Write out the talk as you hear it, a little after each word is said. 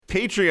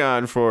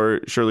Patreon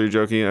for Surely You're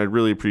Joking. I'd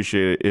really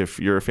appreciate it if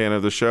you're a fan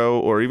of the show,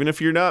 or even if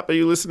you're not, but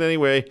you listen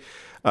anyway.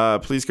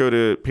 Please go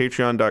to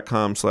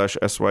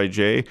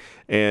patreon.com/SYJ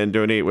and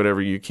donate whatever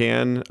you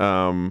can.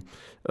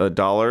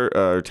 $1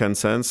 or 10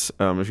 cents.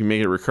 If you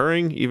make it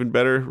recurring, even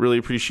better. Really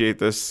appreciate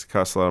this. It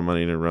costs a lot of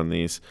money to run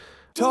these.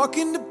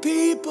 Talking to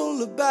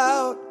people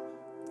about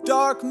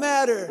dark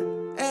matter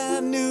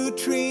and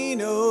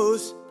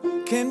neutrinos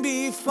can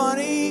be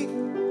funny.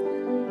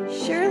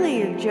 Surely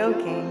you're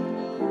joking.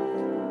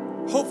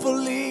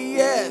 Hopefully,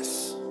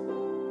 yes.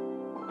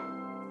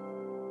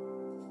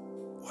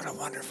 What a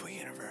wonderful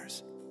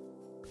universe.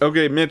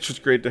 Okay, Mitch, it's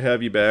great to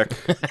have you back.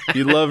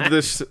 You loved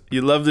this.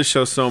 You love this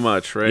show so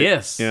much, right?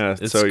 Yes. Yeah.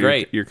 It's so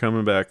great. You're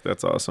coming back.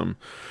 That's awesome.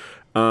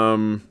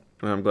 I'm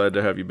glad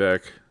to have you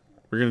back.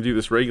 We're gonna do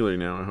this regularly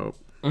now. I hope.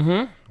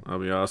 Mm-hmm. That'll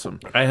be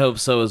awesome. I hope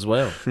so as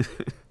well.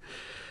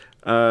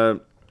 We're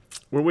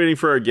waiting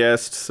for our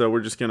guest, so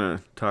we're just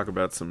gonna talk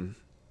about some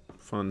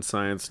fun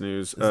science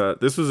news.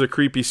 This was a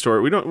creepy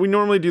story. We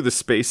normally do the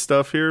space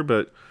stuff here,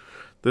 but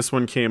this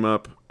one came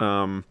up.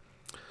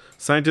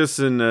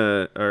 Scientists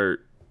are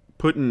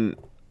putting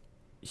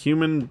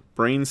human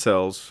brain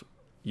cells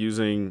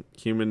using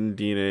human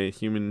DNA,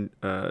 human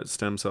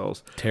stem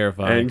cells.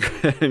 Terrifying.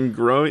 And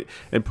growing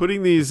and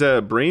putting these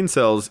brain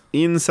cells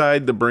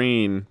inside the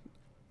brain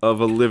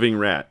of a living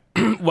rat.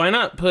 Why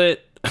not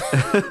put...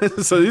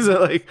 So these are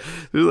like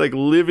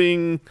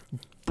living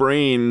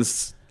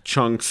brains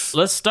chunks.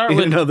 Let's start in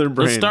with another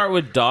brain. Let's start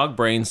with dog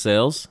brain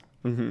cells.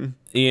 Mm-hmm.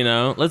 You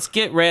know, let's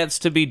get rats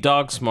to be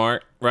dog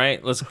smart,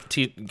 right? Let's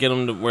get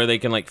them to where they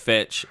can like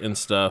fetch and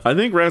stuff. I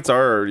think rats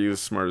are already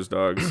as smart as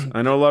dogs.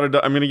 I know a lot of.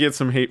 I'm gonna get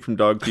some hate from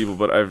dog people,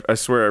 but I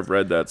swear I've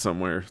read that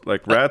somewhere.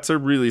 Like rats are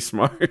really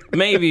smart.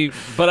 Maybe,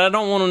 but I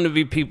don't want them to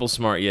be people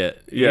smart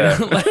yet. Yeah.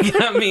 You know?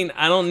 Like I mean,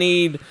 I don't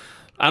need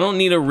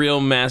a real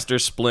master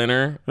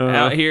splinter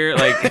out here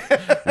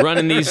like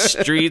running these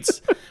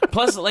streets.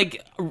 Plus,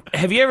 like,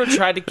 have you ever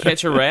tried to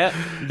catch a rat?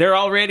 They're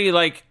already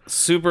like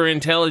super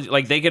intelligent.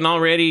 Like they can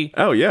already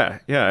Oh yeah.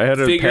 I had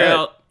a figure pet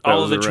out that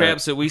all was of the a rat.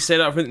 traps that we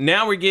set up for.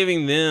 Now we're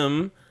giving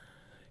them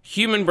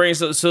human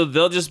brains, so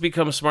they'll just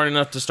become smart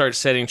enough to start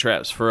setting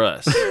traps for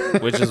us,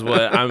 which is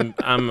what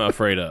I'm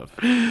afraid of.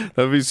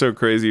 That'd be so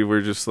crazy.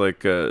 We're just like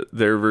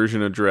their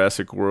version of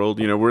Jurassic World.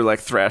 You know, we're like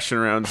thrashing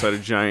around inside a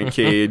giant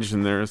cage,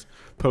 and they're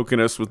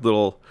poking us with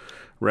little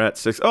rat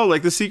sticks. Oh,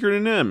 like The Secret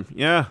of Nim.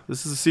 Yeah,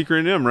 this is The Secret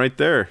of Nim right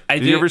there.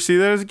 Did you ever see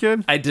that as a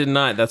kid? I did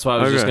not. That's why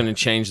I was just going to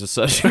change the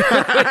subject.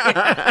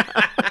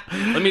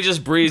 Let me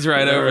just breeze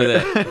right over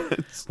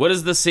that. What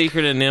is The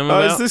Secret of Nim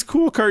about? It's this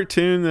cool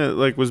cartoon that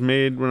like was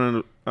made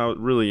when I was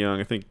really young.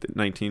 I think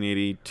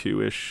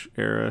 1982-ish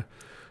era,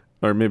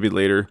 or maybe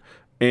later.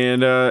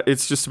 And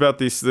it's just about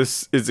this.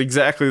 It's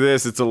exactly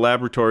this. It's a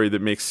laboratory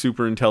that makes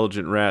super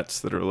intelligent rats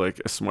that are like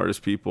as smart as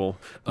people.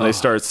 And they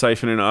start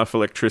siphoning off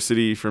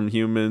electricity from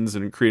humans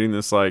and creating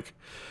this like,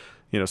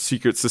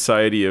 secret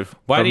society of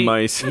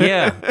mice.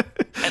 Yeah.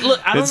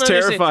 Look, I don't It's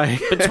understand. terrifying.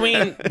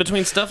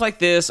 between stuff like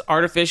this,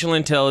 artificial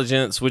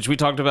intelligence, which we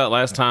talked about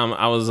last time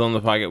I was on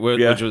the podcast,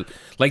 which was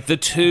like the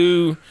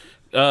two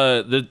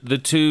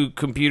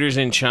computers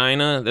in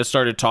China that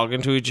started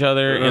talking to each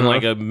other in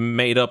like a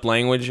made up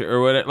language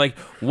or whatever. Like,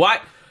 why?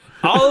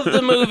 All of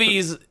the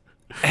movies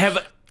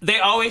they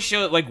always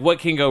show like what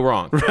can go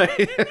wrong.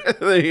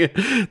 Right.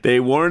 They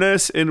warn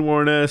us and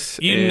warn us.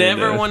 You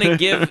never want to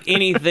give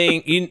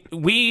anything.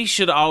 We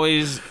should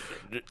always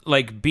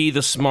like be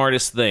the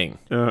smartest thing.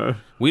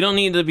 We don't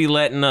need to be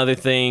letting other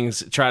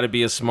things try to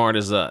be as smart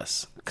as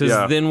us,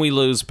 because then we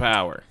lose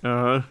power.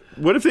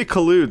 What if they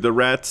collude, the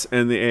rats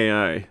and the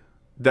AI?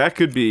 That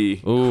could be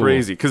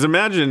crazy. Because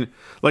imagine,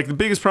 like, the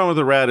biggest problem with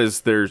the rat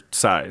is their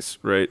size,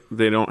 right?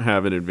 They don't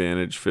have an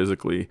advantage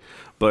physically.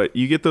 But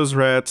you get those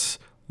rats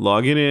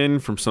logging in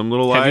from some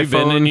little iPhone. Have you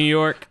been to New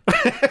York?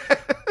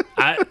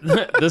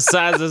 The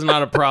size is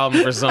not a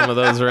problem for some of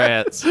those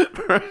rats.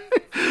 Right?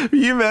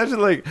 You imagine,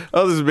 like,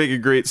 this would make a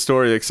great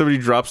story. Like, somebody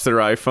drops their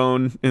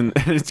iPhone and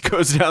it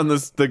goes down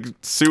the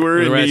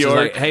sewer in New York.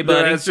 Like, hey, buddy.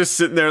 The rat's just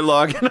sitting there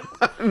logging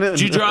on.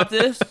 Did you drop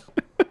this?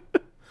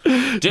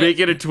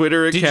 Making a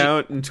Twitter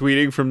account and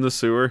tweeting from the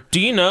sewer.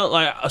 Do you know,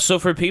 like, so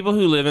for people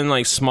who live in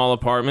like small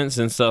apartments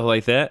and stuff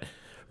like that,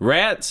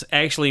 rats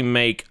actually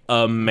make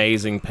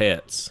amazing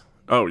pets.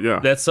 Oh yeah,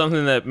 that's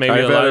something that maybe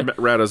I've had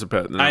a rat as a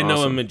pet. I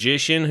know a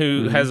magician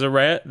who has a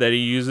rat that he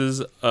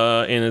uses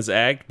in his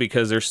act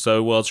because they're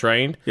so well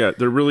trained. Yeah,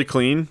 they're really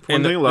clean.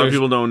 One thing a lot of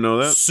people don't know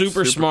that.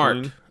 Super smart.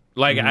 Clean.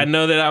 Like I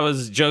know that I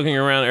was joking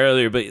around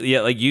earlier, but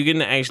yeah, like you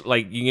can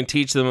actually you can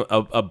teach them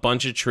a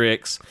bunch of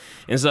tricks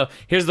and stuff.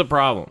 Here's the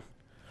problem: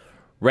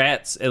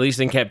 rats, at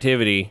least in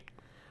captivity,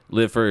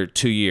 live for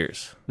 2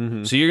 years.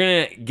 So you're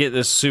gonna get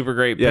this super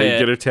great pet, you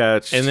get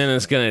attached, and then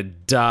it's gonna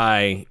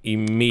die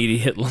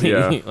immediately.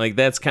 Yeah. Like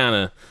that's kind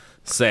of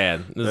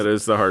sad. That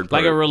is the hard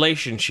part. Like a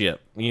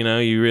relationship,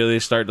 you really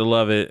start to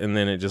love it, and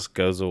then it just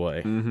goes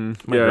away.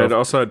 Yeah, it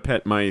also had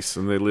pet mice,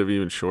 and they live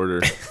even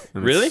shorter.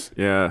 Really?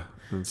 Yeah.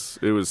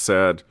 It was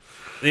sad.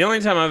 The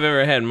only time I've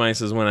ever had mice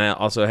is when I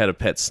also had a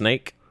pet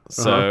snake.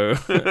 So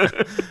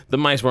the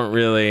mice weren't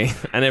really.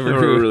 I never They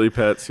grew. were really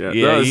pets. Yeah,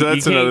 Yeah, no, so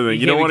that's another thing.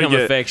 You don't want to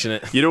get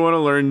affectionate. You don't want to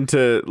learn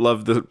to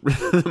love the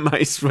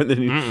mice when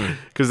then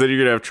because then you're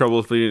gonna have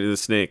trouble feeding the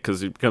snake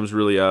because it becomes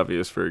really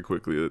obvious very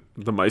quickly that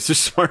the mice are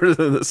smarter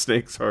than the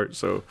snakes are.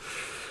 So,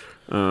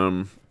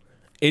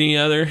 any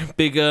other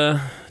big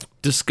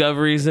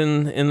discoveries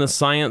in the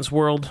science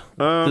world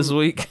this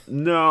week?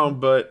 No,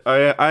 but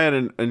I had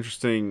an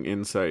interesting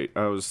insight.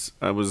 So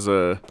it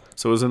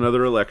was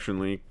another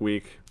election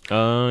week.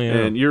 Oh yeah.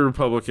 And you're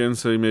Republican,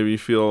 so maybe you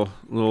feel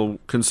a little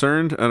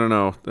concerned. I don't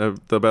know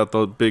about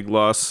the big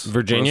loss.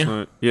 Virginia? Last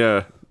night.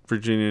 Yeah,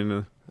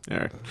 Virginia.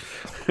 Yeah.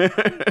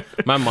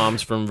 My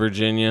mom's from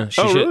Virginia.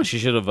 Really? She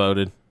should have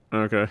voted.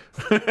 Okay.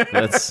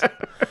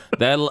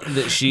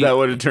 That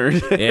would have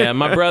turned. Yeah,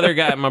 my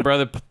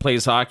brother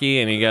plays hockey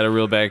and he got a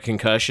real bad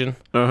concussion.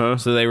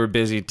 So they were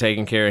busy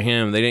taking care of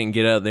him. They didn't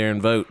get out there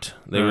and vote.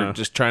 They were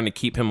just trying to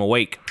keep him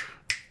awake.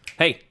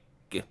 Hey,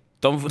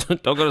 don't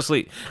go to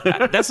sleep.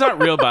 That's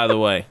not real, by the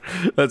way.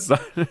 That's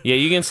not. Yeah,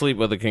 you can sleep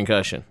with a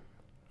concussion.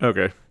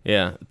 Okay.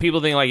 Yeah,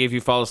 people think like if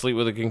you fall asleep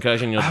with a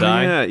concussion, you'll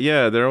die.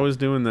 Yeah, they're always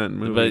doing that in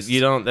movies. But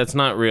you don't. That's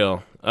not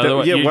real.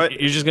 Otherwise,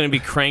 you're just going to be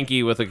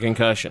cranky with a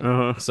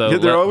concussion. So yeah,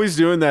 they're always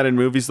doing that in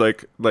movies,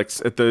 like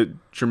at the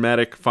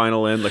dramatic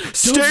final end, like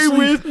stay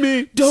with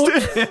me, don't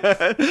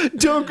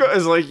go.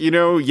 It's like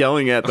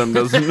yelling at them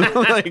doesn't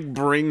like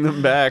bring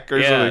them back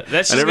or something.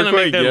 That's just going to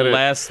make their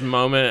last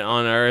moment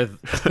on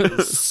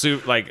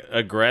Earth like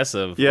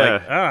aggressive. Yeah.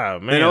 Like, oh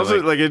man. And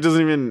also like it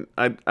doesn't even.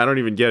 I don't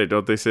even get it.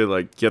 Don't they say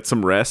like get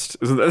some rest?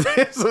 Isn't that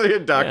it's like a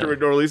doctor would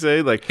normally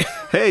say like,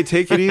 hey,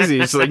 take it easy.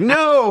 It's like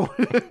no,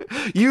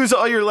 use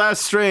all your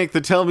last strength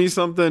to tell me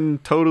something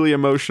totally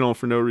emotional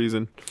for no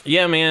reason.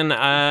 Yeah, man.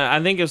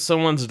 I think if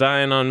someone's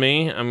dying on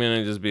me, I'm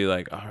gonna just be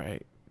like, all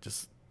right,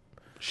 just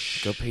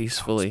go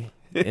peacefully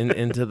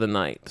into the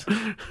night.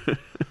 I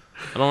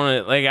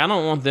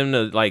don't want them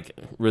to like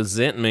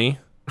resent me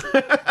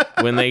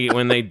when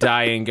they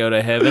die and go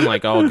to heaven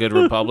like all good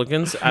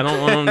Republicans. I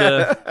don't want them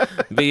to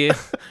be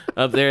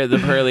up there at the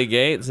pearly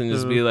gates and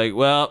just be like,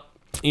 well,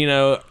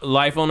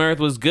 life on Earth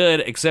was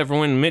good, except for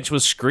when Mitch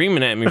was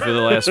screaming at me for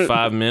the last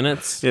 5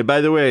 minutes. Yeah, by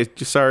the way,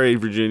 sorry,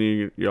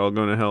 Virginia, you're all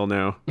going to hell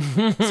now.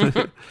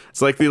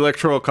 It's like the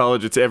Electoral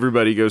College. It's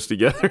everybody goes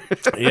together.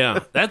 Yeah,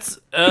 that's...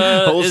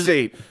 whole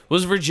state.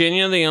 Was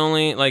Virginia the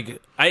only,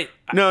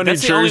 No,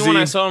 that's New the only Jersey. one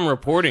I saw him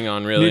reporting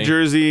on, really. New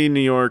Jersey, New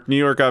York. New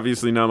York,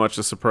 obviously, not much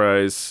a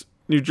surprise.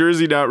 New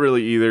Jersey, not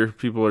really either.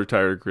 People are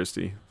tired of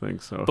Christie, I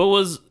think so. But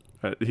was...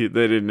 they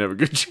didn't have a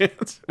good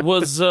chance.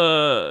 Was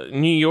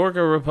New York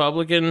a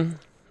Republican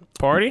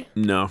party?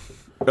 No.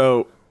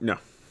 Oh, no.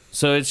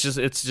 So it's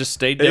just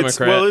state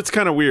Democrat. It's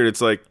kind of weird.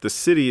 It's like the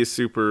city is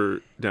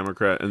super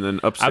Democrat, and then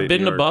upstate I've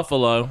been New to York.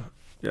 Buffalo.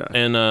 Yeah.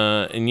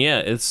 And yeah,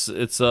 it's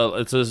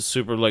a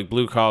super like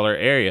blue collar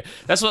area.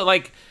 That's what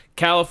like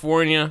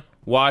California,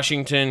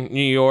 Washington,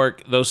 New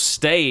York, those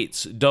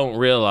states don't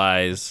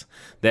realize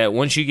that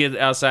once you get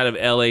outside of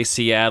LA,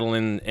 Seattle,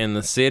 and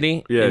the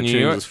city, Yeah, in it New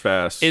York, changes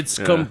fast. it's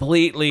Yeah.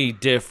 completely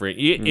different.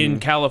 In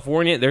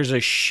California, there's a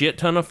shit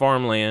ton of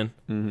farmland.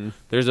 Mm-hmm.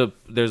 There's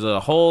a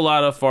whole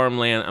lot of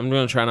farmland. I'm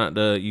going to try not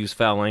to use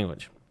foul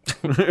language.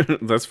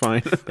 That's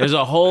fine. There's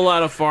a whole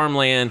lot of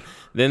farmland.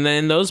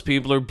 Then those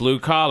people are blue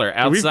collar.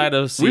 Outside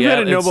of Seattle, we've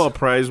had a Nobel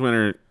Prize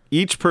winner.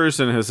 Each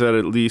person has said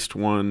at least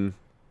one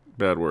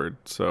bad word.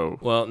 So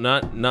well,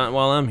 not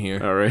while I'm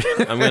here. all right.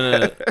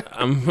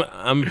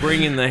 I'm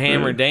bringing the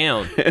hammer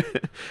down.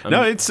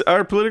 No, it's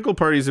our political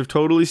parties have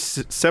totally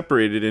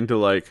separated into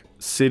like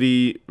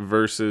city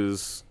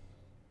versus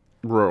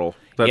rural.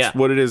 That's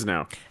what it is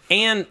now.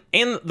 And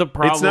the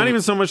problem, it's not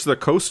even so much the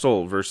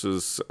coastal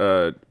versus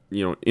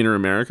inner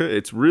America.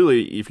 It's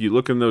really, if you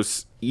look in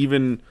those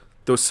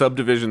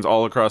subdivisions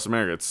all across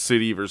America, it's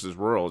city versus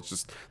rural. It's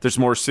just there's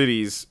more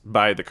cities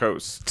by the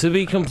coast. To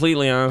be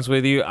completely honest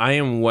with you, I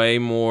am way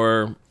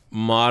more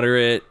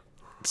moderate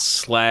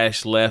 /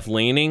 left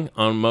leaning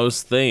on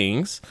most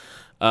things.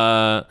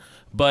 But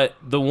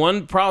the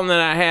one problem that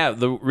I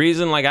have, the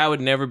reason like I would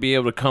never be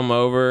able to come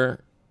over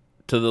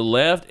to the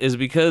left is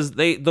because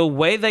the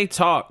way they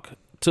talk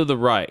to the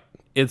right,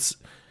 it's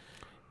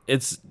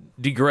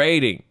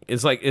degrading.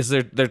 It's like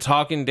they're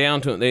talking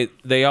down to it.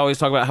 They always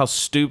talk about how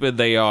stupid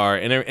they are,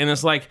 and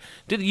it's like,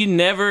 dude, you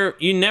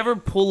never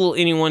pull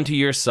anyone to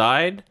your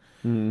side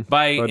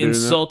by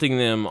insulting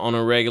them on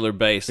a regular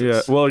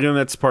basis. Yeah. Well, again,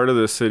 that's part of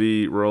the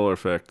city rural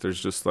effect.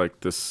 There's just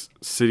like this.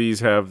 Cities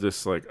have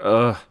this like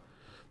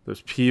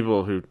those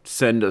people who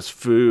send us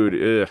food.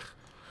 Ugh.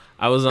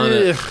 I was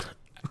on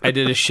I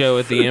did a show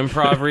at the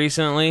Improv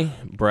recently,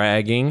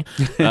 bragging.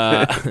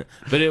 But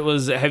it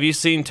was, have you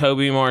seen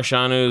Toby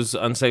Marciano's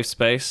Unsafe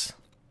Space?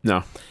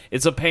 No.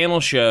 It's a panel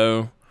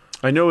show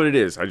I know what it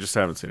is. I just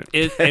haven't seen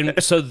it.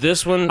 And so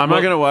this one, I'm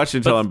not gonna watch it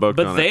until I'm booked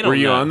but on they it. don't Were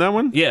you know. on that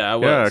one? Yeah, I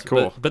was. Yeah,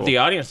 cool. But cool. the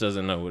audience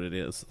doesn't know what it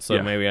is, so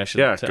Yeah. maybe I should.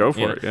 Yeah, tell, go for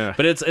you know. it, yeah.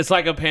 But it's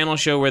like a panel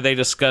show where they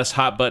discuss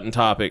hot button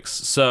topics.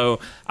 So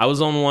I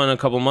was on one a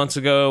couple months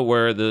ago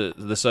where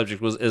the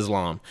subject was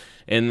Islam,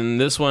 and then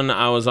this one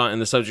I was on,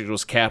 and the subject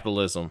was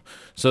capitalism.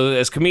 So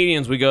as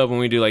comedians, we go up and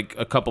we do like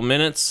a couple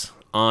minutes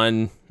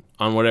on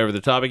whatever the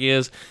topic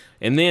is,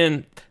 and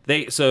then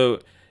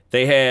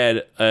they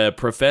had a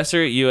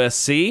professor at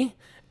USC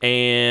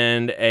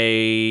and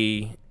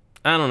I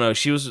don't know,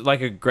 she was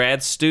like a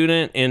grad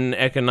student in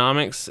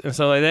economics and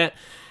stuff like that.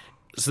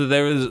 So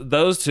there was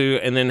those two,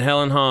 and then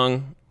Helen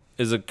Hong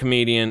is a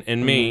comedian,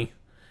 and me,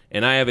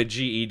 and I have a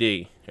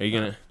GED. Are you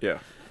gonna? Yeah.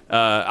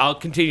 I'll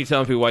continue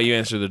telling people why you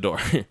answer the door.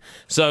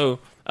 So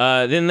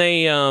then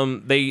they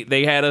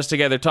had us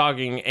together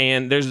talking,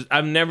 and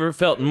I've never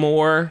felt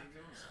more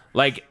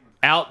like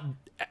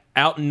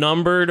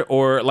outnumbered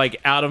or like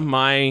out of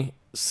my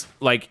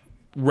like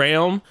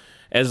realm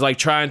as like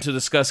trying to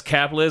discuss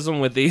capitalism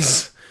with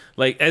these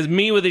like as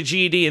me with a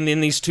GED and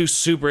then these two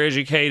super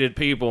educated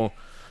people.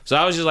 So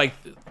I was just like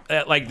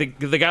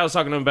the guy was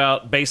talking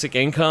about basic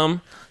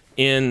income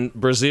in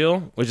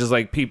Brazil, which is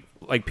like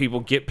people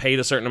get paid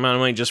a certain amount of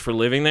money just for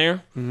living there.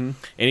 Mm-hmm.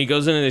 And he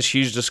goes into this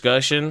huge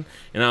discussion,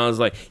 and I was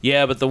like,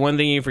 yeah, but the one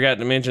thing you forgot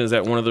to mention is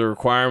that one of the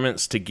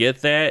requirements to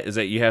get that is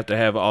that you have to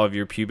have all of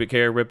your pubic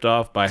hair ripped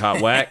off by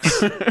hot wax.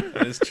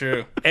 That is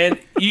true. And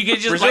you get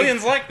just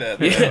Brazilians like that.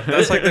 Yeah.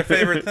 That's like their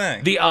favorite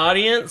thing. The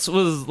audience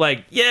was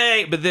like,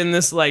 yay, but then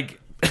this like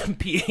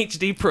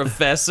PhD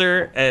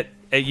professor at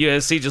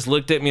USC just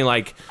looked at me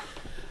like,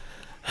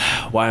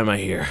 why am I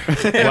here?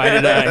 Why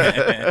did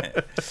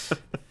I?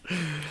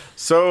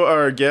 So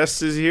our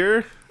guest is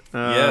here.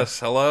 Yes,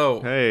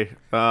 hello. Hey.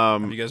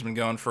 Have you guys been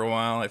going for a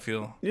while? I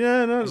feel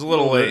Yeah, no, it was a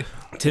little late.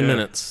 10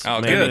 minutes.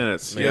 Oh, maybe. good.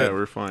 minutes. Good. Yeah,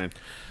 we're fine.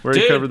 We already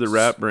Dude, covered the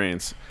rap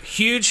brains.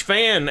 Huge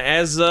fan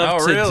as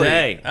of really?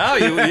 today. Oh,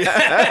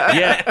 yeah.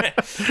 Yeah.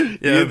 You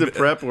did the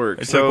prep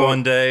work. It took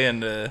one day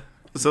and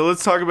So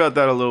let's talk about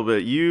that a little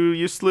bit. You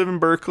used to live in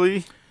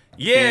Berkeley.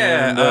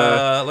 yeah,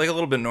 And, like a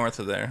little bit north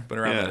of there, but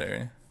around yeah. that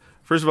area.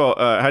 First of all,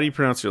 how do you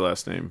pronounce your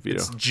last name, Vito?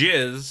 It's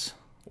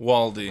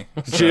Gesualdi.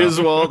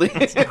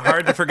 Gesualdi.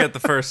 Hard to forget the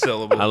first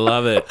syllable. I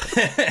love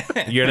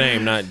it. Your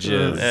name, not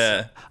Jizz.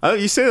 Yeah.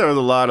 You say that with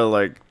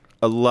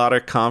a lot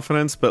of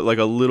confidence, but like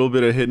a little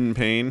bit of hidden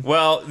pain.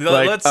 Well,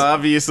 Like let's.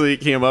 obviously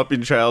it came up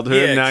in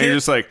childhood. Yeah, Now you're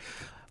just like,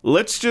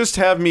 let's just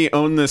have me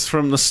own this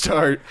from the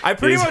start. I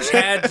pretty much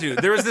had to.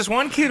 There was this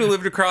one kid who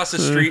lived across the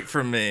street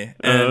from me,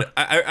 and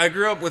I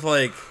grew up with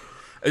like.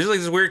 It was like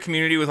this weird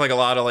community with like a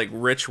lot of like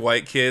rich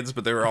white kids,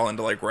 but they were all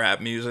into like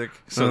rap music,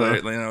 so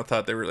they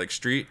thought they were like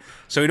street.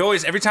 So he'd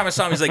always, every time I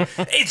saw him, he's like,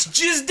 "It's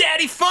Jizz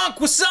Daddy Funk,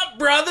 what's up,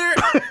 brother?"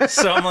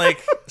 So I'm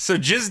like, so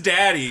Jizz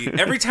Daddy.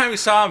 Every time he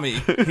saw me,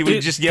 he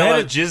would just yell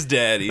out Jizz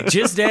Daddy.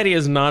 Jizz Daddy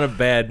is not a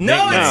bad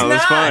No, nickname. it's No, not.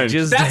 that's fine.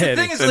 Jizz That's Daddy.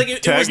 the thing. Is like it was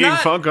Tagging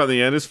not. funk on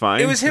the end is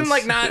fine. It was him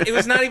like not. It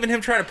was not even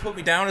him trying to put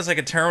me down as like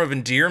a term of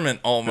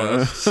endearment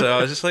almost. So I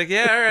was just like,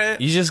 yeah, all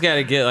right. You just got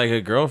to get like a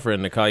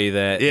girlfriend to call you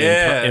that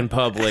Yeah. in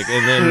public,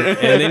 and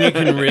then you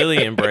can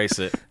really embrace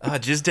it. Ah,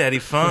 Jizz Daddy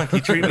Funk. You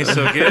treat me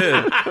so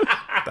good.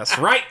 That's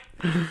right.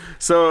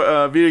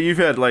 So, Vito, you've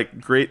had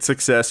like great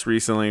success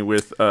recently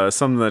with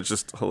something that's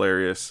just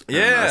hilarious. And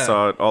Yeah. I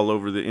saw it all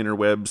over the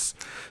interwebs.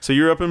 So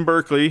you're up in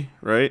Berkeley,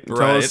 right? Tell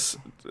Right. us,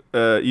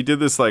 you did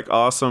this like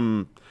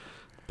awesome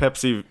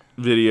Pepsi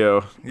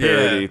video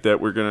parody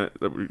that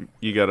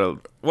you gotta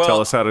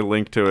tell us how to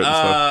link to it. And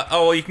stuff.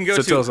 Well, you can go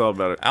So to. tell us all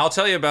about it. I'll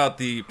tell you about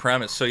the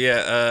premise. So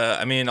yeah,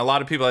 I mean, a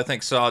lot of people I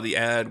think saw the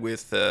ad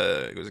with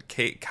it was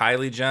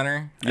Kylie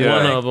Jenner. Yeah.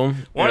 One of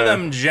them. One of Yeah.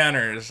 them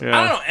Jenners. Yeah.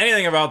 I don't know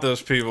anything about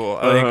those people.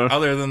 I think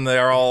other than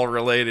they're all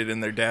related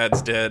and their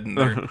dad's dead and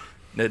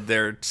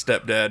their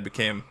stepdad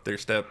became their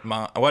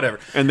stepmom. Whatever.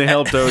 And they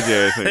helped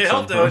OJ, I think. They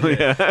helped somehow.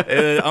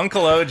 OJ.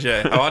 Uncle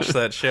OJ. I watched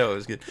that show. It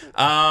was good.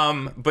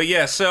 But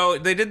yeah, so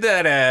they did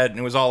that ad, and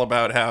it was all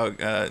about how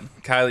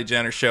Kylie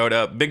Jenner showed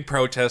up. Big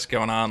protest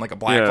going on, like a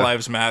Black Yeah.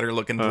 Lives Matter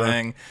looking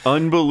thing.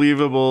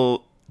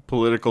 Unbelievable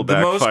political The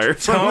most backfire.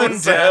 from tone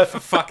this deaf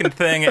ad. fucking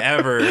thing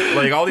ever.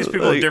 Like all these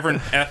people of different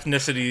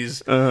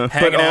ethnicities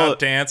hanging out,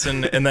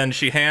 dancing, and then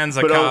she hands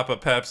a cop a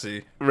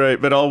Pepsi.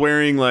 Right, but all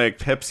wearing like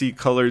Pepsi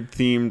colored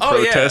themed Oh,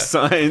 yeah. protest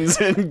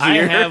signs and gear. I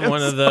have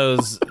one of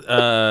those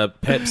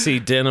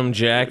Pepsi denim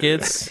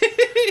jackets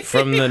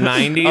from the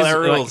 90s. Oh, that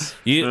rules.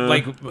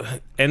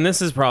 And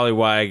this is probably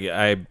why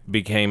I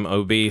became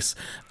obese.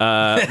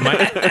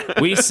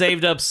 We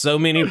saved up so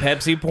many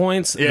Pepsi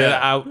points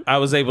that I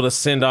was able to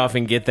send off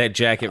and get that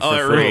jacket for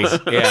that free. rules.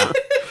 Yeah.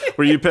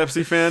 Were you a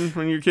Pepsi fan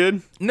when you were a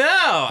kid? No,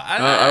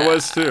 I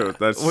was too.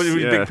 That's What, are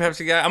you a big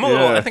Pepsi guy? I'm a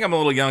little. I think I'm a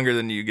little younger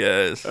than you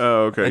guys.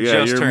 Oh, okay. I Yeah,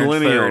 just you're a turned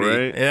millennial, 30.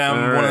 right? Yeah, I'm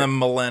All one right. of them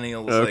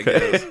millennials. I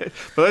Okay. guess.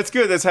 But that's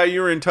good. That's how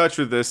you were in touch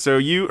with this. So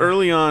you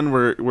early on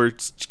were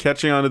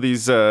catching on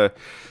to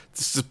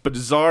It's a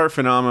bizarre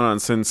phenomenon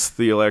since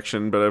the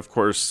election, but of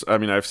course, I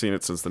mean, I've seen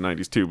it since the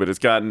 90s too, but it's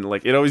gotten,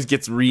 like, it always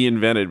gets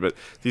reinvented, but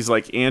these,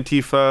 like,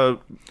 Antifa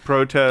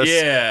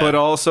protests, but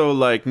also,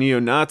 like,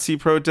 neo-Nazi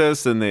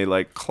protests, and they,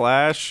 like,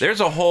 clash. There's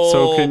a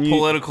whole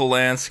political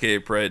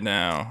landscape right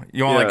now.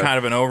 You want, like, kind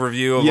of an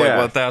overview of, like,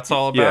 what that's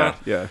all about?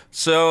 Yeah.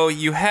 So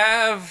you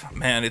have,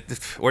 man,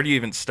 where do you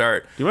even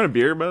start? Do you want a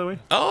beer, by the way?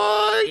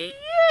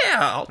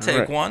 Yeah, I'll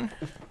take one.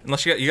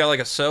 Unless you got,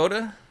 like, a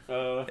soda?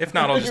 If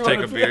not, I'll just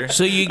take a beer.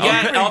 So you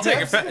got... I'll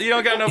take a... You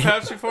don't got no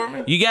Pepsi for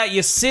me? You got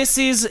your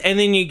sissies, and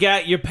then you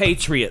got your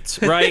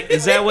patriots, right?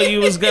 Is that what you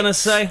was gonna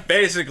say?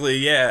 Basically,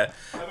 yeah.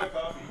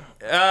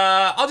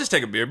 I'll just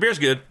take a beer. Beer's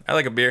good. I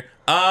like a beer.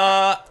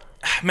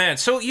 Man,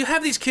 so you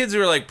have these kids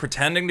who are, like,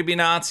 pretending to be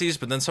Nazis,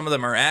 but then some of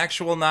them are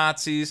actual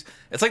Nazis.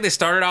 It's like they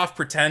started off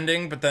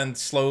pretending, but then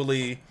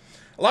slowly...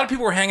 A lot of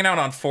people were hanging out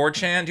on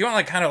 4chan. Do you want,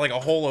 like, kind of like a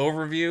whole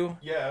overview?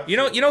 Yeah. You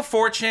know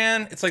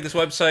 4chan? It's like this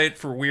website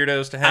for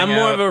weirdos to hang out. I'm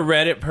more of a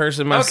Reddit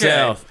person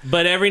myself,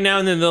 but every now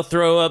and then they'll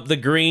throw up the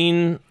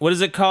green. What is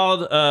it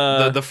called?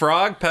 The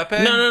frog,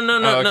 Pepe?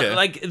 No. Okay.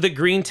 Like the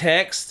green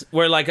text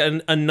where like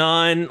a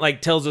non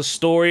like tells a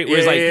story. Where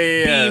it's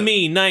like, be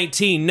me,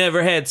 19,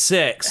 never had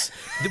sex.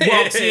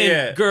 Walks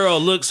in, girl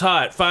looks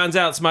hot, finds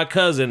out it's my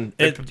cousin.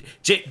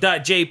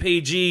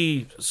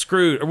 JPG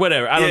screwed or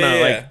whatever. I don't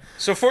know. Like.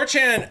 So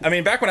 4chan, I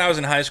mean, back when I was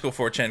in high school,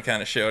 4chan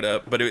kind of showed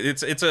up, but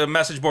it's a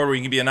message board where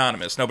you can be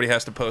anonymous. Nobody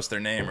has to post their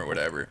name or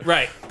whatever.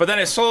 Right. But then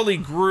it slowly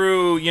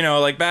grew,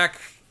 like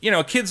back,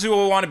 kids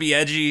who want to be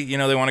edgy,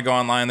 they want to go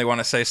online, they want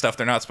to say stuff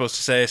they're not supposed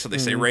to say, so they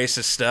say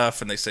racist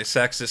stuff and they say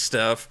sexist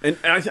stuff. And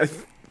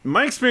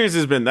my experience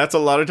has been that's a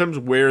lot of times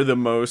where the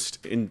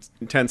most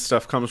intense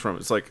stuff comes from.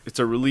 It's like it's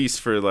a release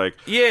for like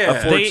a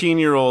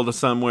 14-year-old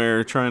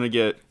somewhere trying to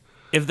get...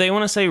 If they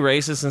want to say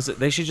racist,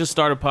 they should just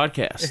start a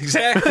podcast.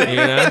 Exactly.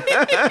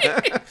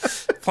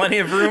 Plenty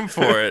of room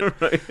for it.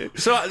 Right.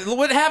 So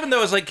what happened,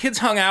 though, is like kids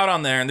hung out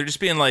on there and they're just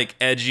being like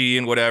edgy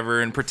and whatever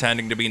and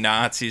pretending to be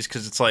Nazis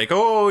because it's like,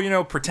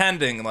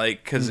 pretending,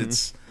 like, because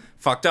it's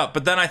fucked up.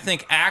 But then I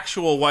think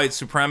actual white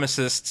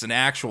supremacists and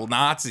actual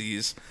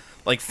Nazis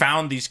like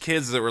found these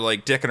kids that were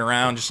like dicking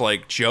around, just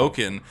like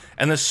joking,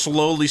 and then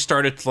slowly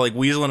started to like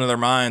weasel into their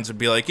minds and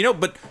be like,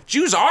 but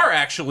Jews are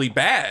actually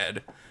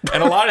bad.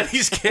 And a lot of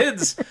these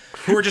kids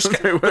who were just,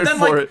 but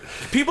then like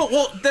people,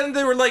 then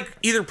they were like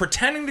either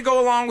pretending to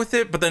go along with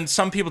it, but then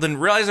some people didn't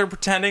realize they were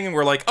pretending and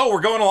were like, oh,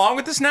 we're going along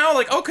with this now?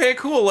 Like, okay,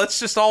 cool,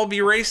 let's just all be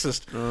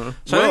racist.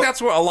 So I think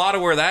that's where a lot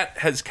of where that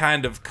has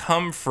kind of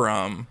come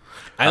from.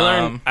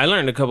 I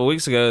learned a couple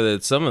weeks ago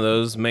that some of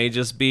those may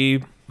just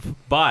be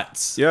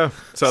bots. Yeah,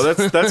 so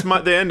that's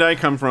the end I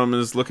come from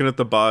is looking at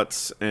the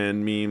bots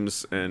and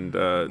memes and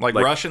like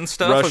Russian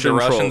stuff, like the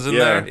Russians in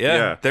there.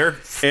 Yeah, they're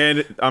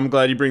and I'm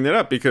glad you bring that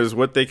up because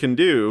what they can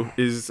do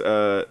is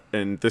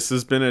and this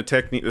has been a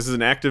technique. This is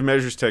an active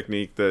measures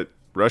technique that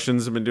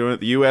Russians have been doing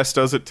it. The U.S.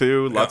 does it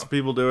too. Lots of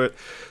people do it.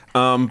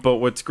 But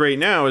what's great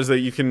now is that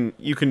you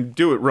can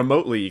do it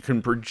remotely. You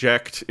can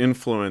project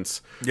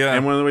influence. Yeah.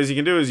 And one of the ways you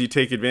can do it is you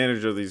take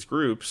advantage of these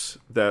groups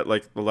that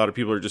like a lot of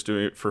people are just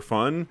doing it for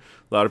fun.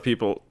 A lot of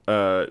people,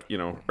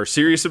 are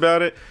serious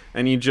about it,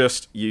 and you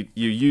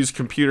use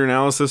computer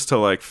analysis to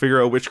like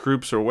figure out which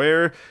groups are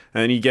where,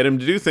 and you get them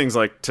to do things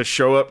like to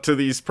show up to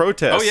these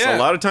protests. Oh yeah. A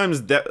lot of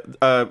times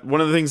that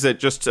one of the things that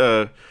just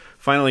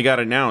finally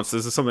got announced.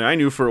 This is something I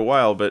knew for a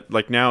while, but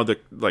like now the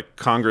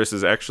Congress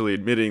is actually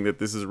admitting that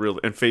this is real,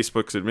 and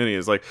Facebook's admitting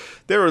is like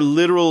there are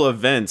literal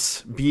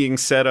events being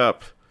set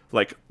up,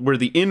 like where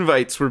the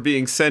invites were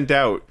being sent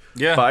out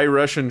by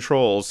Russian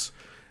trolls.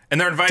 And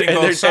they're inviting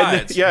both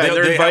sides.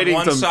 They're inviting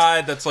have one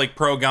side that's like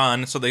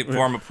pro-gun, so they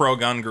form a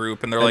pro-gun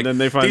group, and they're like,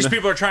 these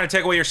people are trying to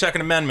take away your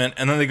Second Amendment,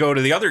 and then they go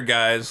to the other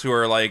guys who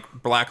are like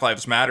Black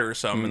Lives Matter or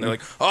something, and they're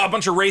like, oh, a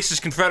bunch of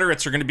racist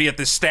Confederates are going to be at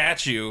this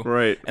statue.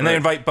 Right. And they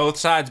invite both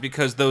sides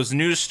because those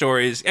news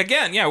stories,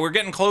 again, we're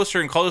getting closer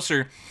and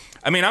closer.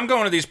 I mean, I'm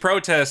going to these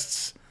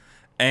protests,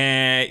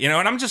 and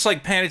and I'm just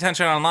like paying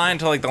attention online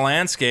to like the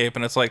landscape,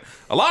 and it's like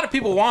a lot of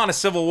people want a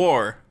civil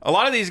war. A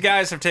lot of these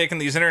guys have taken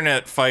these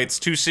internet fights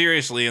too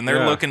seriously, and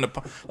they're looking to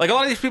like a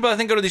lot of these people I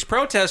think go to these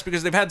protests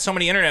because they've had so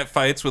many internet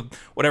fights with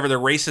whatever their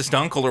racist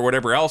uncle or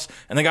whatever else,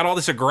 and they got all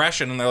this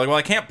aggression, and they're like, well,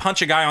 I can't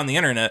punch a guy on the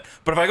internet,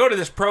 but if I go to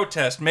this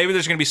protest, maybe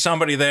there's going to be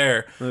somebody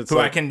there who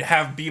I can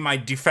have be my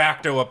de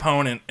facto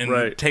opponent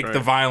and take the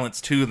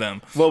violence to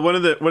them. Well, one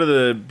of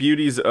the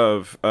beauties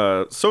of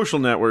social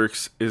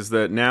networks is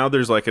that now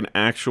there's like an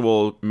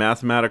actual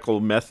mathematical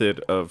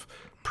method of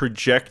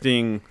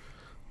projecting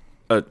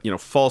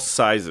false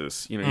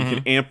sizes. You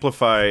can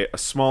amplify a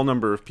small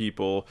number of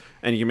people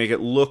and you can make it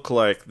look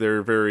like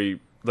they're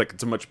like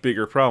it's a much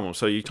bigger problem.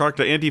 So you talk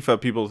to Antifa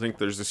people think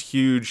there's this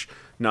huge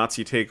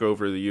Nazi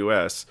takeover of the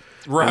US.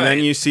 Right. And then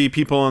you see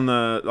people on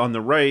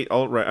the right,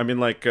 alt-right. I mean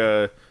like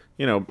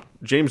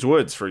James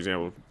Woods, for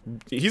example.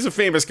 He's a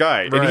famous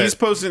guy. Right. And he's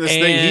posting this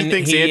thing. He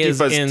thinks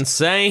Antifa's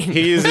insane.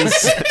 He is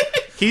insane.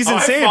 He's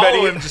insane, I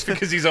follow him just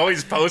because he's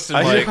always posting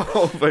all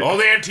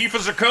the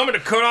Antifas are coming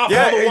to cut off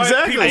all the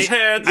white people's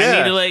heads. I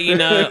need to let you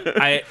know,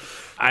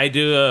 I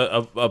do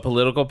a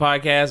political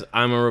podcast.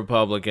 I'm a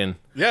Republican.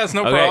 Yeah, it's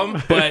no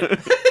problem. But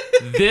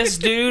this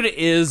dude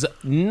is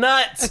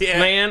nuts,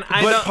 man.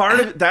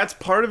 That's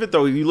part of it,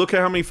 though. You look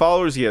at how many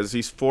followers he has.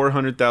 He's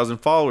 400,000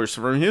 followers.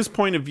 So from his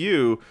point of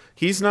view,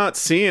 he's not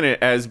seeing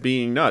it as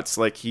being nuts.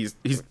 Like, he's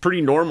pretty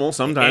normal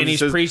sometimes. And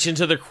he's preaching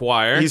to the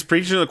choir. He's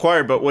preaching to the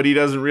choir, but what he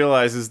doesn't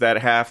realize is that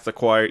half the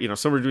choir,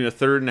 somewhere between a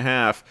third and a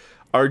half,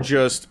 are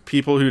just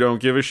people who don't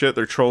give a shit.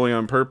 They're trolling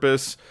on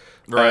purpose.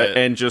 Right.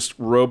 And just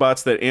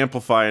robots that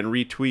amplify and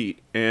retweet.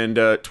 And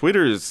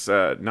Twitter is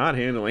not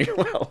handling it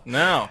well.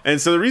 No.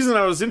 And so the reason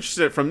I was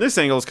interested from this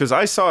angle is because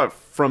I saw it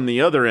from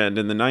the other end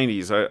in the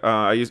 90s.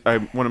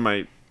 One of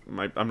my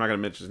I'm not going to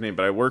mention his name,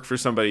 but I worked for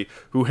somebody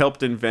who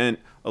helped invent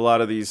a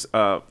lot of these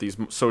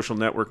social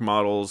network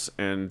models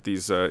and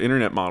these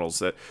internet models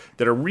that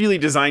are really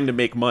designed to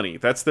make money.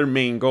 That's their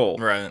main goal.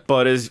 Right.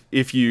 But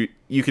if you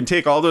can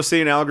take all those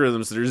same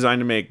algorithms that are designed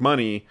to make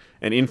money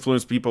and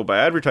influence people by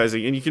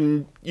advertising, and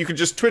you can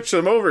just twitch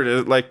them over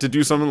to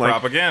do something like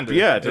propaganda.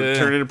 Yeah, to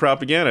turn into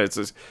propaganda.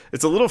 It's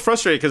a little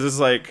frustrating because it's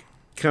like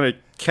kind of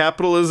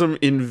capitalism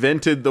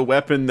invented the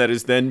weapon that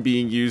is then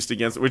being used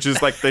against, which is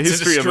like the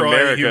history of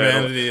America.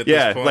 Humanity at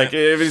this point. Like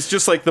if it's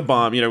just like the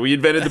bomb. We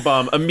invented the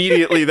bomb.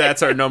 Immediately,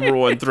 that's our number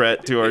one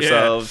threat to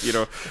ourselves.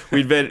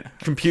 We invent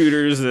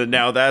computers, and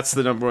now that's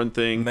the number one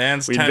thing.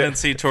 Man's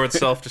tendency towards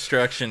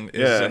self-destruction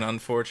is an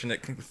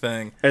unfortunate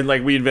thing. And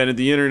like we invented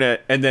the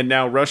internet, and then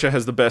now Russia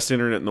has the best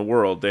internet in the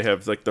world. They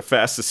have like the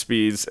fastest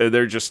speeds, and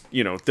they're just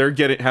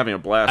they're having a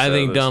blast. I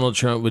think Donald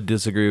Trump would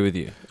disagree with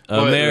you.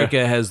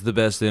 America has the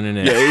best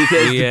internet.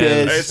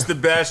 It's the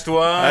best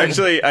one.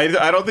 Actually,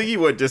 I don't think he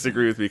would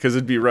disagree with me because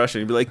it'd be Russian.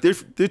 He'd be like,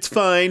 "It's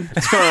fine,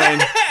 it's fine."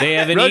 They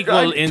have an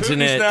equal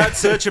internet. Putin's not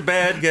such a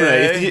bad guy.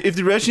 Right. If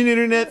the Russian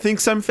internet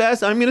thinks I'm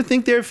fast, I'm gonna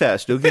think they're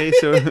fast. Okay,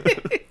 so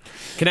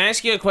can I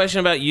ask you a question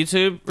about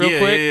YouTube real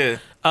quick?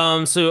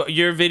 Yeah. So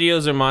your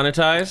videos are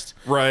monetized,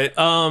 right?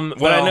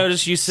 But I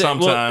noticed you said,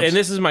 sometimes. and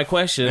this is my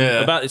question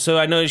about. So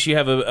I noticed you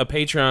have a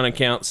Patreon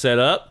account set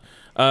up.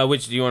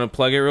 Which do you want to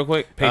plug it real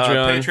quick?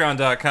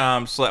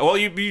 Patreon.com. Well,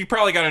 you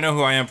probably got to know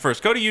who I am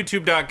first. Go to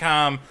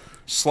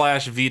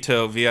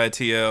youtube.com/Vito,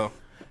 VITO.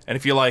 And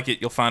if you like it,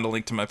 you'll find a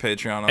link to my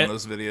Patreon on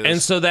those videos.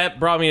 And so that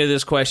brought me to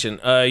this question.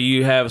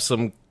 You have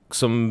some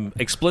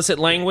explicit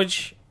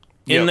language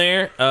in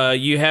there.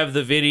 You have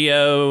the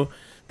video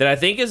that I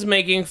think is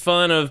making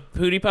fun of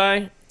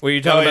PewDiePie, where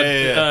you're talking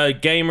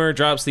about gamer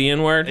drops the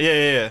N-word.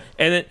 Yeah.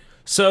 And then,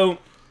 so...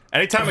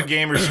 Anytime a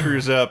gamer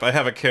screws up, I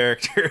have a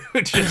character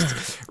who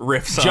just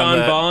riffs John on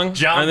that. Bong?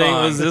 John I think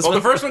Bong. was this well, one?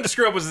 the first one to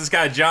screw up was this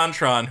guy,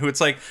 Jontron, who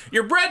it's like,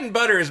 your bread and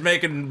butter is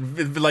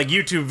making like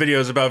YouTube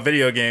videos about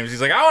video games.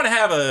 He's like, I want to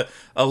have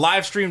a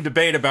live stream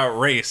debate about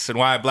race and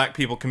why black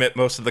people commit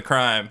most of the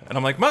crime. And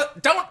I'm like,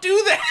 don't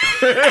do that.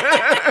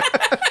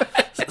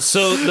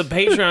 So the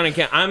Patreon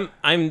account,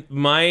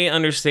 my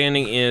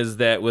understanding is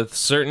that with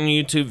certain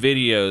YouTube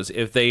videos,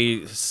 if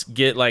they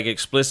get like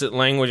explicit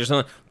language or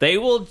something, they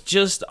will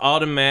just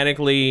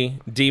automatically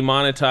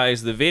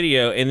demonetize the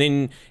video, and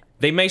then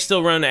they may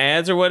still run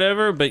ads or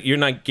whatever, but you're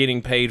not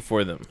getting paid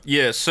for them.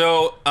 Yeah,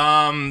 so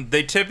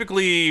they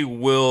typically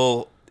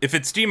will, if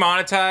it's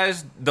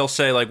demonetized, they'll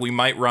say like we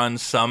might run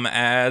some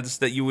ads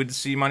that you would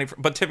see money for,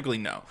 but typically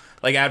no.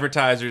 Like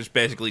advertisers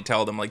basically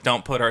tell them like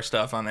don't put our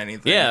stuff on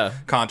anything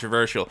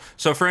controversial.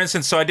 So for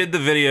instance, I did the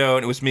video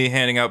and it was me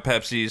handing out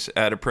Pepsis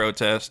at a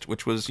protest,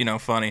 which was,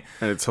 funny.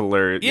 And it's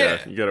hilarious.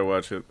 Yeah, you gotta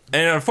watch it.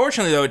 And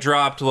unfortunately though, it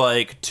dropped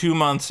like 2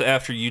 months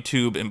after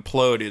YouTube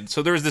imploded.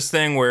 So there was this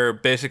thing where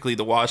basically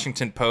the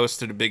Washington Post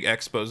did a big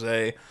expose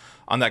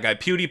on that guy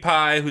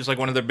PewDiePie, who's like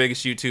one of their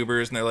biggest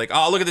YouTubers, and they're like,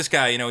 oh, look at this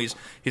guy,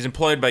 he's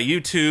employed by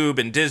YouTube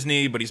and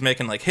Disney, but he's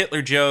making like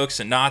Hitler jokes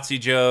and Nazi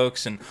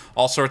jokes and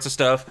all sorts of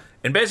stuff.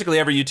 And basically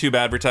every YouTube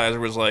advertiser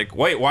was like,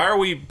 wait, why are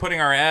we putting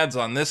our ads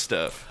on this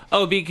stuff?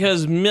 Oh,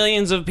 because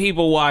millions of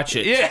people watch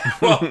it. Yeah,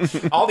 well,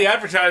 all the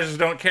advertisers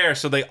don't care,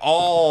 so they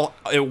all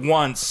at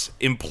once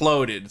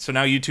imploded. So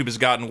now YouTube has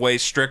gotten way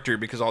stricter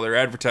because all their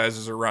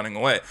advertisers are running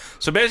away.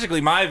 So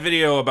basically my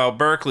video about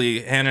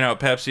Berkeley handing out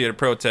Pepsi at a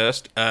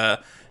protest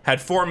had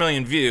 4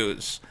 million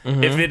views.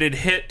 Mm-hmm. If it had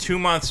hit 2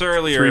 months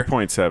earlier...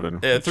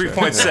 3.7. 3.7.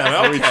 Okay.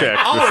 Let me check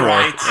All before.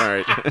 right. All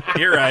right.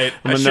 You're right.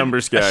 I'm a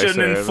numbers guy. I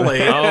shouldn't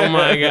inflate. Oh,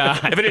 my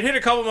God. If it had hit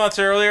a couple months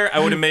earlier, I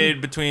would have made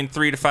between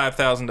 $3,000 to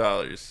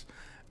 $5,000.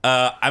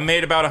 I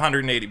made about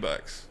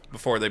 $180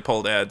 before they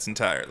pulled ads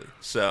entirely.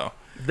 So...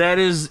 That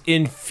is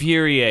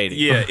infuriating.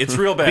 Yeah, it's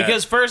real bad.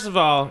 Because first of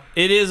all,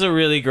 it is a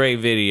really great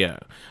video.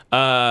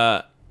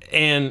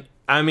 And...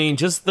 I mean,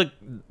 just the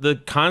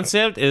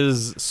concept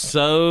is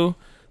so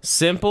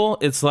simple.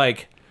 It's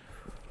like,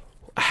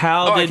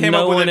 how I did came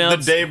no up with one it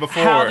else? the day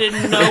before. How did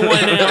no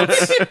one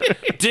else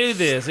do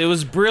this? It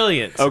was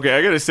brilliant. Okay,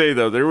 I gotta say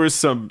though, there was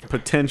some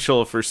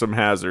potential for some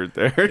hazard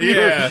there.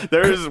 Yeah.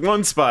 There was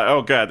one spot.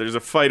 Oh god, there's a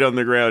fight on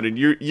the ground, and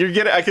you're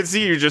getting. I can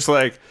see you're just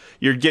like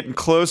you're getting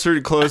closer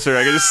and closer.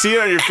 I can just see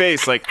it on your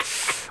face. Like,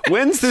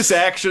 when's this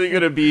actually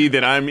gonna be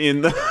that I'm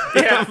in the?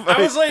 Yeah,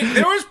 I was like,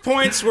 there was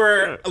points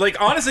where, like,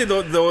 honestly,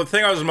 the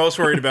thing I was most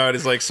worried about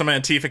is like some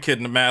Antifa kid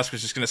in a mask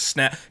was just gonna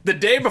snap. The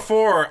day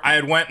before, I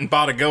had went and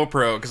bought a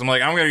GoPro because I'm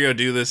like, I'm gonna go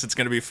do this. It's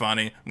gonna be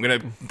funny. I'm gonna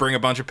bring a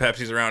bunch of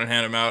Pepsis around and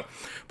hand them out.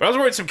 But I was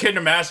worried some kid in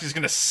a mask is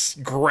gonna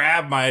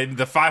grab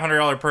the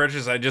 $500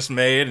 purchase I just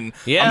made, and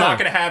Yeah. I'm not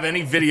gonna have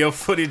any video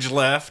footage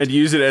left. And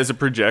use it as a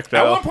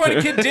projectile. At one point,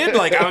 a kid did,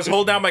 like, I was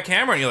holding down my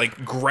camera, and he,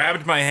 like,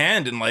 grabbed my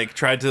hand and, like,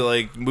 tried to,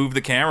 like, move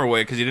the camera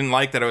away because he didn't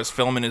like that I was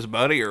filming his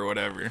buddy or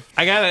whatever.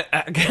 I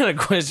got a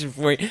question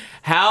for you.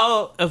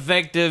 How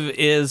effective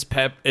is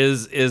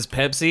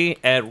Pepsi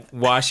at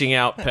washing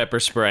out pepper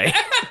spray?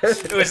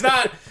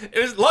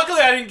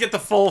 Luckily, I didn't get the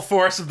full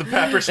force of the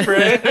pepper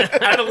spray.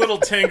 I had a little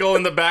tingle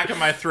in the back of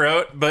my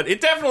throat, but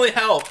it definitely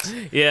helped.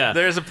 Yeah.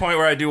 There's a point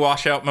where I do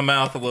wash out my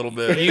mouth a little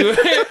bit.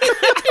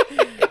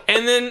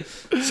 And then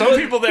Some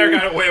people there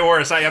got it way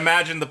worse. I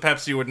imagine the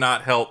Pepsi would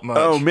not help much.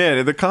 Oh man,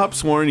 and the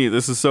cops warn you.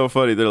 This is so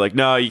funny. They're like,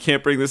 "No, you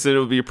can't bring this in.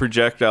 It'll be a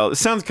projectile." It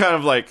sounds kind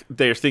of like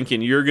they're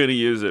thinking you're going to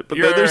use it. But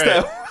then there's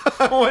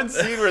that one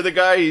scene where the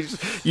guy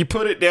you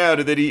put it down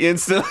and then he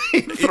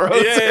instantly throws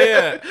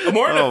it. Yeah.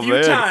 More than a few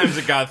man. times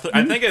it got.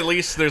 I think at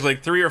least there's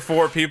like 3 or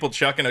 4 people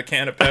chucking a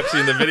can of Pepsi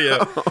in the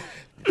video.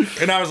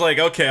 And I was like,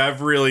 okay, I've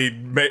really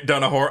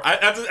done a horror.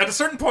 At a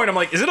certain point, I'm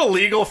like, is it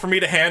illegal for me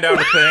to hand out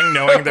a thing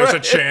knowing there's a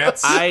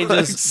chance I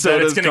that just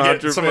someone's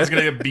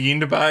gonna get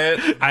beamed by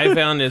it? I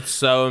found it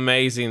so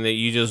amazing that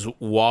you just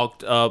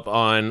walked up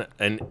on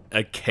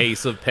a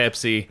case of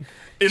Pepsi.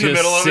 In the Just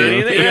middle of sitting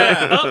it? there. You're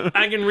Yeah. like, oh,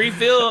 I can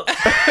refill.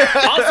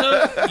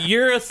 Also,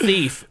 you're a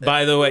thief,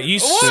 by the way. You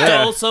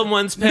stole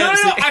someone's Pepsi. No,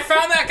 I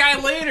found that guy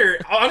later.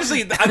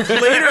 Honestly,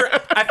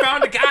 I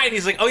found a guy and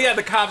he's like, oh yeah,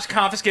 the cops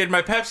confiscated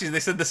my Pepsi. They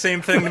said the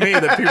same thing to me,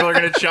 that people are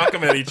going to chuck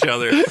them at each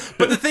other.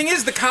 But the thing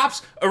is, the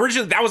cops,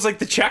 originally, that was like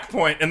the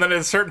checkpoint. And then at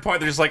a certain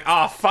point, they're just like,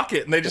 fuck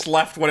it. And they just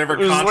left whatever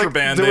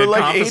contraband there they were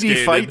had like 80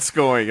 confiscated. fights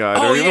going on. Oh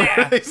Are you yeah,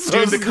 really dude!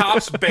 supposed The to-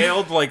 cops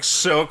bailed like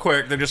so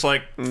quick. They're just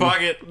like,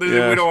 "Fuck it, we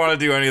Yeah. don't want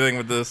to do anything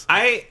with this."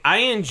 I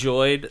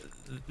enjoyed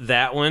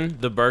that one,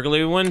 the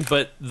burglary one,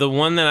 but the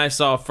one that I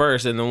saw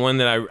first and the one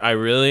that I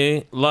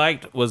really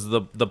liked was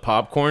the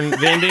popcorn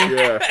vending.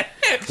 Yeah.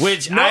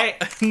 Which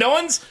No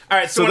one's all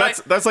right. So,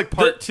 So that's like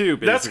part 2.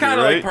 Basically, that's kinda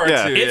right? like part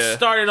yeah. 2. it Yeah.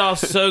 started off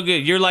so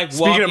good. You're like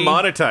Speaking walking. of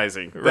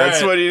monetizing,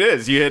 that's Right. what it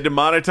is. You had to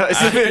monetize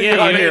it yeah,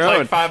 on you your It's own.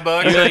 like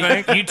 $5, You're I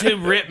like, think.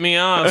 YouTube ripped me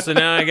off, so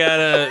now I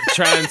gotta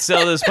try and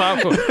sell this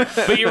popcorn.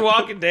 But you're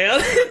walking down.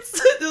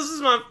 This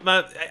is my.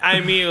 I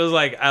immediately was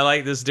like, I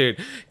like this dude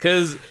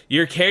because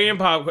you're carrying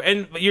popcorn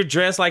and you're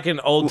dressed like an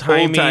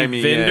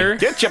old-timey vendor. Yeah.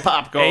 Get your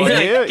popcorn.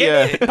 Hey, Yeah,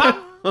 get yeah.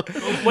 pop-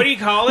 what do you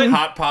call it?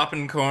 Hot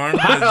poppin' corn.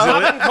 poppin'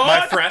 corn?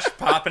 My fresh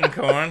poppin'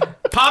 corn.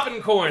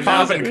 Poppin' corn.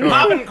 Poppin' corn.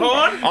 Poppin'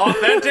 corn.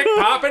 Authentic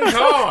poppin'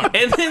 corn.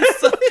 And then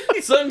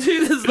some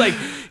dude is like,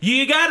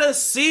 you gotta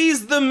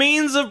seize the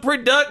means of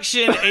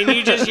production, and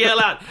you just yell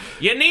out,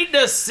 you need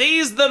to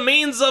seize the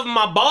means of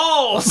my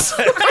balls.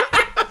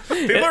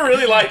 People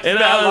really liked And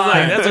that I was line.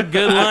 like, that's a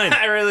good line.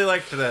 I really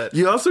liked that.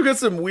 You also got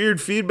some weird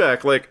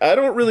feedback. Like, I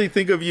don't really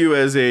think of you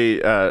as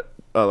a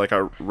like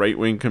a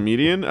right-wing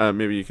comedian.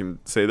 Maybe you can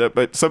say that,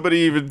 but somebody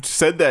even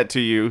said that to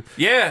you.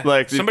 Yeah.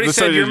 Like, Somebody the-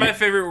 said so you're you- my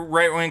favorite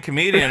right-wing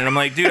comedian, and I'm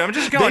like, dude, I'm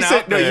just They going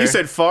said out no. there. You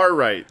said far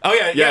right. Oh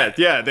yeah.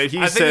 yeah. That he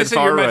I think said they said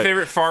far you're my right.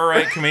 favorite far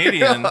right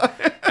comedian,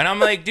 and I'm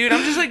like, dude,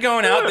 I'm just like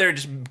going out there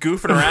just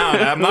goofing around.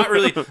 I'm not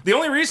really the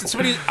only reason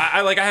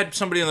I had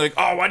somebody like,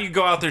 oh, why do you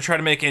go out there trying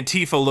to make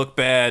Antifa look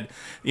bad,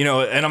 you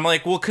know? And I'm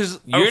like, well,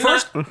 because You're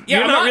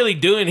not really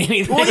doing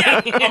anything. Well,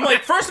 yeah, I'm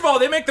like, first of all,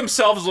 they make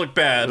themselves look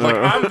bad. Like,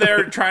 I'm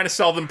there trying to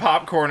sell them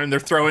popcorn, and they're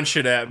throwing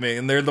shit at me,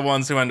 and they're the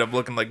ones who end up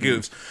looking like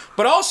goofs.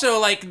 But also,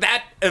 like,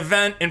 that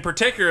event in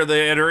particular,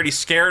 they had already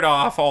scared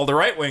off all the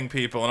right-wing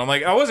people, and I'm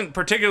like, I wasn't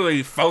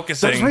particularly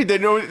focusing. That's right. They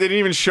didn't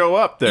even show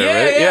up there.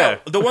 Yeah, right?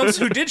 yeah. The ones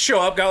who did show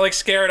up got, like,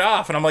 scared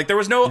off, and I'm like, there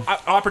was no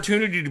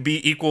opportunity to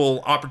be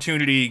equal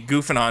opportunity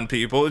goofing on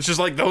people. It's just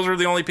like, those are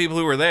the only people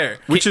who were there.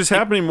 Which is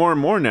happening more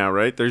and more now,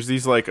 right? There's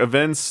these like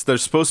events.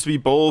 There's supposed to be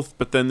both,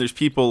 but then there's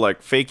people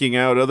like faking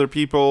out other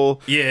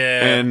people.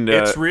 Yeah, and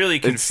it's really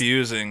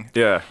confusing.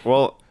 Yeah.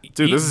 Well,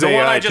 dude, this is The one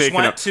AI I just taking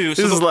went up. to, This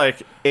so is the-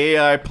 like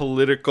AI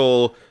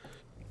political.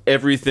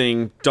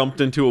 Everything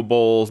dumped into a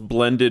bowl,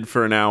 blended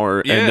for an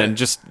hour, Yeah. and then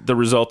just the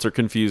results are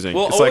confusing.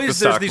 Well, it's like the always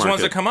there's stock these market.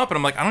 ones that come up, and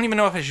I'm like, I don't even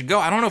know if I should go.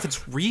 I don't know if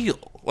it's real.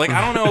 Like,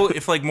 I don't know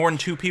if like more than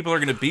 2 people are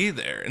going to be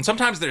there, and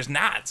sometimes there's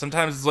not.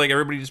 Sometimes it's like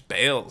everybody just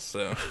bails.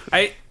 So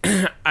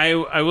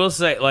I will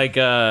say, like,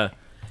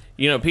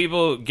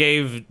 people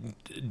gave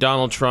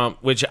Donald Trump,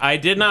 which I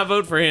did not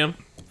vote for him.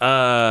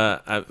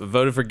 I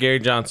voted for Gary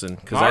Johnson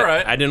because All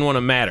right. I didn't want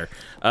to matter.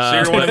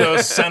 you're one of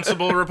those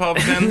sensible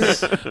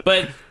Republicans.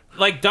 But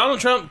like Donald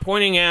Trump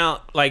pointing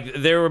out like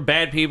there were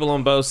bad people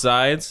on both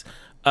sides.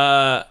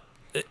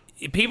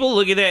 People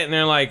look at that and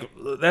they're like,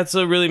 "That's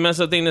a really messed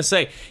up thing to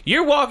say."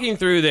 You're walking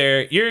through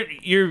there.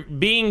 You're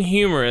being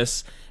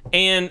humorous.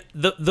 And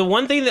the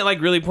one thing that like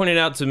really pointed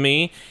out to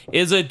me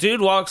is a dude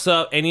walks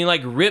up and he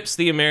like rips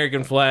the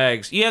American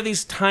flags. You have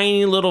these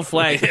tiny little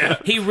flags. Yeah.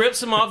 He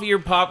rips them off of your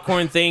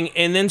popcorn thing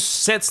and then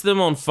sets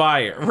them on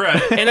fire. Right.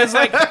 And it's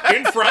like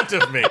In front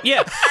of me.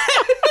 yeah.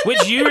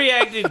 Which you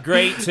reacted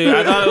great to.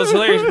 I thought it was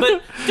hilarious.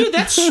 But dude,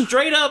 that's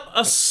straight up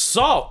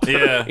assault.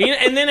 Yeah. You know,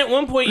 and then at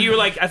one point you were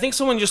like, I think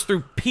someone just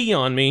threw pee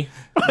on me.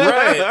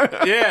 Right.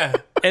 Yeah.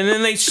 And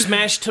then they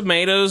smashed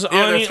tomatoes on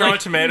Yeah, they're you. throwing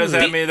Like, tomatoes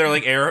at me. They're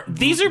like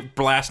these are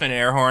blasting an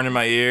air horn in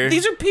my ear.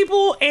 These are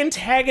people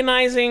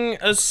antagonizing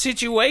a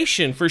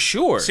situation for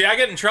sure. See, I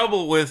get in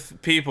trouble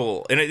with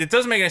people, and it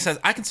doesn't make any sense.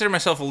 I consider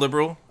myself a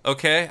liberal.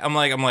 Okay, I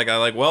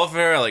like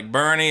welfare, I like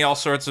Bernie, all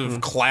sorts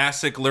of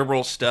classic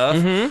liberal stuff.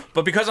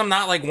 But because I'm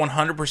not like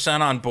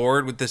 100% on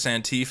board with this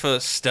Antifa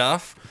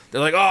stuff,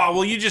 they're like, oh,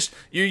 well,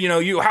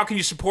 you how can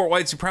you support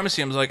white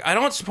supremacy? I'm like, I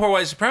don't support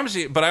white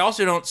supremacy, but I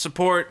also don't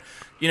support,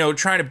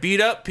 trying to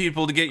beat up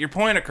people to get your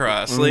point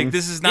across. Like,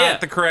 this is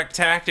not the correct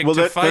tactic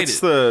to fight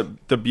that's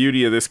it. the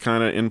beauty of this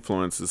kind of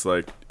influence is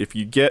like, if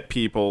you get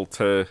people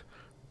to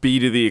be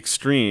to the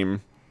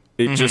extreme,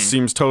 it just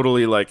seems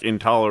totally like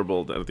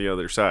intolerable to the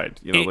other side.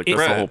 Like that's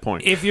the whole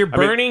point. If you're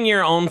burning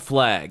your own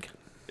flag,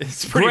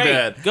 It's pretty great.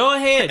 bad. Go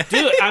ahead,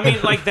 do it. I mean,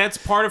 like that's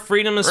part of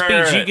freedom of speech.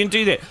 Right. You can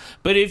do that.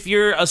 But if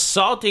you're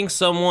assaulting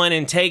someone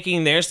and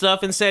taking their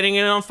stuff and setting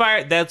it on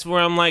fire, that's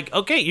where I'm like,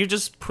 okay, you're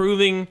just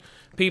proving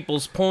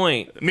people's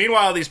point.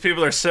 Meanwhile, these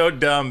people are so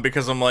dumb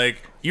because I'm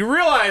like, you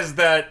realize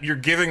that you're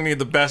giving me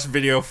the best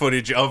video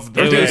footage of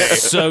the It day.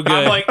 was so good.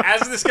 I'm like,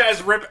 as this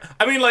guy's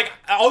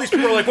all these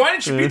people are like, why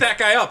didn't you beat that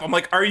guy up? I'm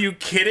like, are you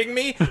kidding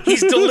me?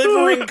 He's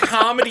delivering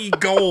comedy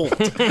gold.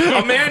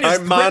 A man is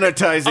I'm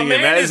monetizing a him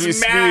man as we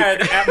is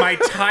mad at my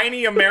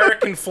tiny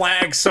American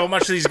flag so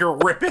much that he's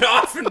gonna rip it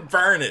off and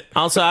burn it.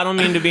 Also, I don't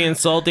mean to be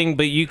insulting,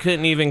 but you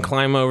couldn't even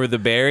climb over the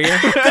barrier.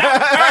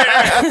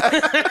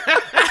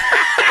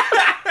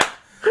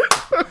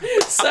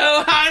 So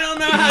I don't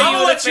know how I'm you gonna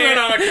would let you in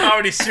on a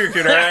comedy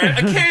circuit, all right?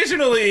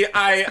 Occasionally,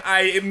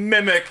 I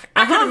mimic.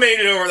 I could have made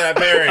it over that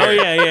barrier. Oh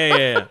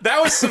yeah.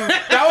 That was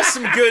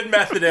some good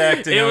method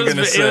acting. It I'm was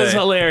gonna say. it was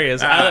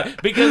hilarious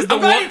because the I'm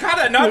glad you one caught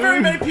that. Not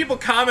very many people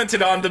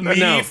commented on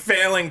me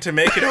failing to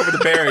make it over the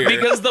barrier.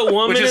 because the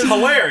woman which is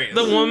hilarious.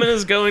 The woman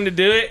is going to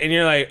do it, and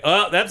you're like,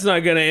 oh, that's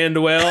not going to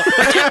end well.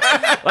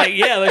 Like,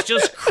 yeah, let's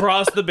just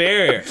cross the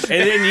barrier, and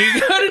then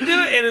you go to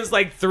do it, and it's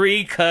like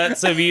 3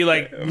 cuts of you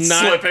like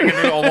not slipping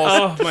into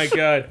almost. Oh my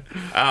god.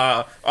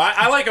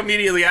 I like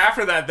immediately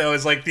after that though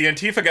is like the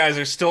Antifa guys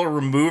are still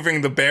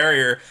removing the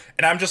barrier,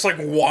 and I'm just like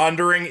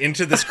wandering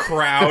into this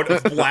crowd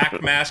of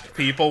black masked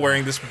people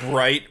wearing this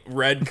bright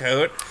red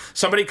coat.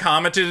 Somebody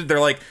commented, they're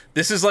like,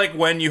 this is like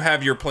when you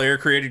have your player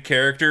created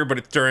character, but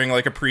it's during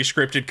like a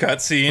pre-scripted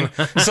cutscene.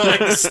 So like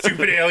the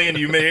stupid alien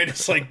you made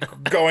is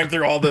like going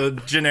through all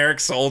the generic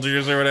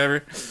soldiers or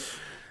whatever.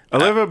 I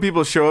love how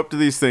people show up to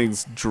these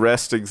things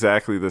dressed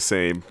exactly the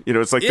same.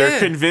 It's like they're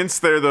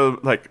convinced they're the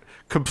like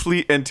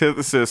complete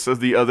antithesis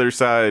of the other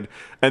side,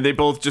 and they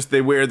both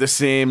they wear the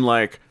same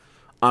like,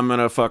 I'm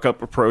gonna fuck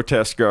up a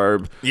protest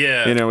garb.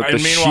 Yeah, with and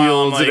the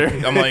meanwhile,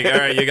 shields. I'm like, all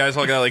right, you guys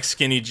all got like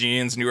skinny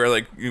jeans, and you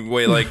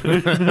weigh like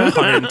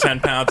 110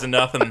 pounds and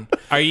nothing.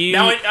 Are you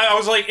Now I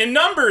was like, in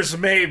numbers,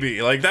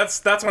 maybe. Like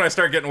that's when I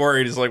start getting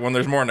worried. Is like when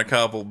there's more than a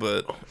couple.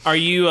 But are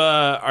you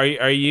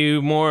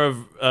more of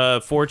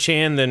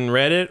 4chan than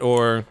Reddit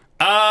or?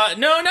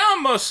 No, now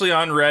I'm mostly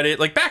on Reddit.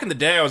 Like back in the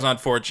day, I was on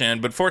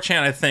 4chan, but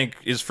 4chan I think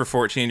is for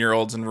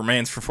 14-year-olds and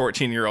remains for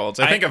 14-year-olds.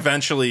 I think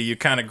eventually you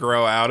kind of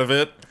grow out of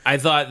it. I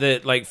thought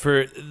that like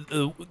for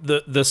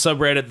the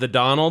subreddit The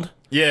Donald.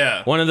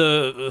 Yeah. One of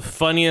the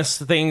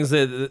funniest things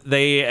that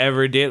they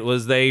ever did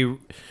was they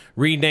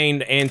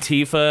renamed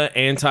Antifa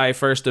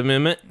Anti-First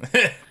Amendment.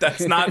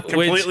 That's not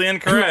completely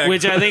incorrect.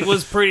 Which I think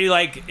was pretty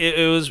like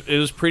it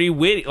was pretty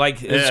witty.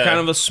 Like it's kind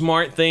of a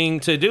smart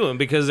thing to do, and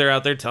because they're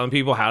out there telling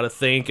people how to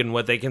think and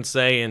what they can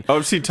say. And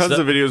I've seen tons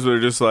of videos where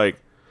they're just like,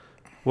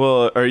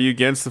 well, are you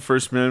against the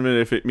First Amendment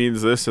if it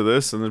means this or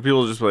this? And then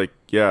people are just like,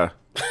 yeah.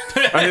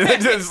 I mean,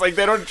 it's like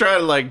they don't try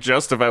to like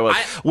justify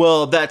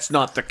well, that's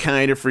not the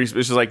kind of free speech.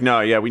 It's just like,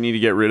 no, yeah, we need to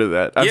get rid of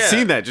that. I've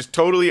seen that, just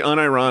totally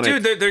unironic.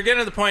 Dude, they're getting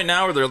to the point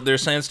now where they're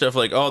saying stuff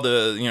like, oh,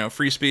 the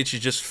free speech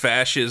is just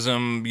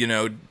fascism.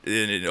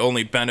 It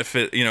only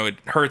it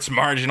hurts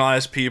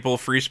marginalized people.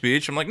 Free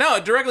speech. I'm like, no,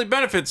 it directly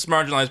benefits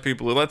marginalized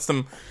people. It lets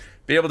them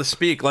be able to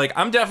speak. Like,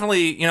 I'm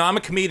definitely, I'm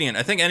a comedian.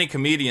 I think any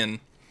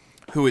comedian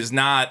who is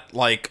not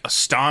like a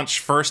staunch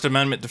First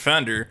Amendment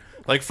defender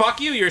Like, fuck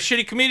you, you're a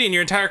shitty comedian.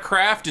 Your entire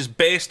craft is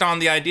based on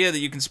the idea that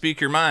you can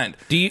speak your mind.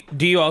 Do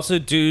you also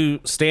do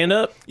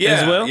stand-up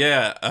as well?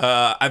 Yeah.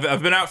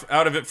 I've been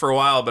out of it for a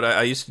while, but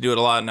I used to do it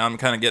a lot. Now I'm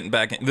kind of getting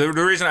back in. The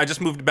reason I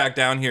just moved back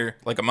down here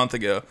like a month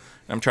ago,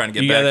 I'm trying to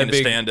get back into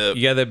stand-up.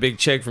 You got that big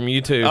check from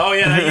YouTube. Oh,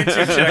 yeah, that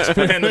YouTube check's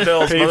paying the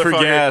bills, Pay for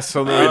gas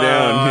on the way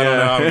down. I don't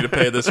know. I'm going to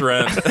pay this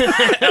rent.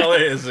 LA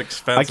is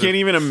expensive. I can't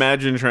even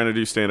imagine trying to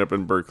do stand-up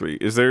in Berkeley.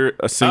 Is there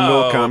a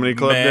single comedy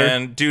club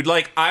there? Dude,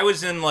 like, I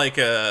was in, like,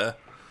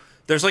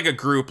 there's, like, a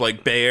group,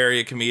 like, Bay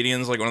Area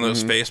comedians, like, one of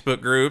those Facebook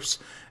groups.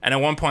 And at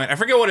one point, I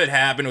forget what had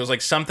happened. It was like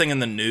something in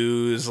the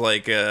news,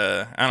 like,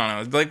 I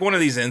don't know, like one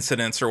of these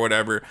incidents or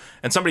whatever.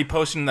 And somebody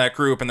posted in that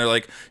group and they're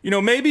like,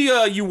 maybe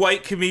you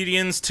white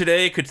comedians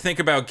today could think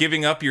about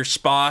giving up your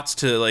spots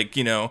to, like,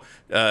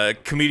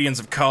 comedians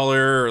of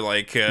color or,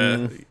 like, I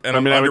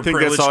would think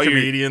that's all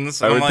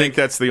comedians. I would think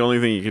that's the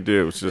only thing you could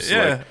do. It's just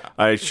like,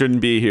 I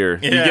shouldn't be here.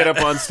 Yeah. You get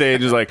up on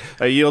stage, it's like,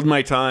 I yield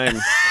my time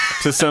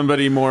to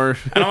somebody more.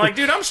 And I'm like,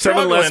 dude, I'm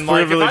struggling.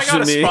 Like, if I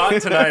got a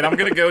spot tonight, I'm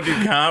going to go do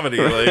comedy.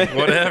 Like,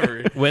 whatever.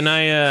 When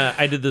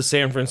I did the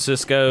San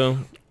Francisco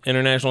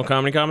International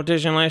Comedy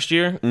Competition last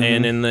year,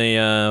 and in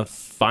the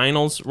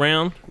finals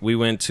round, we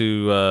went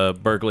to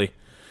Berkeley,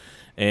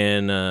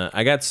 and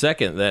I got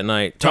second that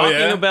night.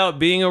 Talking about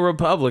being a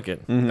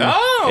Republican.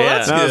 Oh,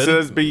 yeah. That's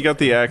good. But you got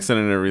the accent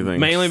and everything.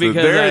 Mainly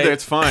because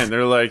that's fine.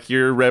 They're like,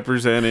 you're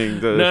representing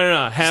the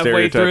No.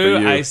 Halfway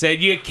through, I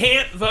said, you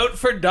can't vote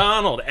for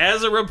Donald.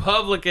 As a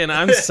Republican,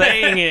 I'm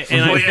saying it.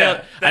 And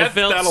I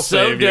felt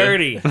so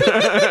dirty. After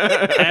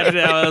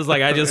that, I was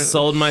like, I just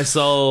sold my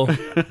soul to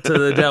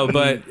the devil.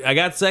 But I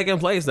got second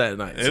place that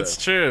night. It's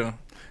true.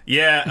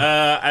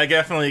 Yeah, I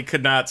definitely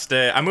could not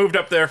stay. I moved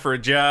up there for a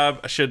job.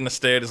 I shouldn't have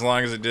stayed as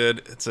long as I did.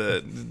 It's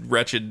a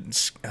wretched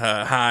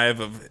hive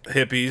of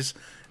hippies.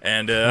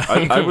 And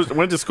I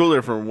went to school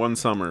there for one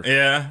summer.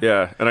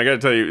 Yeah, and I got to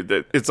tell you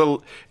that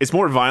it's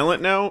more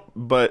violent now,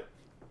 but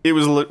it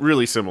was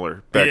really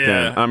similar back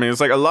then. I mean, it's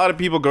like a lot of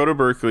people go to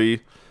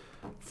Berkeley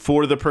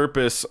for the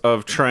purpose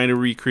of trying to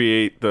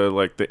recreate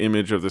the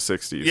image of the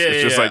 '60s.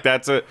 It's just like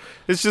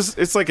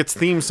it's like its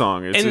theme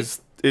song.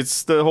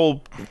 It's the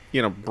whole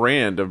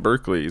brand of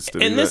Berkeley.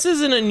 And this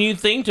isn't a new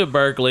thing to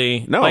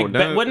Berkeley. No, wasn't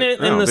it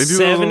in the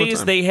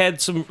 70s? They had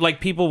some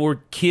people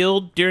were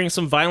killed during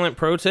some violent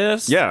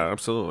protests. Yeah,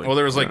 absolutely. Well,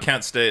 there was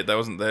Kent State that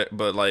wasn't there,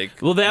 but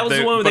that was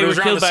the one where they were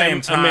killed by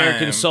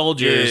American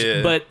soldiers.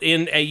 Yeah. But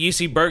at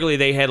UC Berkeley,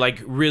 they had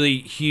really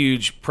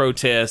huge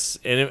protests,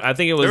 and I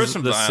think it was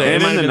the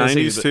same. And in the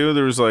 90s too,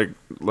 there was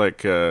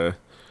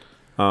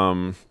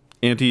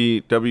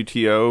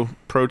anti-WTO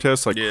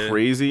protests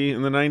crazy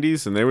in the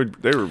 90s, and they were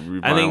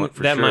violent. I think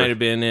for that sure. might have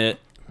been it.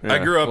 Yeah. I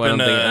grew up in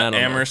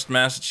Amherst,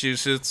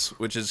 Massachusetts,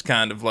 which is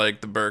kind of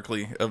like the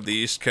Berkeley of the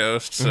East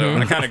Coast. So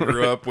I kind of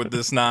grew up with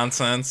this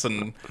nonsense,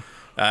 and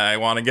I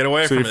want to get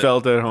away from it. So you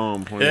felt at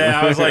home.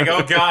 I was like,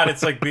 oh God,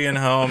 it's like being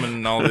home,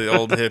 and all the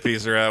old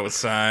hippies are out with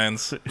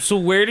signs. So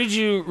where did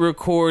you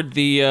record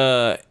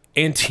the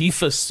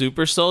Antifa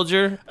Super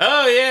Soldier?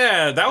 Oh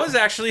yeah, that was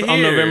actually here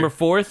on November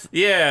 4th.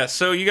 Yeah,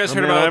 so you guys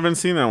heard about? I haven't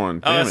seen that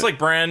one. Oh, it's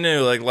brand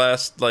new,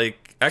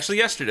 actually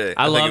yesterday.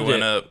 I loved think it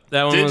went up.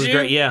 That one was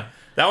great. Yeah.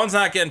 That one's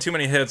not getting too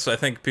many hits, so I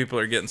think people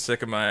are getting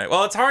sick of my...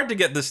 Well, it's hard to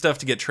get this stuff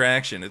to get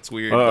traction. It's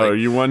weird. Oh,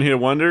 you one-hit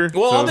wonder?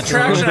 Well, all the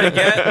traction I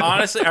get,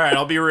 honestly... All right,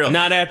 I'll be real.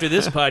 Not after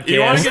this podcast.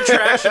 You want to get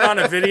traction on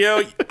a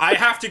video, I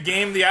have to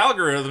game the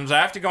algorithms.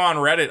 I have to go on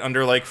Reddit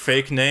under,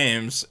 fake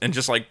names and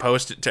just,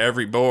 post it to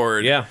every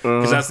board. Yeah.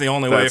 Because that's the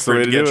only way for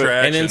it to get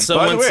traction. And then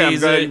someone By the way, I'm sees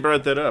glad you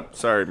brought that up.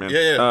 Sorry, man.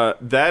 Yeah.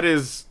 That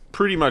is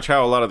pretty much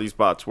how a lot of these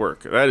bots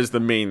work. That is the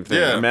main thing.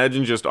 Yeah.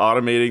 Imagine just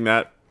automating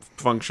that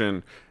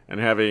function and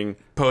having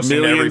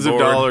Posting millions every of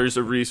board. dollars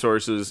of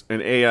resources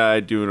and AI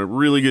doing a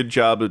really good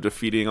job of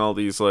defeating all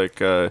these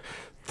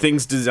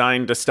things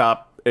designed to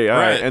stop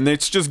AI. Right. And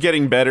it's just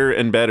getting better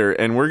and better.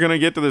 And we're going to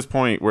get to this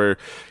point where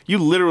you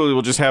literally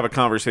will just have a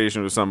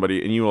conversation with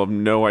somebody and you will have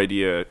no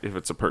idea if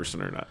it's a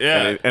person or not.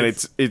 Yeah. And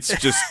it's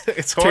just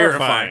it's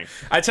terrifying. horrifying.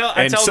 I tell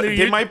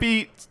they might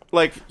be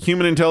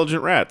human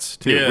intelligent rats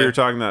too. Yeah. We were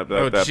talking about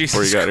that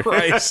before you got here.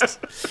 Christ.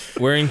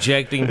 We're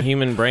injecting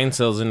human brain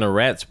cells into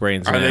rats'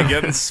 brains. Are now. they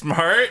getting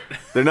smart?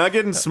 They're not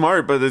getting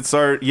smart, but it's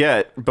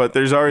yet. But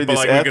there's already this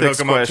we could hook ethics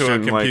them up to a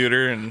question,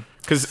 computer and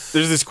because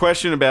there's this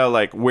question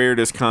about where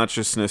does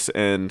consciousness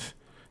end?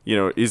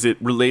 Is it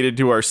related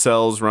to our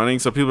cells running?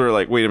 So people are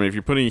like, wait a minute, if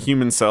you're putting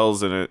human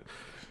cells in it,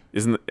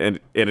 isn't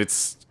and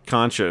it's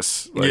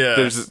conscious?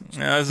 This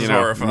is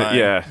horrifying.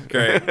 Yeah,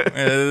 great.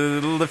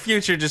 The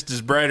future just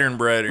is brighter and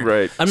brighter.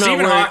 Right.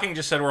 Stephen Hawking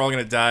just said we're all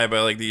going to die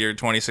by the year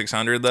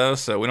 2600, though,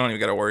 so we don't even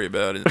got to worry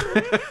about it.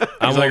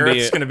 He's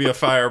Earth's going to be a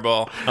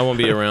fireball. I won't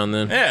be around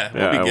then. Yeah,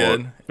 we'll be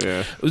good.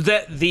 Yeah. Was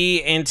that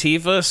the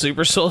Antifa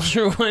super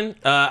soldier one?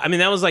 I mean,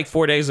 that was like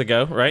 4 days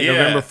ago, right? Yeah,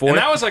 November 4th. and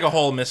that was like a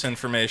whole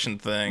misinformation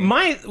thing.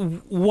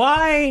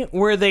 Why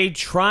were they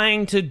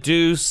trying to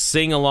do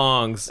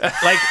sing-alongs?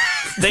 Like,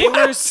 they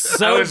were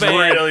so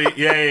bad.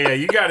 Yeah.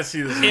 You got to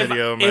see this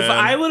video, man. If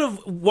I would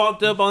have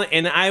walked up on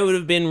and I would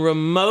have been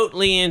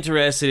remotely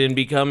interested in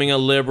becoming a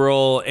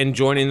liberal and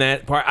joining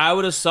that part, I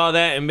would have saw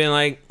that and been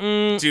like,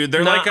 dude,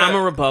 they're I'm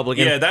a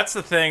Republican. Yeah, that's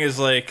the thing is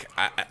like,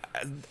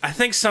 I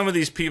think some of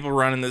these people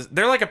running this,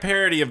 they're like a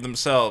parody of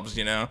themselves,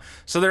 you know?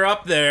 So they're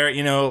up there,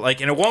 you know,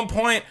 like, and at one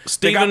point,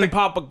 Steve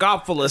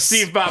Papadopoulos.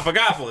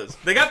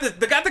 They got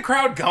the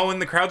crowd going,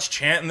 the crowd's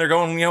chanting, they're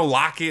going, you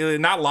know,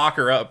 not lock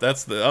her up,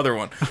 that's the other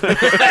one. But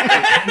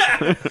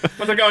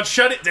they're going,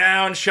 shut it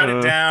down,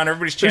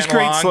 everybody's chanting There's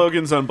great along.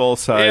 slogans on both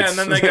sides. Yeah, and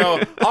then they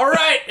go, all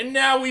right, and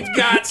now we've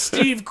got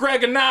Steve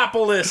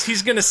Greganopoulos.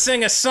 He's going to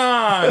sing a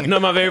song. No,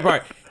 my favorite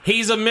part.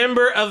 He's a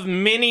member of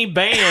many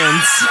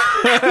bands.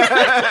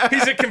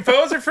 He's a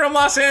composer from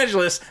Los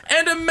Angeles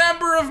and a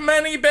member of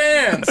many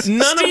bands. Steve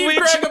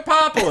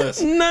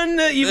Greganopoulos. None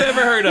that you've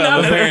ever heard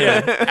of,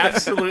 apparently.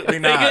 Absolutely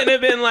They not. couldn't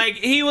have been like,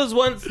 he was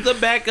once the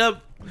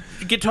backup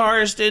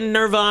guitarist in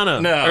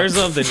Nirvana or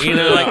something. You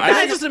know, like,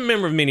 I'm just a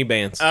member of many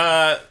bands.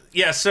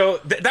 Yeah, so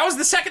that was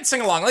the second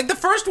sing-along. Like, the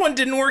first one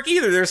didn't work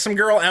either. There's some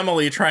girl,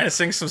 Emily, trying to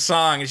sing some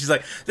song, and she's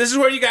like, this is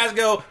where you guys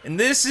go, and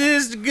this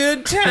is the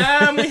good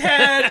time we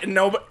had. And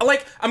nobody,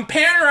 like, I'm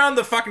panning around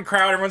the fucking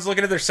crowd. Everyone's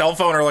looking at their cell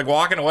phone or, like,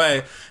 walking away.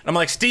 And I'm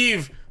like,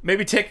 Steve,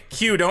 maybe take a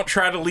cue. Don't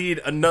try to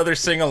lead another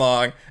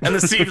sing-along. And then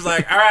Steve's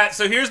like, all right,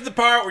 so here's the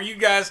part where you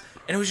guys...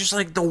 And it was just,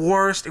 like, the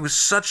worst. It was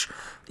such...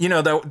 You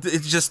know,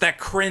 it's just that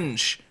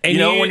cringe. And you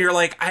know, when you're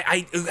like,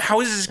 how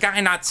is this guy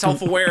not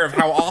self-aware of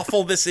how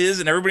awful this is?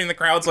 And everybody in the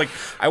crowd's like,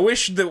 I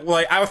wish that,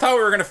 like, I thought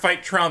we were going to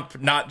fight Trump,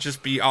 not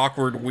just be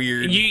awkward,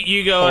 weird.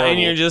 You go horrible. And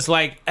you're just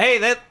like,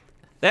 hey,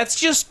 that's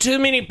just too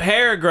many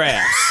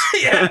paragraphs.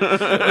 Yeah.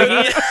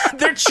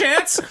 Their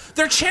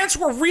chants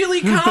were really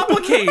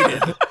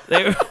complicated.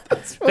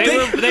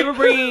 They were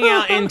bringing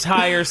out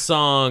entire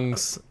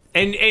songs.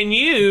 And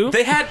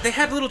they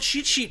had little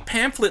cheat sheet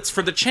pamphlets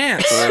for the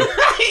chants.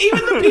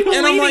 Even the people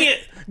leading it.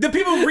 The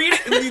people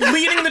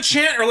leading the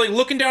chant are like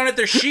looking down at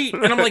their sheet,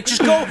 and I'm like,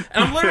 just go.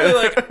 And I'm literally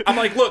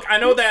like, look, I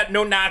know that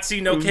no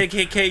Nazi, no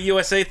KKK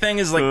USA thing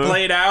is like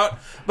played out,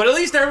 but at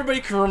least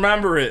everybody can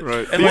remember it.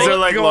 Right. And these are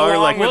like,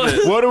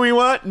 what do we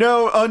want?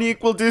 No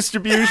unequal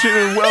distribution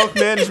and wealth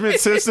management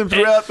system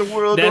throughout the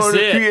world. That's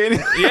it. Creating.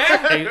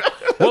 Yeah.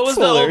 What was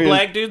the old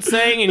black dude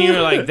saying? And you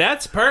were like,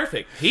 that's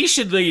perfect. He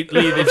should lead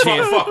the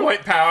chant. Fuck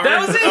white power.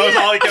 That was it. That was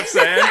all he kept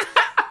saying.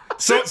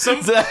 So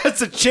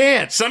that's a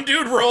chance. Some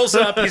dude rolls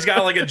up. He's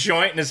got like a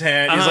joint in his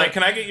hand. He's like,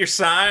 "Can I get your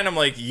sign?" I'm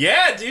like,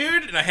 "Yeah,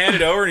 dude." And I hand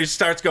it over, and he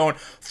starts going,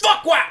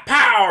 "Fuck white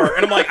power!"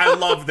 And I'm like, "I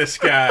love this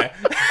guy."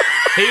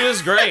 He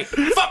was great.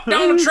 Fuck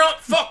Donald Trump.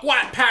 Fuck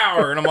white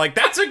power. And I'm like,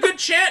 "That's a good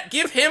chant.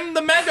 Give him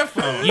the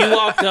megaphone." You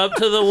walked up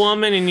to the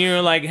woman, and you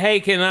were like,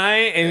 "Hey, can I?"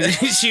 And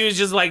she was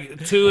just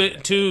like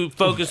too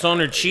focused on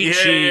her cheat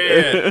sheet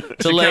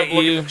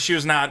to She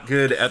was not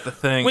good at the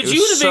thing. Which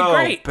you would have been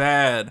great.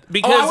 Bad.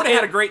 Because I would have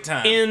had a great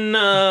time. In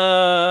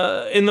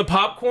the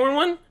popcorn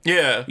one,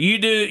 yeah, you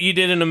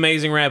did an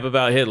amazing rap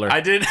about Hitler.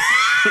 I did.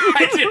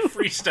 I did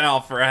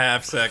freestyle for a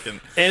half second,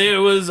 and it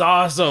was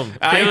awesome.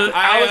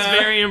 I was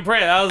very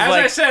impressed.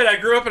 I said, I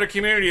grew up in a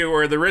community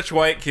where the rich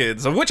white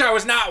kids, of which I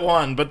was not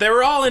one, but they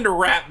were all into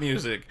rap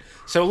music.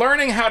 So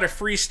learning how to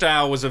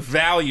freestyle was a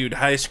valued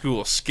high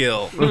school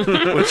skill,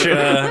 which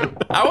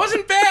I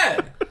wasn't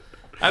bad.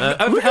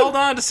 I've held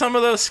on to some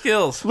of those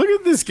skills. Look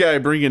at this guy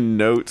bringing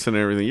notes and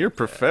everything. You're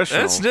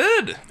professional. That's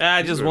good.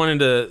 I just wanted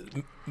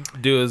to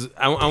do as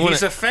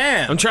He's a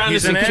fan. I'm trying to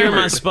secure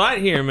my spot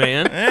here,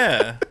 man.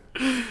 Yeah.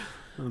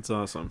 That's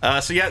awesome.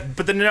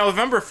 But the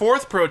November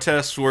 4th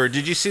protests were,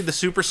 did you see the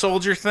super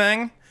soldier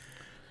thing?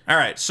 All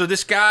right, so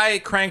this guy,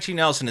 Crank T.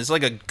 Nelson, is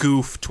like a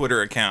goof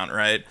Twitter account,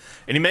 right?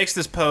 And he makes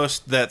this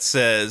post that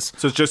says...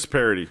 So it's just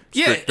parody.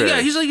 Yeah,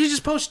 he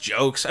just posts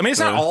jokes. I mean, it's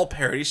not all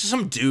parody. It's just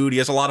some dude. He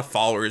has a lot of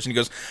followers. And he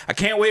goes, I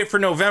can't wait for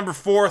November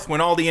 4th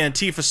when all the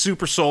Antifa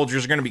super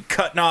soldiers are going to be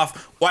cutting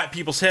off white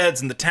people's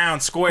heads in the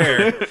town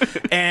square.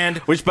 And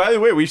which, by the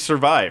way, we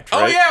survived,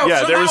 right? Oh,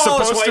 yeah. There was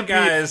supposed to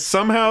be...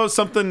 Somehow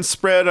something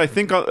spread, I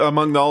think,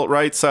 among the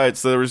alt-right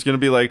sides. So there was going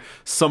to be, like,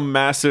 some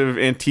massive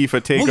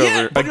Antifa takeover. Well,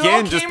 yeah,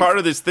 again, just part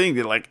of this thing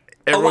that, like...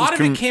 A lot of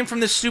it came from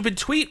this stupid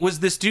tweet. Was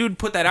this dude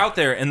put that out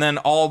there, and then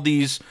all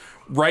these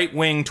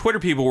right-wing Twitter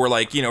people were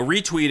like,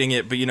 retweeting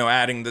it, but,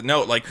 adding the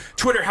note, like,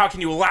 Twitter, how can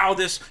you allow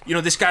this?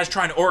 This guy's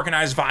trying to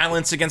organize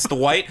violence against the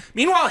white.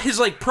 Meanwhile, his,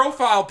 like,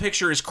 profile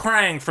picture is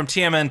Krang from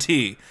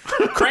TMNT.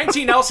 Crank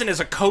T. Nelson is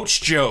a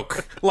coach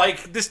joke.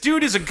 Like, this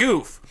dude is a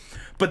goof.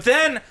 But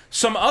then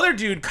some other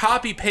dude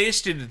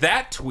copy-pasted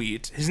that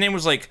tweet. His name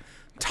was, like...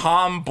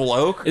 Tom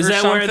Bloke is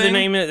that something. Where the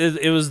name is?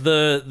 It was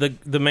the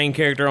main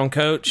character on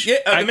Coach?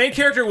 Yeah, the main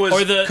character was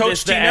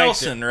Coach T.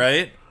 Nelson, actor.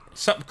 Right?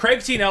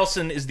 Craig T.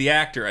 Nelson is the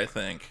actor, I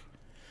think.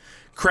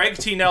 Craig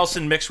T.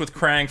 Nelson mixed with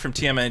Krang from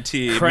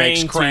TMNT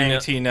makes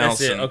Krang T.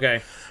 Nelson. That's it,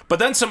 okay. But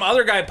then some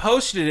other guy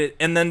posted it,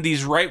 and then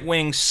these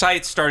right-wing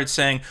sites started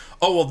saying,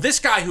 oh, well, this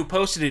guy who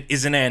posted it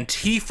is an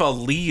Antifa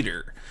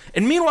leader.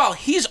 And meanwhile,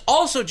 he's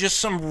also just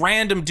some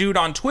random dude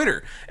on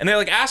Twitter. And they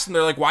like asked him,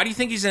 they're like, why do you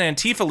think he's an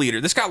Antifa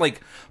leader? This got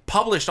like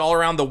published all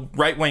around the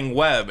right-wing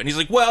web. And he's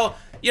like, well,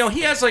 you know,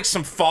 he has like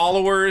some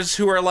followers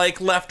who are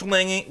like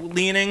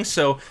left-leaning,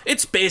 so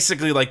it's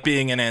basically like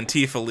being an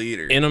Antifa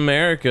leader. In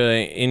America,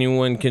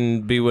 anyone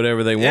can be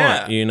whatever they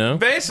want, you know?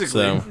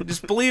 Basically. So.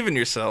 Just believe in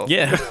yourself.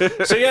 Yeah.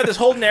 So yeah, this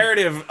whole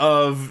narrative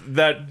of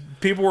that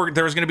there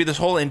was going to be this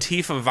whole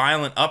Antifa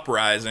violent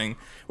uprising,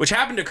 which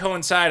happened to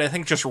coincide, I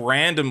think, just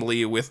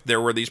randomly with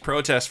there were these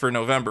protests for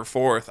November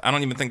 4th. I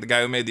don't even think the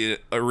guy who made the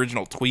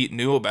original tweet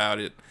knew about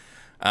it.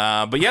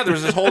 But yeah, there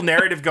was this whole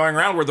narrative going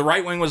around where the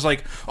right wing was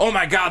like, oh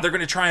my God, they're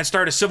going to try and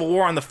start a civil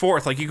war on the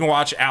 4th. Like, you can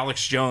watch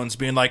Alex Jones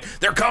being like,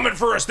 they're coming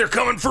for us. They're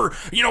coming for,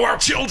 you know, our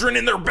children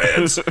in their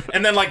beds.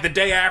 And then like the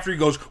day after he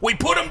goes, we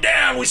put them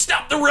down. We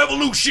stopped the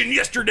revolution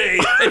yesterday.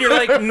 And you're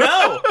like,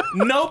 no,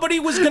 nobody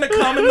was going to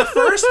come in the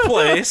first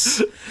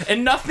place.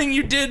 And nothing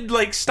you did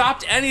like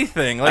stopped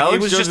anything. Like Alex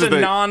it was Jones just a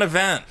is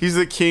non-event. He's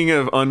the king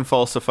of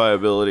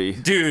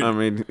unfalsifiability. Dude. I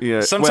mean,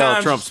 yeah. Sometimes-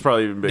 well, Trump's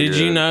probably even bigger. Did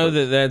you know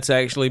that that's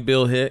actually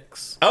Bill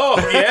Hicks? Oh,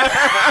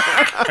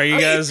 yeah. Are you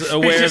guys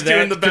aware He's of just that?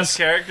 doing the best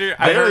character.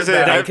 I I heard was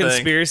that, a- that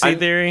conspiracy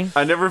theory?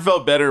 I never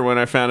felt better when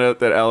I found out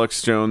that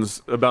Alex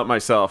Jones, about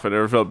myself, I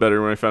never felt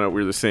better when I found out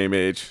we were the same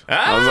age.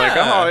 I was like,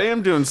 oh, I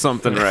am doing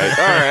something right.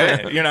 All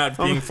right. You're not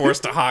being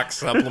forced to hawk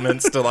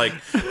supplements to like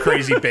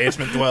crazy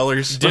basement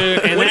dwellers. Dude,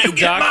 and when that you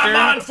get my doctor-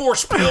 mind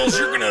force pills,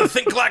 you're gonna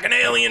think like an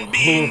alien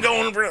being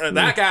going for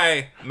that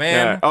guy,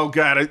 man. Yeah. Oh,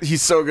 God.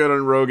 He's so good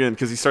on Rogan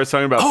because he starts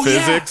talking about Oh,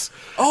 yeah. physics.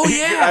 Oh,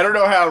 yeah. I don't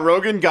know how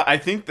Rogan got, I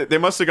think that they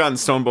must have gotten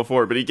stoned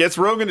before, but he gets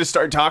Rogan to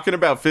start talking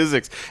about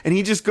physics, and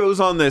he just goes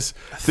on this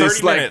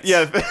 30 like, minutes.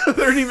 yeah,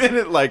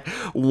 30-minute like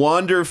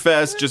wander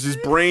fest, just his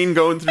brain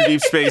going through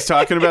deep space,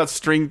 talking about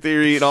string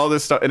theory and all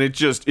this stuff, and it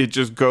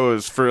just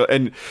goes for,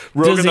 and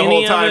Rogan Does the any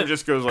whole of time it-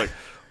 just goes like,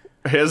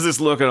 has this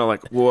look, and I'm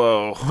like,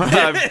 whoa,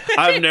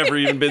 I've never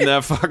even been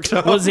that fucked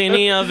up. Was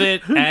any of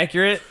it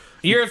accurate?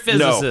 You're a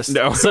physicist.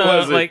 No, so it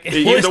wasn't. like The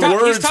he's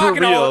words were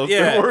talking real. all-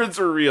 yeah. The words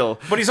were real.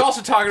 But he's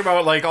also talking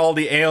about like all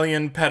the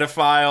alien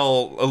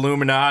pedophile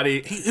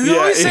Illuminati. He's Yeah.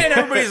 always saying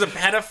everybody's a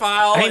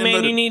pedophile. hey and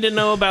man, the- you need to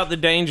know about the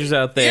dangers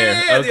out there.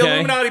 Yeah, the okay?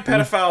 Illuminati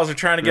pedophiles are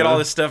trying to get all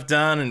this stuff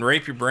done and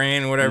rape your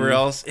brain and whatever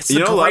else. It's the You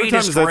know, a lot of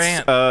greatest times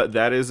rant.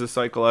 that is a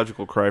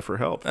psychological cry for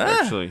help.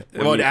 Actually,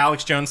 When What, you-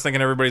 Alex Jones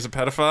thinking everybody's a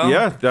pedophile?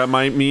 yeah, that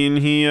might mean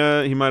he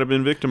might have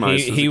been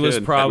victimized. He as a was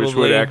kid, which probably-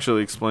 would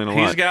actually explain a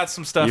lot. He's got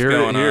some stuff You heard it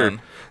going here.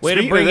 on. Way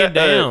to Speaking bring of it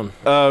that,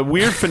 down.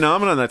 weird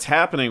phenomenon that's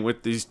happening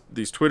with these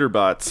Twitter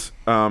bots.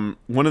 One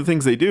of the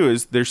things they do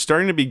is they're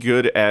starting to be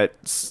good at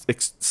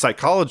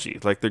psychology.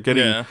 Like they're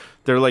getting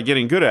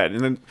good at it.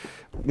 And then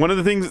one of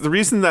the things, the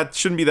reason that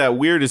shouldn't be that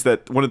weird is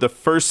that one of the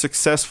first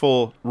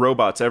successful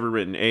robots ever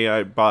written,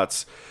 AI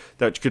bots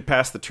that could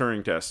pass the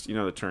Turing test, you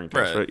know the Turing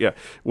test, right? Yeah,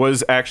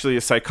 was actually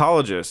a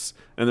psychologist.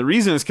 And the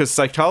reason is because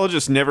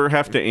psychologists never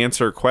have to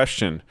answer a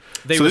question.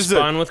 They this is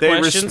respond with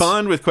questions? They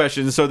respond with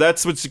questions. So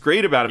that's what's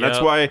great about it. That's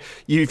Yep. why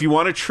if you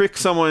want to trick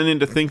someone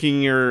into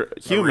thinking you're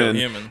human,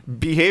 human.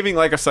 behaving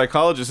like a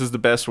psychologist is the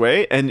best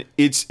way. And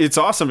it's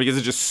awesome because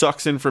it just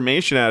sucks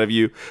information out of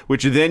you,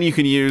 which then you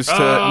can use to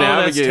Oh,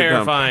 navigate that's them.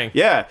 terrifying.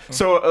 Yeah.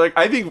 So like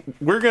I think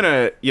we're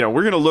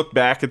gonna look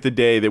back at the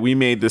day that we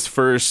made this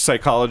first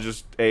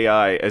psychologist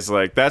AI as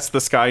like that's the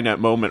Skynet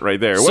moment right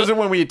there. It wasn't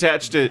when we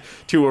attached it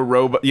to a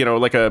robot,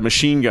 like a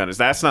machine gun.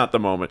 That's not the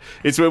moment.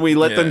 It's when we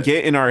let them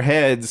get in our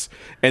heads,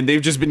 and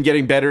they've just been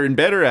getting better and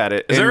better at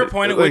it. Is there And, a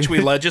point at which we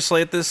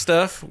legislate this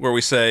stuff where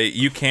we say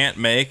you can't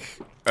make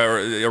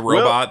a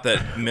robot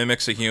that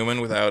mimics a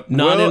human without?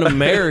 Not in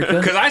America.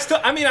 Because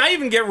I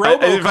even get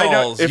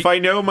robocalls. If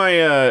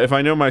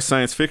I know my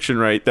science fiction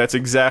right, that's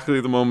exactly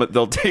the moment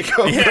they'll take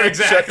over Yeah, and shut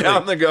exactly.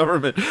 down the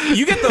government.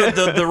 You get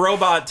the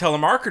robot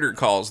telemarketer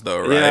calls though,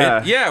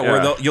 right? Yeah,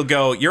 where you'll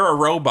go, you're a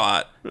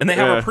robot. And they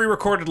have Yeah. a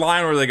pre-recorded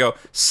line where they go,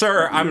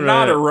 "Sir, I'm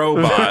not a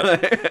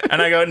robot,"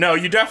 and I go, "No,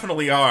 you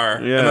definitely are."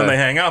 Yeah. And then they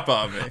hang up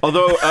on me.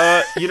 Although,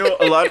 a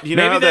lot,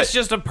 Maybe how that's that,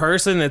 just a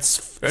person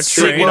that's That's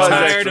sick and trained.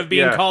 tired of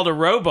being Yeah. called a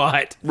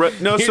robot. Right,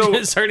 no, You're so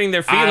just hurting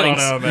their I feelings.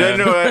 don't know,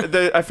 man.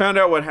 no, I found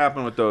out what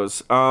happened with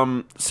those.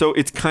 So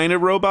it's kind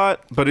of robot,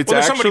 but it's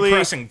Well, there's somebody actually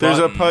pressing there's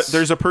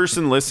buttons. a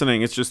person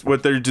listening. It's just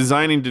what they're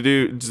designed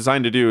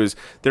to do is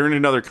they're in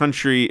another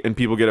country and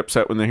people get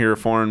upset when they hear a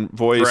foreign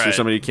voice or Right.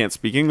 somebody who can't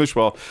speak English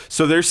well.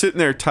 So they're sitting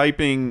there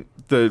typing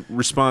the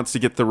response to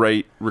get the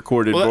right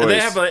recorded Well, voice. they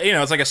have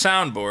it's like a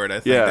soundboard. I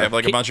think Yeah. they have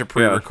like a bunch of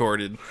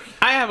pre-recorded.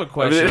 I have a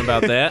question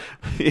about that.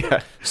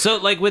 yeah. So,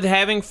 like with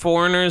having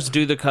foreigners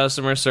do the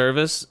customer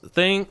service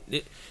thing,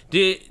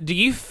 do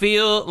you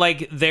feel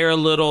like they're a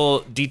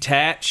little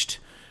detached?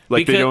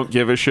 Like they don't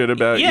give a shit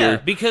about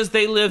because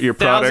they live your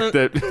product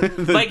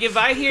that like if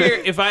I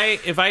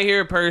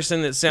hear a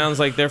person that sounds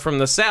like they're from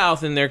the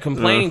South and they're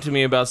complaining to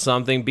me about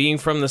something, being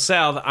from the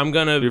South, I'm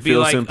gonna be feel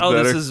like, oh,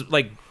 this sympathetic? is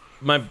like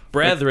my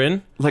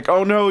brethren. Like,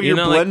 oh no, your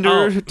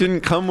blender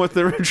didn't come with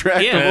the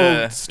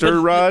retractable stir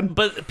rod.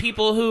 But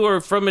people who are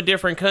from a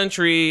different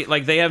country,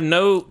 like they have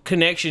no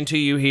connection to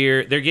you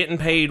here. They're getting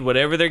paid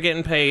whatever they're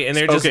getting paid, and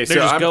they're just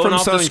going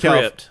off the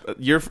script.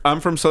 I'm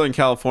from Southern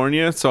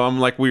California, so I'm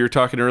like we were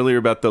talking earlier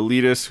about the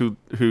elitists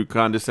who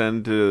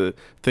condescend to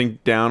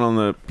think down on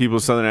the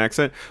people's Southern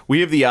accent.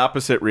 We have the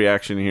opposite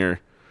reaction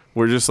here.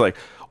 We're just like,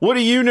 what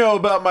do you know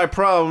about my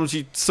problems,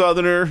 you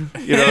Southerner?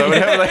 You know,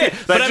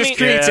 that just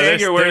creates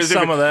anger. There's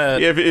some of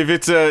that.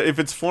 If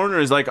it's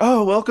foreigners, like,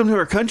 oh, welcome to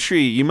our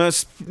country. You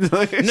must. No,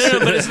 but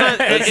it's not.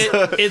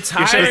 It's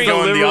hiring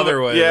going the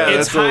other way. Yeah,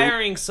 it's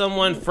hiring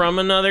someone from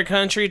another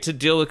country to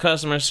deal with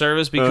customer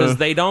service because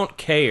they don't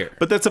care.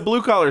 But that's a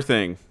blue collar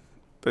thing.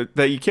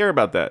 That you care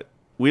about that.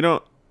 We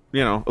don't.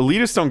 You know,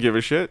 elitists don't give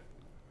a shit.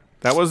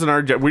 That wasn't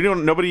our job.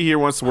 Nobody here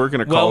wants to work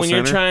in a call center. Well, when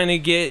you're trying to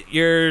get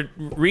your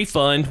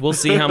refund, we'll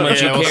see how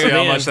much you care. We'll see how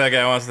then. much that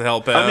guy wants to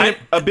help out. I mean,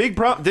 a big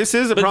problem. This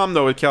is a problem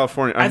though with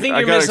California. I think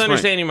you're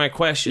misunderstanding my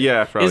question.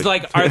 Yeah, probably. Is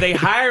like, are they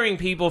hiring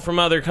people from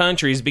other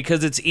countries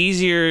because it's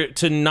easier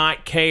to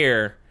not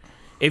care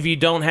if you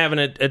don't have an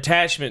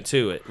attachment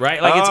to it,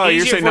 right? Like, it's easier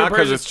you're saying for not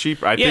because it's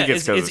cheaper. I think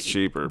it's because it's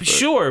cheaper. But.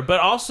 Sure, but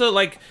also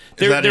like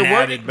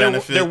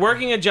they're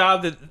working a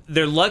job that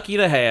they're lucky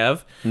to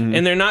have,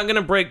 and they're not going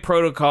to break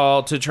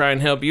protocol to try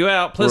and help you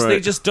out. Plus, they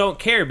just don't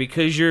care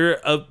because you're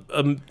a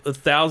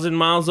 1,000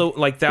 miles, miles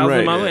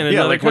in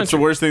another country. What's the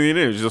worst thing you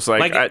do? It's just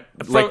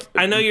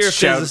I know you're a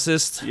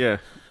physicist. Yeah.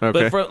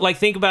 Okay. But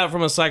think about it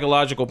from a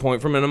psychological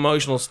point, from an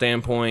emotional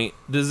standpoint.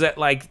 Does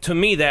that to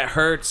me that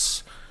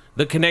hurts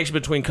the connection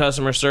between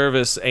customer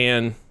service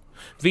and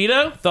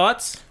Vito?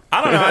 Thoughts?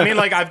 I don't know. I mean,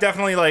 like, I've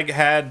definitely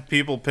had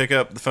people pick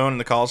up the phone in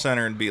the call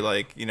center and be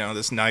like, you know,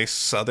 this nice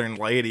Southern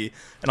lady,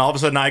 and all of a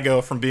sudden I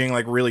go from being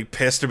really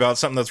pissed about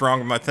something that's wrong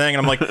with my thing,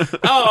 and I'm like,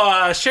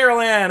 oh,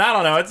 Cheryl Ann, I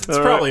don't know, it's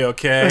probably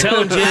okay.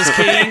 Tell him Jizz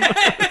King.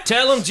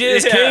 Tell him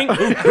Jizz King.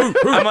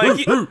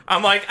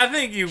 I'm like, I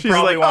think you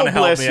probably want to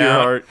help me your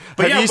out. Heart.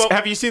 But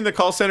have you seen the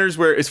call centers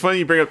where it's funny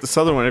you bring up the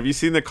Southern one? Have you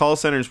seen the call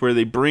centers where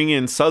they bring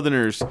in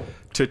Southerners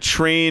to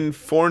train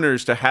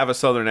foreigners to have a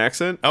Southern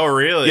accent? Oh,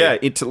 really? Yeah,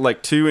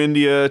 to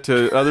India,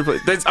 to other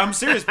places. I'm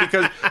serious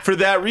because for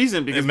that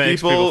reason, because it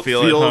makes people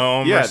feel at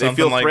home. Yeah, or something they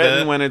feel like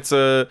threatened that. when it's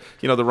the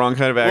wrong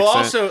kind of accent. Well,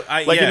 also,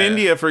 in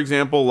India, for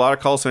example, a lot of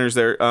call centers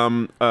there,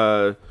 an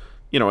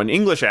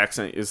English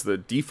accent is the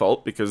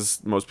default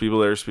because most people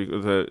there speak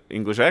with an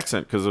English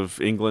accent because of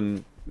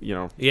England,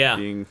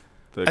 being.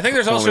 I think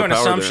there's also an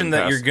assumption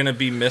that you're going to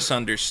be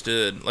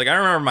misunderstood. Like, I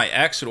remember my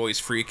ex would always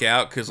freak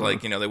out because, they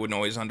wouldn't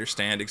always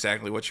understand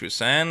exactly what she was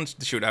saying.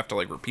 She would have to,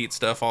 repeat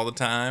stuff all the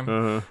time.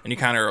 And you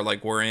kind of are,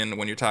 worrying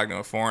when you're talking to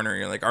a foreigner.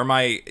 You're like,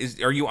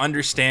 are you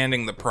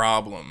understanding the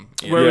problem?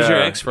 Where was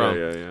your ex from?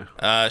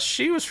 Yeah.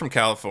 She was from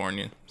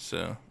California,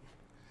 so...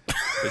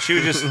 But she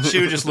would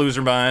just lose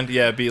her mind.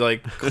 Yeah, it'd be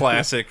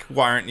classic.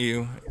 Why aren't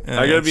you?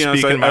 I gotta be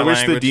honest. I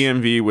wish the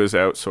DMV was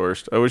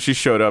outsourced. I wish she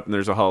showed up and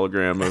there's a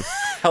hologram of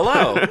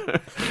hello,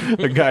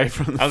 a guy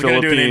from the Philippines. I was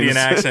gonna do an Indian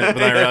accent,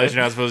 but I realized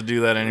you're not supposed to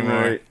do that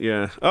anymore. Right,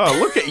 yeah. Oh,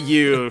 look at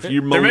you!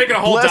 They're making a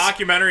whole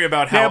documentary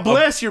about how. Yeah,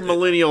 bless your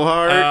millennial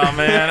heart. Oh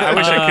man, I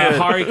wish I could.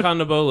 Hari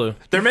Kondabolu.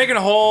 They're making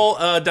a whole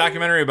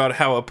documentary about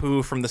how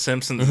Apu from The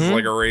Simpsons is a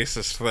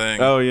racist thing.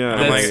 Oh yeah,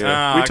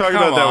 we talked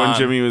about that when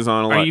Jimmy was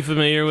on a lot. Are you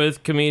familiar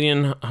with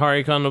comedian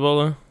Hari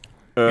Kondabolu?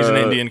 He's an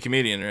Indian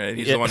comedian, right?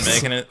 He's the one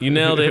making it. You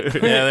nailed it. Yeah,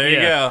 there you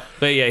go.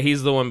 But yeah,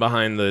 he's the one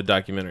behind the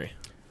documentary.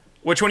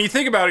 Which, when you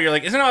think about it, you're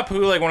like, isn't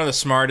Apu one of the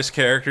smartest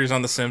characters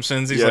on The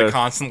Simpsons? He's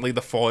constantly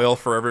the foil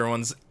for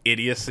everyone's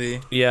idiocy.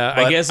 Yeah,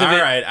 but, I guess.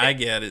 I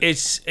get it.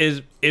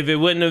 If it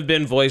wouldn't have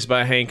been voiced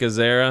by Hank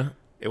Azaria,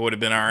 it would have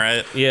been all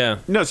right. Yeah.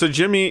 No, so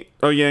Jimmy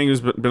Yang,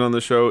 who's been on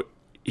the show,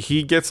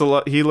 he gets a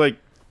lot. He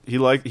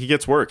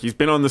gets work. He's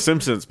been on The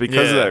Simpsons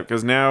because of that.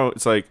 Because now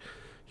it's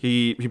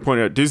he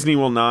pointed out Disney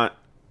will not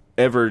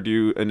ever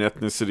do an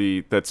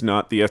ethnicity that's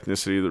not the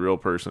ethnicity of the real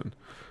person.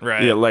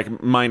 Right. Yeah,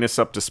 minus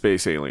up to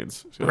space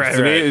aliens. So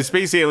right.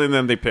 Space alien,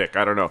 then they pick.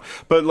 I don't know.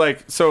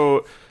 But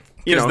so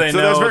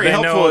that's very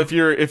helpful if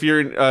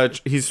you're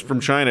he's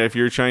from China. If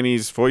you're a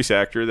Chinese voice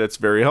actor, that's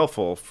very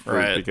helpful.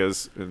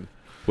 Because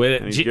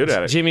he's good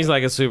at it. Jimmy's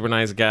a super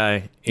nice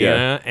guy.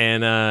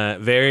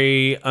 And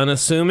very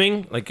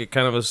unassuming,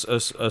 kind of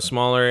a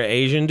smaller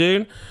Asian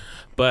dude.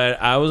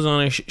 But I was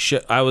on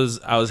I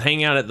was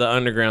hanging out at the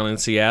Underground in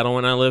Seattle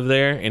when I lived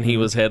there, and he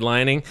was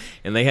headlining,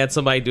 and they had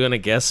somebody doing a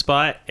guest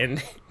spot,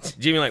 and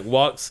Jimmy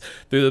walks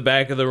through the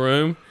back of the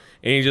room,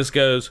 and he just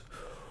goes,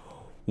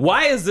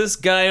 "Why is this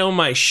guy on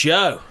my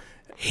show?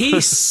 He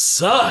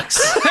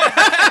sucks."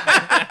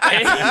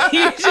 And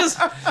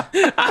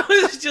I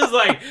was just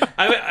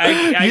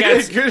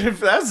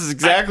that's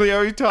exactly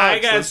how he talks. I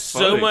got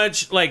so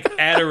much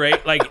adoration.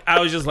 I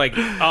was just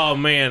oh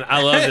man,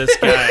 I love this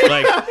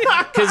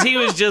guy. Because he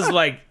was just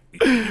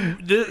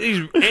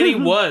he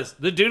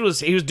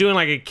was doing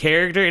like a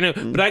character,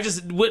 but I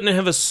just wouldn't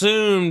have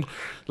assumed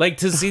like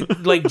to see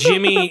like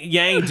Jimmy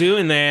Yang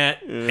doing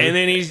that, and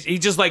then he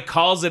just like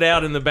calls it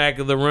out in the back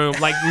of the room,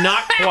 like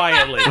not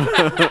quietly.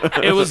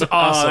 It was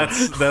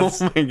awesome.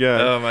 That's Oh my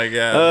god. oh my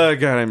god. Oh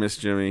god, I miss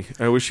Jimmy.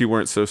 I wish he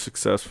weren't so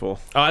successful.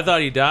 Oh, I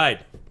thought he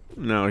died.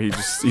 No, he's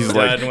Dad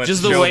like, went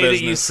Just to the show way that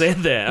business. you said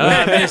that.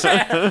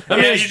 Oh, I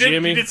miss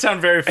Jimmy. You did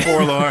sound very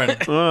forlorn.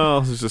 well,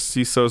 it's just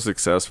he's so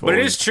successful. But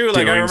it is true.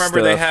 Like I doing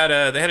remember they stuff.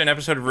 had an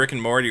episode of Rick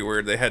and Morty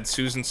where they had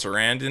Susan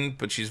Sarandon,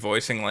 but she's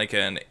voicing like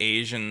an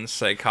Asian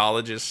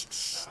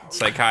psychiatrist.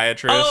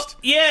 Oh,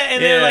 yeah,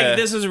 and they're Yeah. like,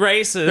 this is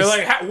racist. They're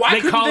like, why they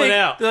couldn't call they, it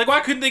out. They're like,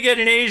 why couldn't they get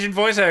an Asian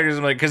voice actor?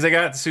 I'm like, because they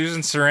got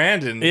Susan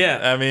Sarandon.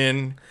 Yeah. I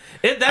mean,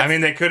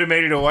 That's- they could have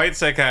made it a white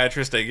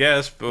psychiatrist, I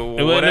guess, but It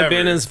whatever. wouldn't have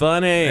been as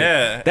funny.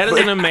 Yeah. That is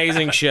an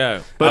amazing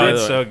show. But by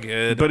it's the so way.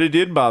 good. But it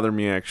did bother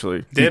me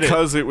actually Did it?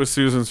 because it was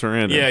Susan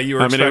Sarandon. Yeah, you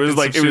were I mean, it was expecting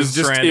like some it was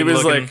Susan just Sarandon it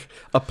was looking- like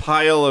a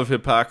pile of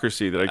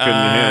hypocrisy that I couldn't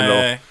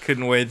handle.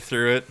 Couldn't wade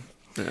through it.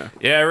 Yeah.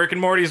 Yeah, Rick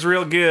and Morty's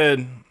real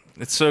good.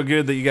 It's so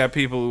good that you got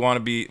people who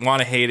want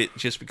to hate it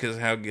just because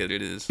of how good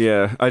it is.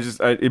 Yeah,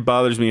 it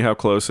bothers me how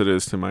close it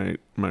is to my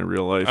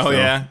real life. Oh though.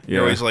 yeah, yeah.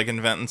 you're always like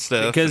inventing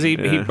stuff. Because he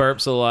Yeah.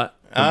 burps a lot.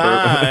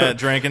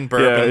 Drinking Yeah,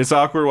 bourbon. it's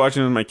awkward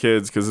watching with my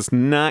kids because it's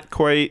not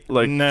quite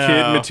like No.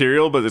 kid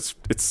material, but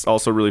it's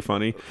also really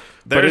funny.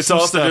 But There's it's some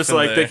also stuff just in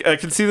like there. I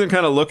can see them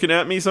kind of looking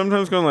at me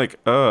sometimes, going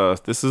like,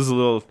 this is a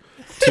little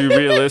too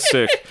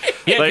realistic."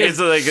 Yeah, like 'cause it's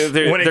like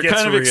they're, when it they're gets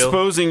kind of real.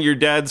 exposing your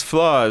dad's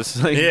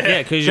flaws. Like,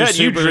 Yeah, because you're Dad,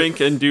 you super... drink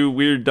and do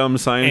weird dumb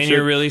science and shit.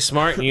 you're really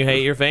smart and you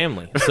hate your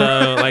family.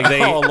 So, like,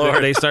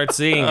 they start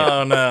seeing it.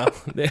 Oh no.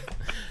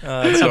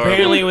 That's horrible.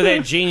 Apparently, with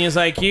that genius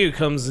IQ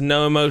comes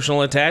no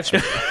emotional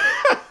attachment.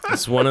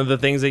 It's one of the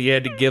things that you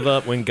had to give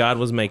up when God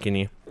was making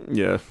you.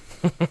 Yeah,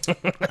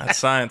 That's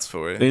science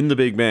for you. in the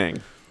Big Bang.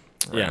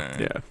 Yeah.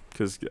 Yeah,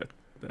 because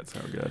that's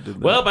how God did that.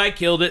 Well, I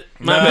killed it.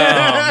 No, My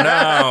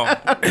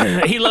bad.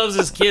 no. He loves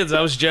his kids.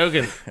 I was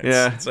joking.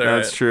 yeah, it's all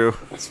that's right. true.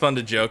 It's fun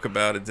to joke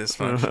about a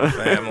dysfunctional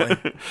family.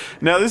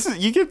 Now this is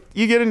you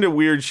get into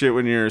weird shit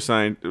when you're a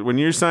scientist.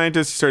 You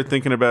start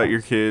thinking about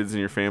your kids and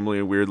your family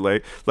in weird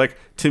like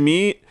to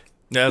me.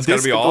 Yeah, it's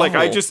gotta be awful. Like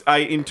I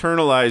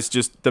internalize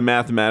just the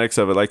mathematics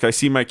of it. Like I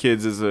see my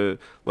kids as an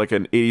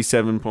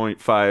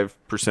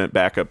 87.5%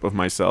 backup of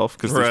myself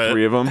because Right. there's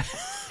 3 of them.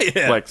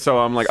 Yeah. Like so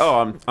I'm like,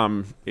 oh,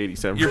 I'm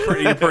 87. You're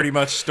pretty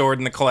much stored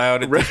in the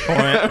cloud at this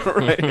point.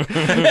 right.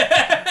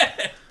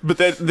 But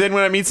then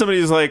when I meet somebody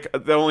who's like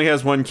that only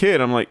has 1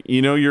 kid, I'm like,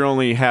 you're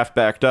only half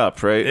backed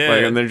up, right? Yeah.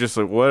 Like, and they're just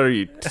like, what are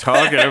you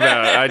talking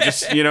about? I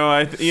just,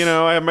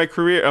 I have my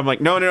career. I'm like,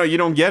 no, you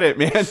don't get it,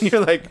 man.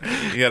 You're like,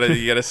 You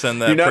gotta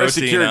send that. you're not a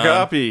protein secure on.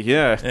 copy.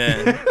 Yeah.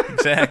 Yeah,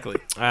 exactly.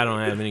 I don't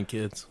have any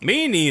kids.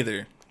 Me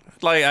neither.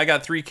 Like I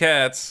got 3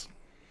 cats.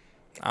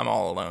 I'm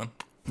all alone.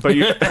 But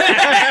you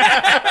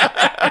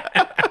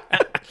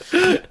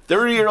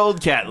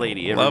 30-year-old cat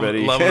lady,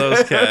 everybody. Love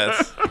those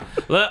cats.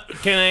 Look,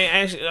 can I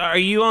ask? Are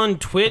you on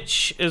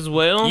Twitch as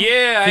well?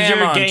 Yeah, I 'Cause am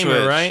you're a on gamer,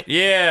 Twitch. right?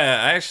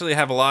 Yeah, I actually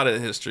have a lot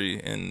of history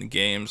in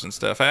games and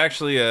stuff. I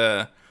actually,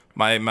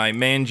 my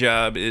main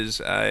job is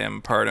I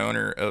am part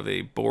owner of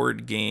a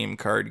board game,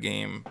 card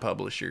game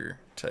publisher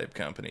type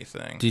company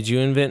thing. Did you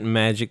invent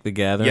Magic the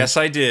Gathering? Yes,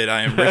 I did.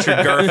 I am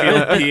Richard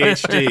Garfield,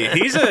 PhD.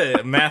 He's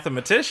a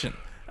mathematician.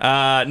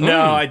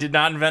 No, I did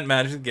not invent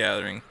Magic the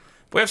Gathering.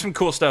 We have some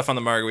cool stuff on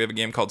the market. We have a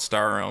game called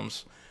Star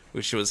Realms,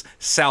 which was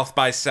South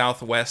by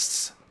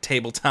Southwest's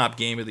tabletop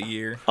game of the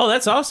year. Oh,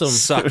 that's awesome.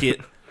 Suck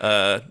It,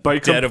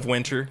 Dead of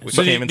Winter, which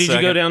So came in did you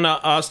second. go down to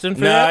Austin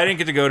for No, that? I didn't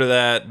get to go to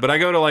that, but I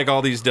go to like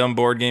all these dumb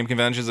board game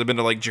conventions. I've been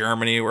to like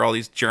Germany, where all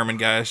these German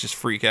guys just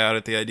freak out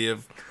at the idea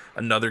of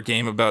another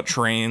game about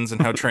trains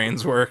and how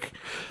trains work.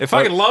 If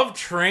I love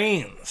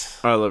trains,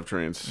 I love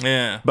trains.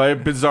 yeah. By a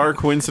bizarre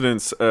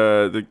coincidence,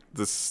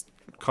 this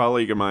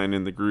colleague of mine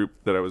in the group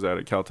that I was at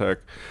Caltech,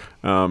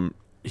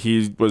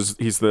 he's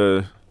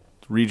the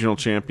regional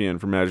champion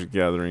for Magic the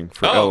Gathering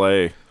for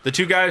LA. The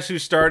 2 guys who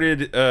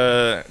started,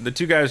 the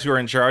 2 guys who are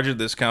in charge of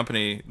this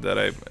company that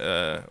I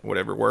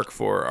work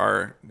for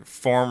are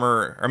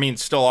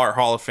still are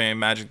Hall of Fame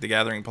Magic the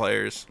Gathering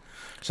players.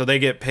 So they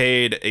get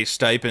paid a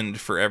stipend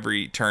for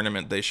every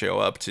tournament they show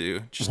up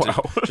to, just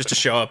to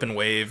show up and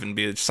wave and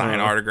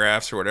sign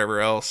autographs or whatever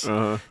else.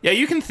 Yeah,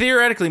 you can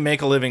theoretically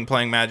make a living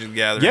playing Magic the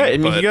Gathering. Yeah,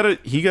 and but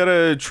he got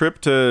a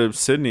trip to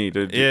Sydney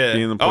to be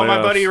in the playoffs. Oh,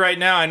 my buddy right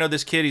now, I know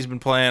this kid, he's been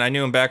playing. I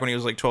knew him back when he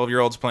was like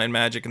 12-year-olds playing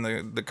Magic in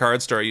the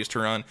card store I used to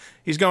run.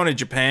 He's going to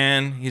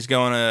Japan. He's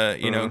going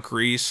to,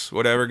 Greece,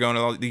 whatever.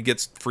 He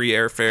gets free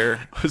airfare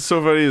It's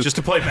so funny. just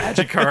to play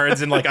Magic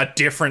cards in like a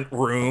different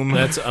room.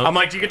 I'm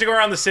like, do you get to go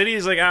around the city?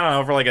 He's like, I don't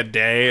know, for like a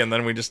day, and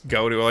then we just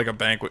go to like a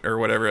banquet or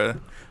whatever, a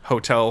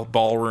hotel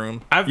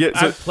ballroom. I've Yeah,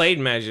 so- played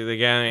Magic the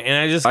Gathering,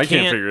 and I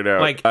can't figure it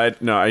out. Like,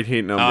 I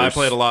hate numbers. I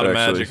played a lot of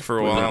actually. Magic for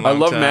a while. I love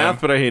long time.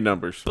 math, but I hate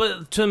numbers.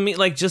 but to me,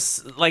 like,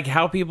 just like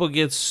how people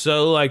get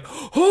so like,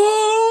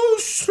 oh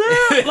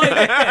snap!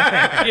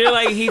 Like, you're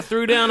like, he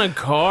threw down a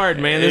card,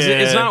 man.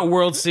 It's not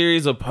World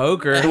Series of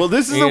Poker. Well,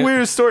 this is the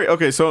weirdest story.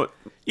 Okay, so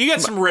You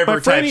get some river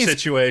type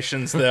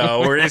situations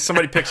though, where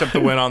somebody picks up the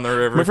win on the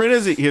river. my friend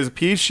has a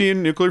PhD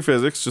in nuclear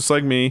physics, just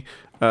like me.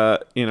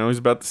 He's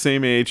about the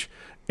same age,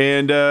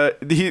 and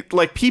he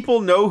like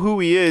people know who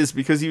he is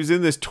because he was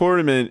in this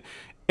tournament.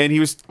 And he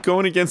was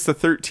going against a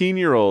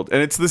 13-year-old,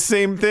 and it's the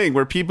same thing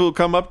where people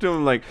come up to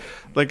him like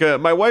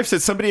my wife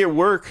said somebody at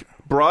work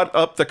brought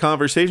up the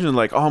conversation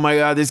like, oh my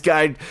god, this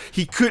guy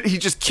he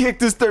just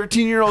kicked this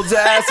 13-year-old's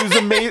ass. It was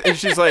amazing. And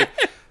she's like,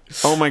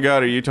 oh my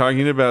god, are you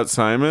talking about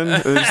Simon?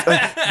 It's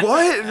like,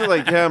 what? And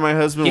like, yeah, my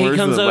husband works. He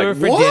comes with him. over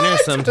Like, for what? dinner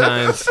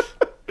sometimes.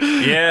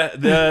 Yeah,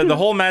 the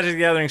whole Magic the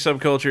Gathering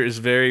subculture is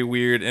very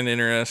weird and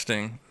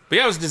interesting. But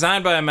yeah, it was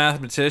designed by a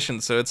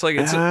mathematician, so it's like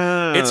it's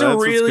a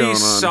really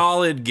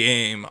solid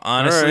game,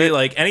 honestly. Right.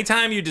 Like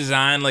anytime you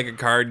design like a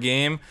card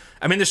game,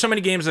 I mean, there's so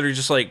many games that are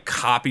just like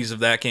copies of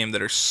that game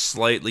that are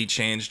slightly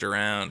changed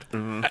around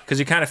because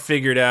you kind of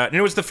figured out. And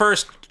it was the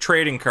first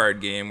trading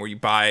card game where you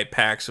buy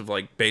packs of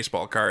like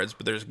baseball cards,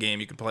 but there's a game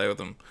you can play with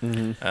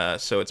them.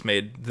 So it's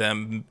made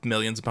them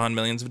millions upon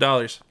millions of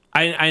dollars.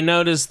 I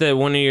noticed that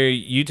one of your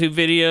YouTube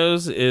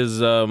videos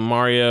is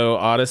Mario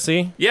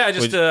Odyssey. Yeah, I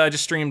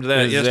just streamed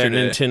that yesterday.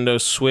 That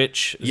Nintendo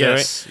Switch. Is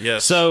Yes, that right?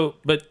 yes. So,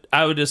 but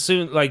I would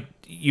assume like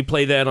you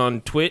play that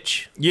on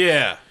Twitch.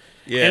 Yeah.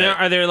 And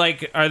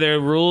are there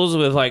rules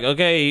with like,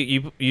 okay,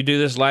 you do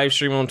this live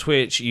stream on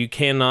Twitch, you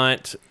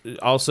cannot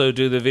also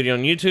do the video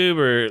on YouTube,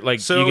 or like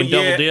you can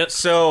double dip?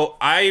 So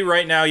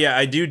right now,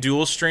 I do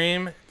dual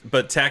stream,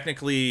 but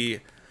technically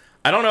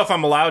I don't know if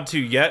I'm allowed to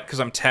yet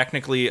because I'm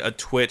technically a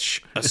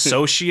Twitch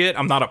associate.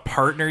 I'm not a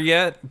partner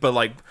yet, but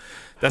like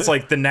that's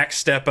like the next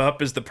step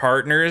up is the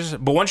partners.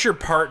 But once you're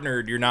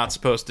partnered, you're not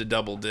supposed to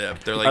double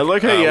dip. They're like, I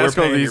like how you ask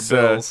all paying these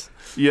your bills.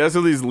 you ask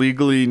all these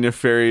legally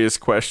nefarious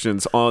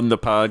questions on the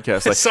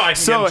podcast. Like, So I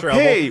can get in trouble.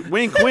 Hey,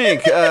 wink,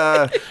 wink.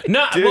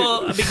 No,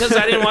 well, because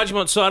I didn't watch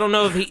him, so I don't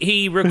know if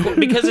he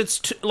because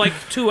it's like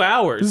 2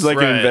 hours. It's like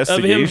an Right. Of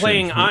Of investigation. him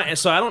playing,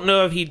 so I don't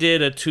know if he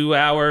did a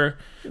 2-hour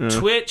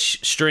Twitch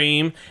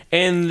stream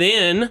and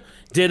then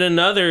did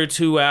another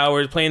 2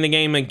 hours playing the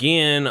game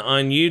again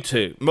on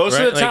YouTube. Most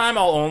right? of the time,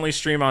 I'll only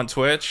stream on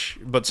Twitch,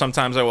 but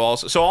sometimes I will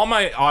also. So all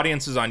my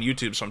audience is on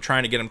YouTube, so I'm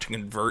trying to get them to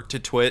convert to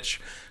Twitch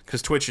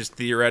because Twitch is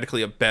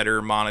theoretically a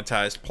better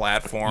monetized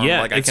platform.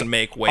 Yeah, like I it's can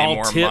make way all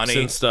more tips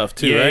money and stuff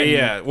too. Yeah, right?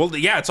 yeah. Well,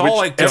 yeah, it's all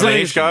like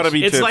everything's donations. got to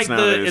be It's tips like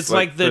nowadays.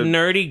 the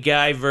nerdy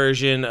guy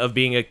version of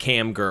being a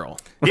cam girl.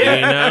 Yeah,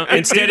 you know?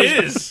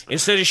 it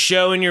Instead of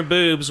showing your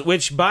boobs,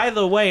 which by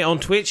the way, on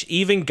Twitch,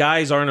 even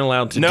guys aren't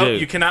allowed to do. No,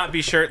 you cannot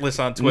be shirtless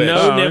on Twitch.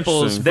 No Oh,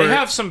 nipples. interesting. They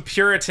have some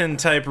Puritan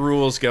type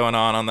rules going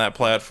on that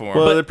platform.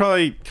 Well, they're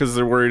probably because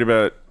they're worried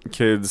about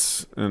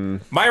kids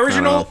and My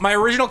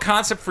original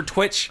concept for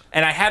Twitch,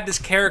 and I had this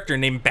character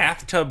named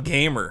Bathtub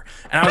Gamer,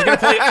 and I was gonna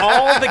play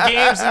all the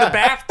games in the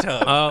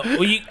bathtub.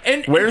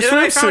 And Wear then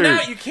I found swimsuit.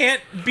 out you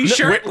can't be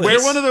shirtless. wear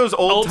one of those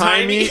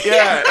old-timey. Old-timey?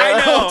 Yeah,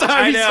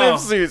 I know.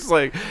 swimsuits.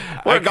 Like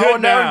we're could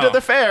going down now. to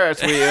the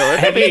Ferris wheel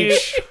at the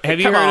beach. Have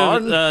you Come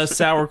heard on. of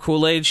Sour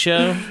Kool-Aid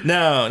Show?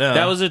 No.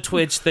 That was a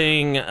Twitch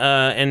thing,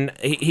 and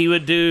he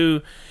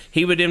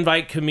would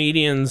invite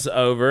comedians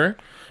over,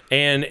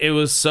 and it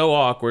was so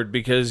awkward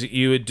because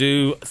you would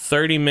do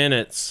 30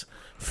 minutes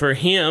for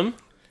him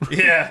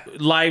yeah.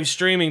 live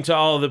streaming to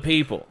all of the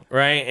people,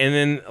 right? And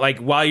then like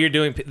while you're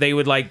doing, they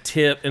would like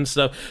tip and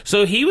stuff.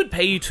 So he would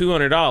pay you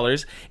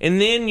 $200,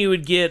 and then you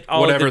would get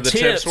all Whatever of the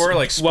tips were,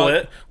 like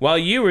split? while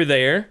you were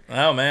there.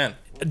 Oh man.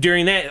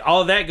 During that,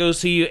 all of that goes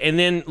to you, and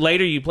then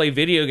later you play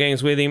video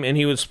games with him, and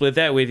he would split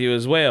that with you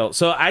as well.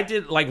 So I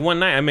did like one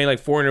night, I made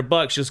like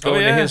 $400 just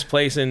going to his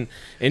place and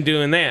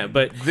doing that.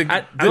 But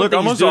I don't Look, think he's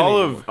almost doing all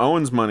it of anymore.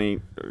 Owen's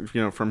money,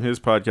 from his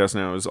podcast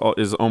now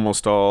is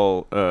almost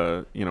all,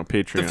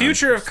 Patreon. The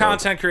future of So-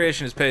 content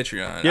creation is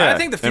Patreon. Yeah, I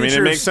think the future.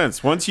 it makes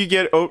sense once we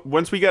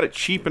got it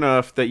cheap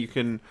enough that you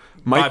can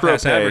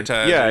Bypass micropay.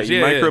 advertisers. Yeah,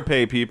 you Yeah, yeah.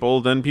 micropay people,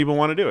 then people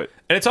want to do it.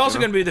 And it's also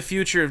going to be the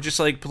future of just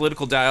like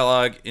political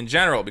dialogue in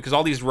general, because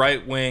all these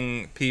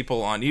right-wing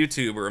people on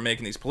YouTube are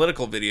making these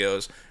political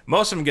videos.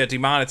 Most of them get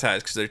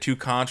demonetized because they're too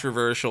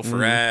controversial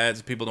for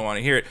ads. People don't want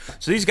to hear it.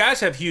 So these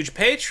guys have huge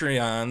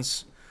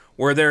Patreons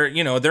where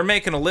they're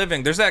making a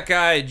living. There's that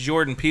guy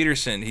Jordan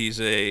Peterson. He's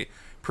a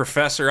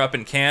professor up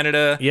in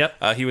Canada.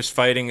 Yep. He was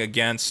fighting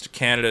against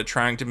Canada,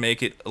 trying to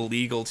make it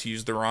illegal to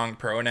use the wrong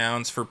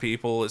pronouns for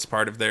people as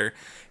part of their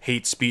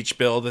hate speech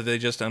bill that they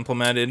just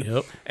implemented.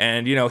 Yep.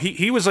 And,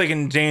 he was like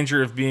in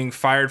danger of being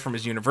fired from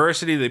his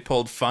university. They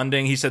pulled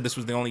funding. He said this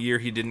was the only year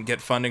he didn't get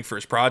funding for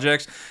his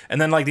projects. And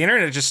then like the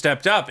internet just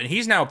stepped up, and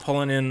he's now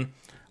pulling in,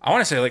 I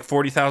want to say like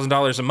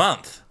 $40,000 a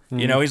month.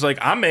 He's like,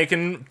 I'm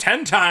making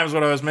 10 times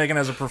what I was making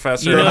as a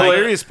professor. The know,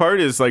 hilarious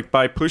part is like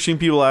by pushing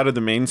people out of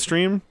the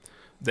mainstream,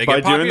 They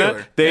by get popular.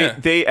 doing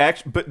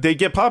that. They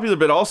get popular,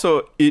 but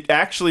also it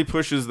actually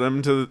pushes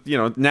them to,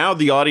 now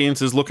the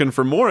audience is looking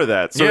for more of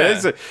that.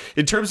 So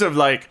in terms of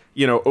like,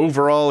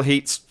 overall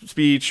hate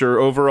speech or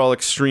overall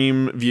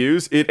extreme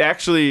views, it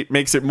actually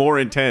makes it more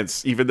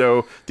intense, even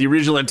though the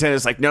original intent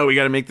is like, no, we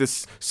got to make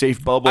this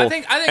safe bubble. I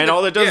think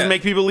all that does is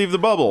make people leave the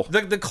bubble.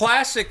 The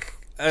classic,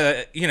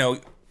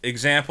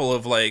 example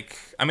of like,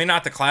 I mean,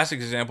 not the classic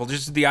example,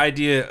 just the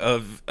idea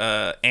of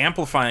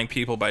amplifying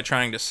people by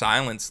trying to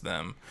silence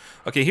them.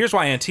 Okay, here's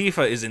why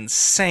Antifa is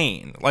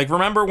insane. Like,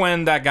 remember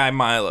when that guy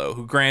Milo,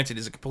 who granted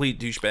is a complete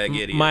douchebag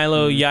idiot.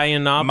 Milo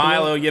Yiannopoulos?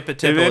 Milo If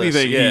Yiannopoulos.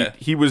 anything,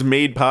 he was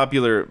made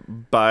popular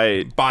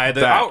by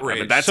the outrage. I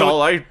mean, that's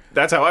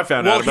how I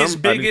found out about him. Well, his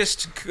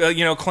biggest,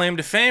 claim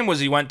to fame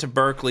was he went to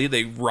Berkeley.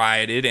 They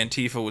rioted.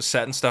 Antifa was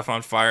setting stuff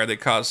on fire. They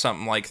caused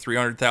something like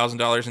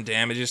 $300,000 in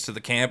damages to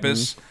the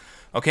campus.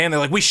 Okay, and they're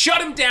like, we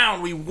shut him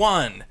down. We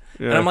won.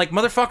 Yeah. And I'm like,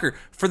 motherfucker,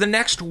 for the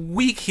next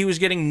week, he was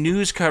getting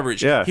news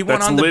coverage. Yeah, he went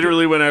that's on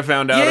literally when I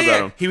found out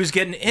about him. He was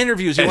getting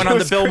interviews. He went on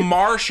the Bill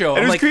Maher show.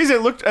 And it was crazy. I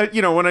looked at,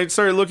 when I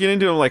started looking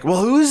into him, like,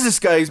 well, who is this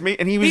guy? He's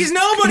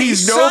nobody.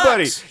 He's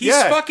nobody. He's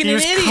fucking an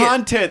idiot. He was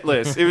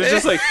contentless. It was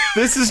just like,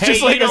 this is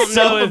just like a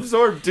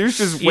self-absorbed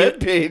douche's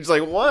webpage.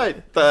 Like,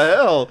 what the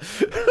hell?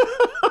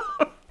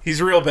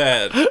 He's real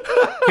bad.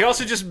 He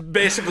also just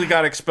basically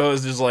got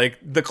exposed as like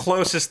the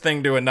closest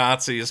thing to a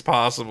Nazi as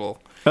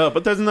possible.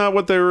 But that's not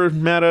what they were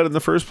mad at in the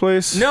first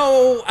place.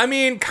 No, I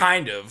mean,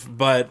 kind of,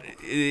 but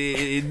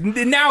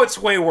now it's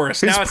way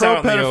worse. His now it's out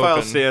in the pro-pedophile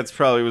open. stance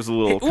probably was a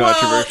little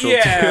controversial,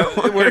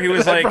 too. Where he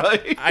was like,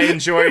 I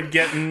enjoyed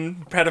getting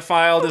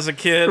pedophiled as a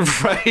kid.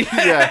 Right,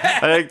 yeah.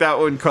 I think that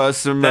one caused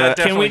some...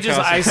 Can we just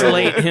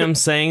isolate him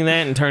saying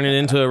that and turn it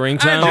into a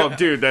ringtone? Oh,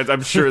 dude,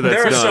 I'm sure that's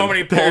There are done. so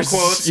many pull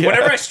quotes. Yeah.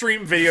 Whenever I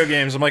stream video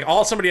games, I'm like,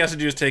 all somebody has to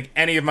do is take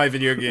any of my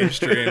video game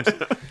streams.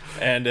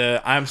 And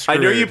I'm screwed.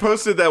 I know you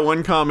posted that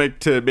one comic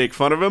to make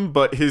fun of him,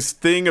 but his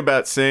thing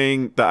about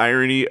saying the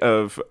irony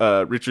of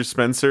Richard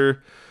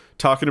Spencer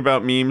talking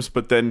about memes,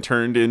 but then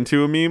turned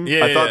into a meme.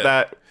 I thought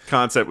that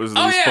concept was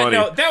funny.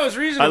 No, that was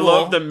reasonable. I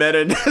love the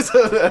meta-ness.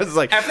 I was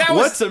like,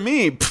 what's a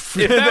meme?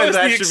 And then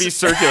that should be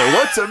circular.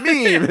 What's a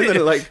meme? And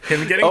then like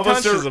him getting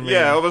punched is a meme.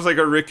 Yeah, almost like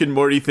a Rick and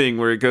Morty thing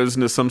where it goes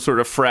into some sort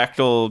of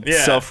fractal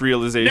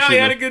self-realization. No, he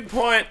had a good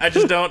point. I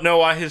just don't know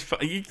why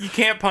you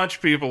can't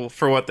punch people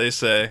for what they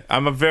say.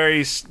 I'm a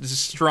very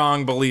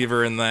strong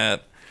believer in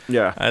that.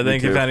 Yeah, I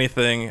think if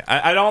anything,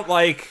 I don't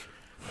like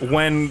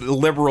when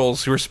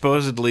liberals who are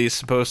supposedly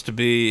supposed to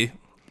be,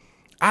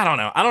 I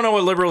don't know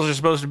what liberals are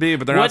supposed to be,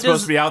 but they're not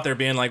supposed to be out there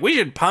being like, we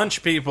should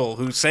punch people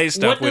who say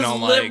stuff we don't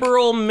like. What does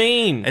liberal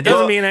mean? It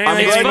doesn't mean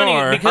anything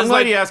anymore. I'm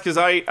glad you asked, because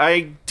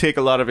I take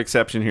a lot of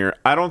exception here.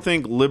 I don't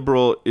think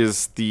liberal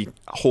is the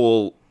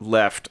whole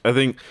left. I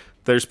think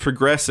there's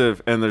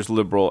progressive and there's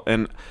liberal.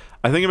 And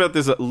I think about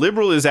this,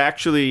 liberal is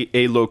actually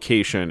a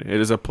location. It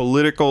is a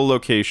political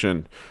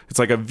location. It's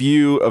like a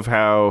view of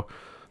how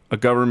a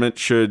government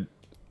should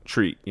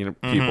treat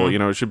people.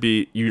 It should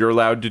be, you're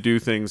allowed to do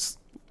things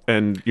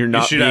and you're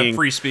not you should have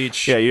free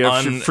speech. Yeah, you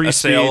have free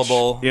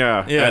unassailable. Speech.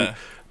 Yeah.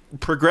 And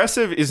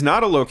progressive is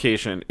not a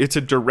location, it's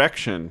a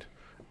direction.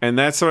 And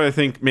that's what I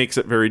think makes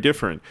it very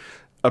different.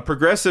 A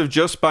progressive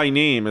just by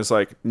name is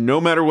like, no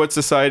matter what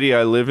society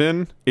I live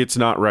in, it's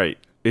not right.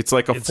 It's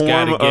like a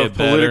form of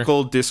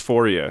political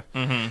dysphoria.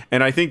 Mm-hmm.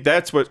 And I think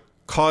that's what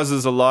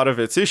causes a lot of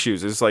its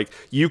issues. Is like,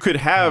 you could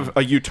have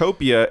a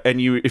utopia,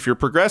 and if you're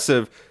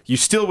progressive, you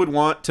still would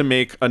want to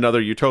make another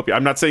utopia.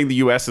 I'm not saying the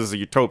US is a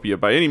utopia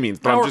by any means,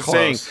 but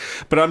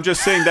I'm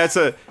just saying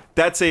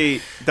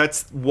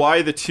that's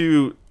why the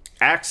two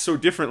act so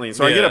differently.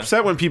 So I get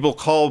upset when people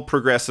call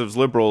progressives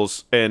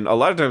liberals, and a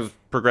lot of times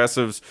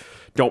progressives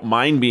don't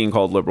mind being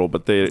called liberal,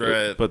 but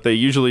they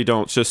usually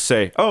don't just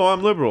say, "Oh,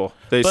 I'm liberal."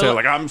 They say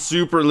like, "I'm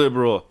super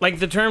liberal." Like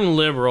the term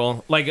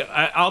liberal, like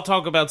I'll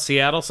talk about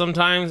Seattle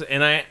sometimes,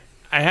 and I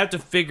have to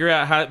figure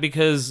out how,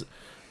 because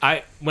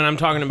when I'm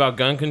talking about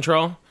gun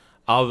control,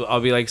 I'll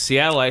be like,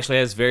 Seattle actually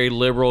has very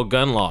liberal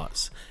gun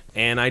laws.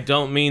 And I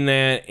don't mean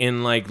that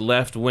in like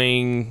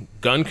left-wing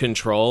gun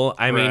control.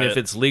 I mean, if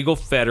it's legal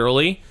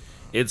federally,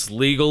 it's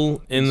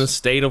legal in the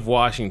state of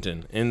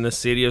Washington, in the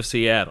city of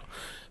Seattle.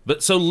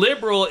 But so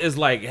liberal is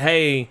like,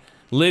 hey,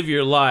 live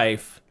your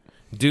life,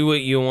 do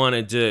what you want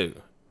to do.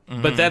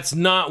 Mm-hmm. But that's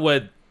not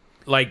what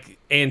like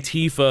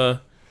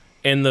Antifa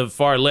and the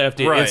far left.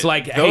 It's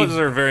like, those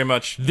are very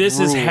much this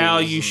is how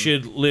you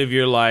should live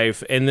your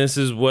life, and this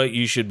is what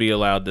you should be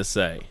allowed to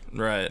say.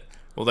 Right.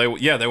 Well,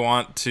 they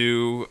want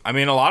to. I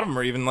mean, a lot of them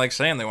are even like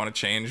saying they want to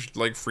change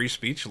like free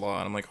speech law,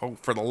 and I'm like, oh,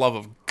 for the love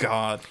of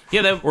God!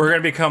 Yeah, we're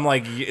gonna become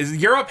like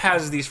Europe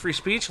has these free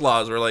speech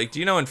laws. Where like, do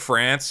you know in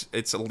France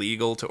it's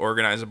illegal to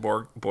organize a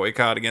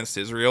boycott against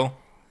Israel?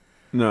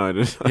 No, I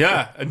didn't.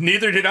 Yeah,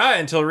 neither did I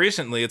until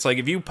recently. It's like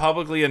if you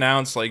publicly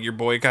announce like you're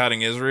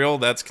boycotting Israel,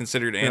 that's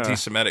considered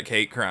anti-Semitic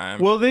hate crime.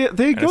 Well, they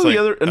go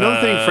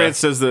another thing France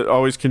says that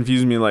always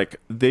confuses me. Like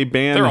they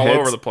ban they're all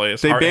over the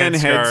place. They ban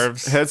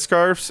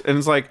headscarves, and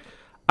it's like,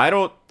 I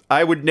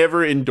I would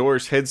never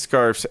endorse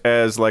headscarves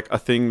as like a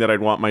thing that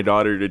I'd want my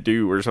daughter to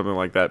do or something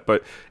like that.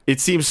 But it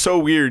seems so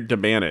weird to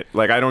ban it.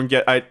 Like I don't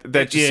get.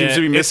 That just seems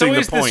to be missing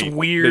the point. It's this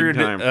weird.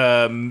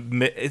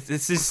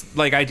 It's this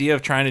like idea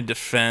of trying to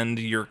defend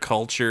your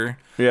culture.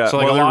 Yeah, so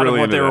like a lot of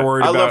what they were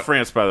worried about. I love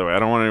France, by the way. I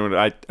don't want anyone.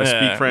 I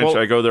speak French. Well,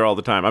 I go there all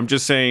the time. I'm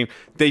just saying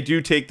they do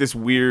take this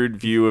weird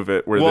view of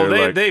it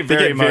where they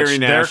very get much very their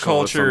nationalist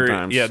culture.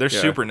 sometimes. Yeah, they're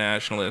super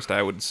nationalist.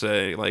 I would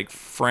say like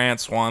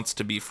France wants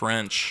to be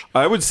French.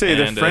 I would say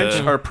the French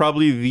are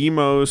probably the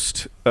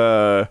most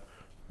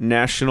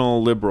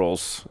national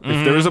liberals.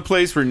 If there was a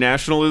place where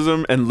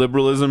nationalism and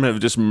liberalism have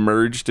just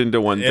merged into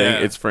one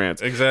thing, it's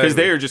France. Exactly, because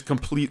they are just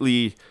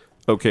completely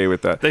okay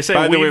with that. They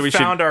say we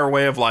found our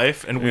way of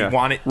life and we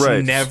want it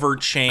to never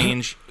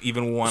change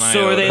even one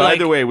iota. Are they By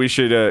the way, we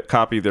should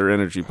copy their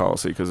energy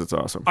policy because it's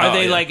awesome. Are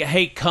they like,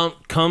 hey,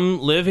 come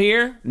live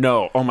here?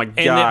 No. Oh my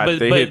God.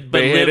 They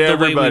hit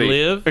everybody. The way we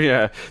live?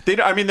 Yeah.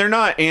 They're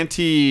not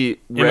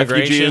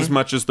anti-refugee as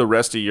much as the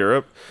rest of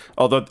Europe.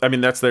 Although, I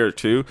mean, that's there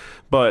too.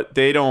 But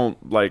they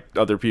don't like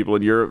other people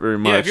in Europe very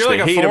much. Yeah, if you're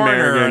like they a hate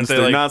foreigner, Americans.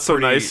 They're like not so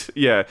nice.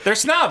 Yeah. They're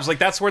snobs. Like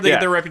that's where they get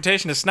their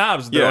reputation as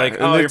snobs. They're like,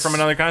 oh, you're from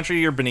another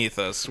country, you're beneath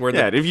us. We're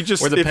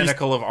the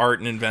pinnacle of art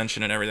and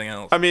invention and everything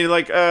else. I mean,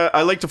 like,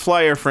 I like to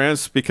fly Air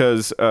France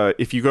because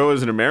if you go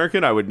as an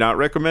American, I would not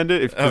recommend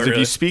it. Because if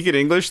you speak in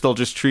English, they'll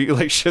just treat you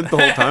like shit the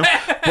whole time.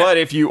 But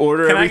if you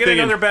order Can everything... I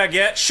get another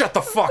baguette? Shut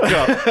the fuck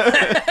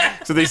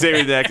up. So they say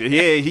with the accent,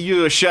 yeah,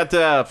 you shut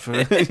up.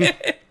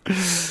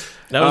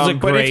 That was a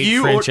great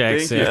French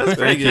accent. That's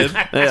very good.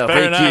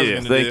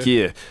 Thank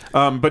you.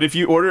 But if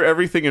you order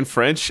everything in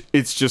French,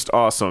 it's just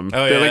awesome.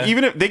 Oh, They're like,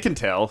 even if they can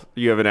tell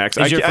you have an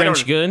accent. Is your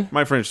French good?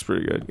 My French is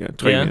pretty good.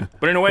 Yeah.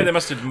 But in a way, they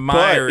must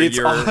admire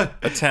your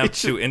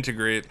attempt to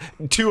integrate.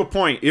 To a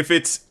point. If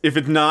it's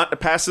not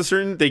past a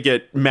certain, they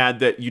get mad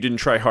that you didn't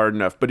try hard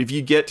enough. But if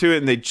you get to it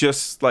and they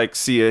just like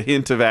see a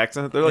hint of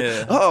accent, they're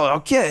like, oh,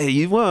 okay,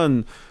 you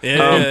won.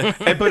 Yeah.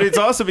 But it's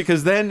also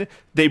because then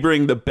they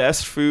bring the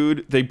best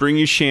food. They bring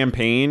you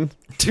champagne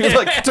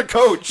to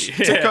coach,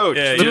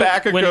 the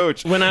back of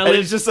coach. When I lived,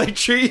 lived, it's just like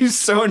treat you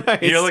so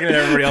nice. You're looking at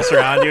everybody else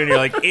around you, and you're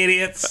like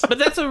idiots. But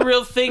that's a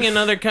real thing in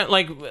other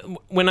like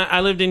when I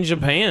lived in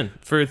Japan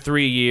for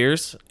 3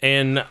 years,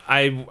 and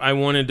I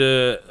wanted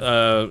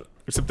to.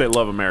 Except they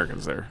love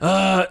Americans there.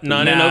 Not in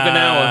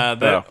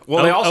Okinawa.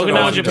 Well, they also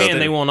Okinawa, Japan.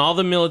 They want all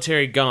the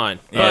military gone.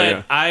 Yeah.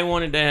 But I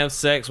wanted to have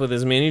sex with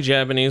as many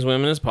Japanese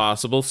women as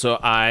possible, so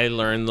I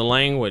learned the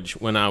language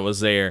when I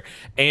was there,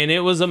 and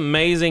it was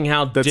amazing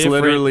how That's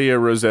different. literally a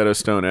Rosetta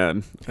Stone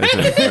ad. I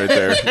think, right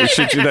there. That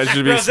should be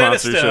a Rosetta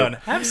sponsorship. Stone.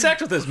 Have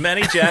sex with as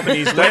many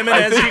Japanese women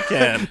as you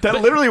can.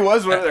 That literally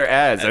was one of their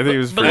ads. I think it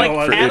was for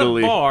at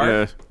Italy. a bar,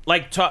 Yeah.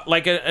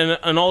 like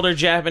an older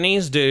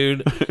Japanese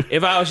dude,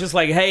 if I was just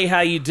like, hey,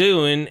 how you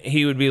doing?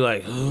 He would be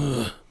like,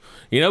 ugh.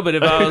 But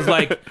if I was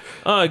like,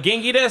 oh,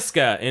 genki desu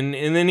ka? And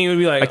then he would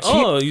be like,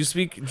 oh, you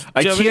speak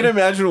Japanese? I can't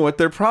imagine what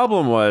their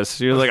problem was.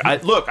 You're like,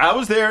 I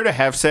was there to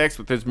have sex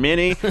with as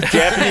many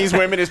Japanese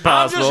women as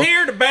possible. I'm just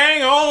here to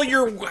bang all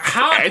your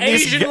hot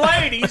Asian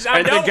ladies.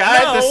 I don't know. The guy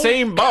at the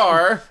same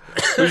bar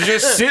was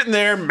just sitting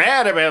there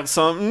mad about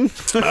something.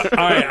 All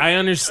right, I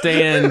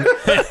understand.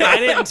 I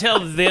didn't tell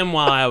them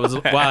while I was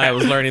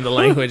learning the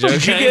language. Okay?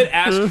 Did you get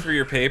asked for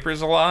your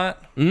papers a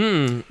lot?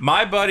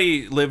 My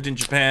buddy lived in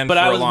Japan for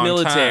a long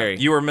military.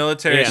 time. You were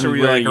military, so were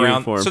you like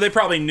around? So they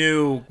probably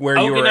knew where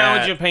you were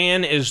at. Okinawa,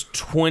 Japan is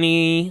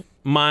 20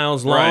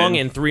 miles long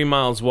and 3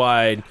 miles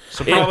wide.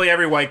 So probably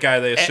every white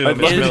guy they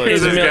assume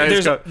is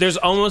military. There's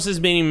almost as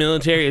many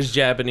military as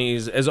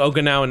Japanese as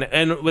Okinawa,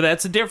 and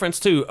that's the difference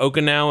too.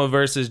 Okinawa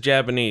versus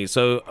Japanese.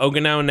 So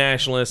Okinawa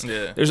nationalists.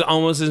 Yeah. There's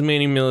almost as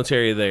many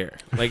military there.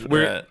 Like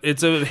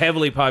it's a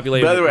heavily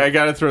populated. By the way, I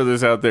got to throw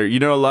this out there.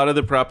 A lot of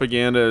the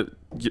propaganda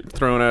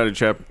thrown out of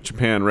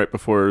Japan right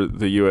before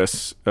the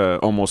U.S.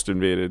 Almost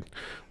invaded.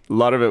 A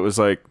lot of it was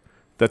like.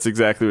 That's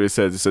exactly what it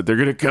said. It said, they're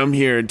going to come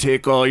here and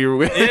take all your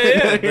women.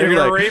 Yeah, they're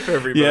going to rape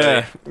everybody.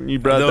 Yeah, you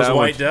brought those that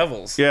white one.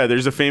 devils. Yeah,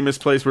 there's a famous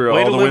place where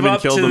all the women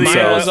killed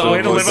themselves.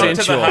 Way to live up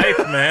to the hype,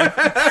 man.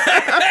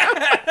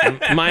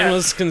 Mine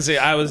was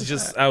I was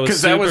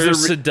super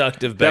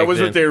seductive back then. That was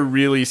what they were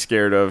really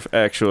scared of,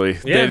 actually.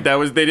 Yeah.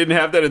 They didn't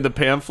have that in the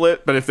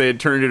pamphlet, but if they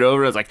had turned it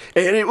over, I was like,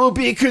 and it will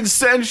be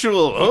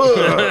consensual.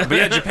 But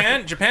yeah,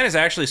 Japan is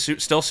actually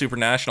still super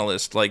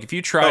nationalist. Like, if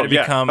you try to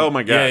become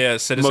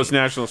citizen. Most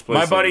nationalist place.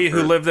 My buddy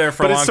who lived there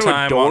for a long time. But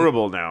it's so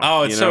adorable now.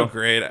 Oh, it's so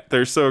great.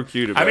 They're so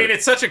cute about it. I mean,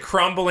 it's such a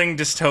crumbling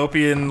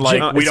dystopian,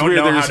 like, we don't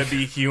know how to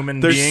be human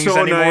beings so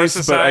anymore nice,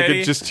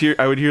 society. But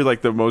I would hear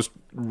like the most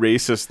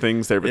racist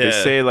things there, but they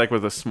say like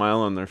with a smile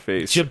on their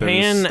face.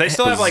 Japan, they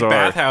still have like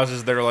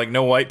bathhouses that are like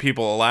no white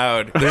people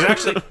allowed.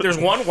 There's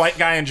one white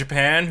guy in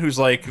Japan who's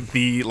like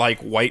the like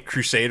white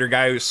crusader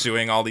guy who's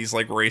suing all these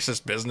like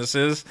racist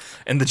businesses,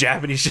 and the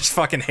Japanese just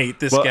fucking hate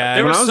this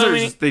guy. When I was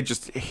there, they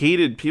just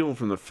hated people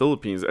from the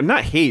Philippines, and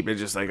not hate, but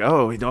just like,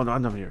 oh, we don't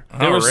want them here.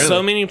 There were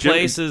so many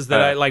places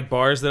that I like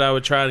bars that I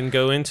would try and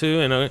go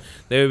into, and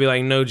they would be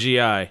like no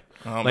GI.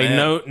 Oh, like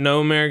man. no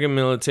American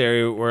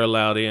military were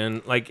allowed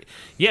in. Like,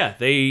 yeah,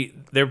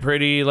 they're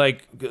pretty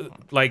like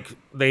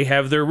they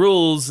have their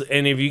rules,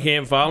 and if you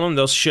can't follow them,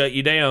 they'll shut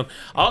you down.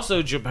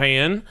 Also,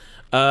 Japan,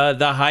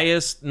 the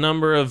highest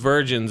number of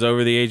virgins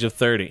over the age of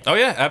 30. Oh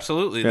yeah,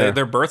 absolutely. Yeah.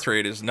 Their birth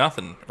rate is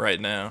nothing right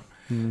now.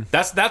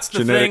 That's the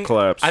Genetic thing.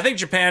 collapse. I think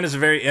Japan is a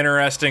very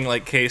interesting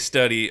like case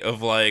study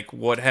of like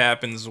what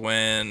happens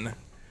when,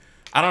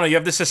 I don't know, you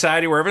have this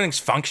society where everything's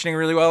functioning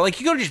really well. Like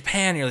you go to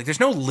Japan, you're like, there's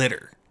no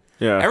litter.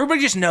 Yeah. Everybody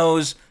just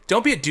knows.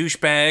 Don't be a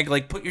douchebag.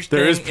 Like put your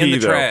There thing is in pee the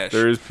though. trash.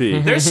 There is pee.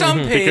 There's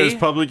some pee. Because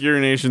public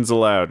urination's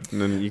allowed, and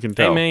then you can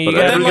tell. man, you But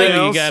gotta everything go,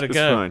 you else gotta is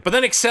go. fine. But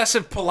then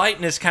excessive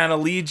politeness kind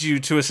of leads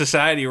you to a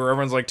society where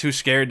everyone's like too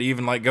scared to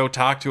even like go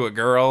talk to a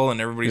girl, and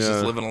everybody's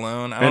just Yeah. living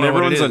alone. I don't And know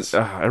what it everyone's is.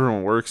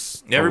 everyone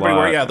works. Everybody, a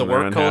lot, yeah, the and they're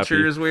work culture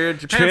unhappy. is weird.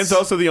 Japan's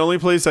also the only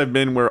place I've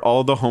been where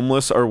all the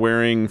homeless are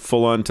wearing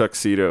full-on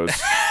tuxedos.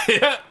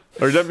 yeah.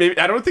 Or maybe,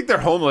 I don't think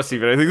they're homeless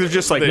even. I think they're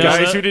just like No,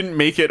 guys no. who didn't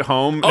make it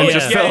home Oh, and yeah.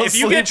 just fell if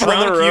you get asleep on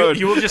the drunk, road.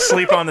 you will just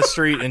sleep on the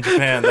street in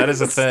Japan. That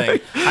is a thing.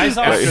 I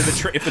saw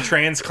After if the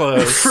trains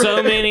close.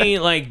 so many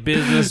like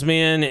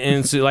businessmen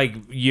into like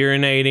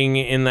urinating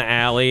in the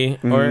alley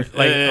or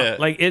like Yeah.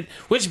 like it.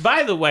 Which,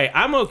 by the way,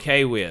 I'm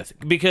okay with,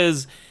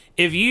 because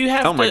if you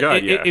have Oh my to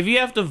God, yeah. if you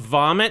have to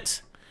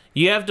vomit.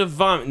 You have to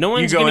vomit. No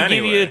one's go going to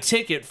give you anyway. a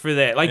ticket for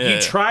that. Like, Yeah.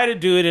 you try to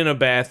do it in a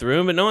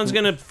bathroom, but no one's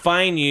going to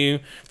fine you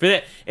for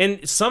that.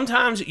 And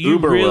sometimes you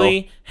Uber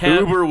really will. have...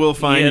 Uber will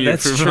fine yeah, you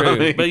that's for true.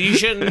 vomiting. But you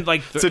shouldn't,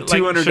 like... It's a like,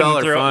 $200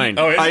 shouldn't throw- fine.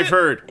 Oh, is I've it?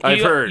 heard. I've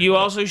heard. You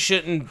also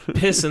shouldn't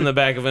piss in the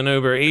back of an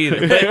Uber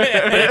either. But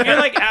if you're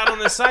like out on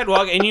the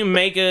sidewalk and you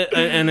make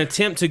an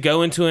attempt to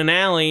go into an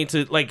alley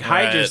to like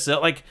hide Right.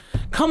 yourself, like,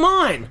 come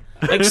on.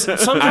 Like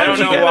sometimes I don't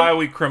you know gotta- why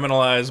we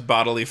criminalize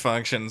bodily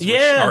functions,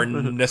 Yeah. which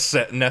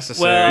are necessary.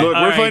 Well, Look,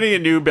 all we're right. finding a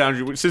new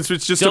boundary. Since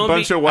it's just Don't a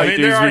bunch be- of white I mean,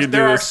 dudes, we can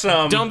there do are this.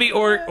 some. Don't be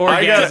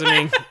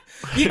orgasming.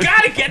 You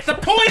gotta get the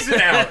poison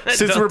out.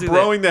 Since Don't we're do that.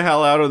 broing the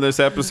hell out on this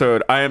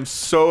episode, I am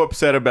so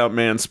upset about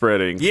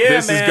manspreading. Yeah,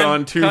 this man. has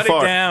gone too Cut it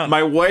far. down.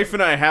 My wife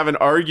and I have an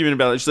argument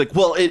about it. She's like,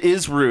 "Well, it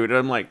is rude," and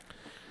I'm like,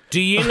 Do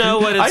you know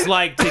what it's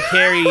like to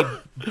carry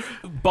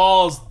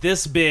balls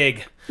this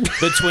big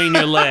between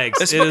your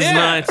legs? It is Yeah.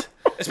 not.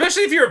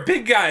 Especially if you're a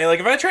big guy. Like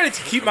if I try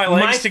to keep my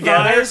legs My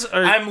together, thighs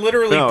are- I'm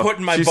literally No,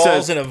 putting my she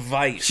balls says- in a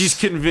vice. she's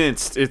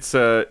convinced it's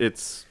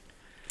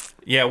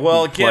yeah.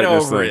 Well, get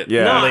Politeness over thing. it,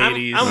 Yeah. No,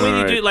 ladies. I'm with you,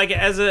 Alright. dude. Like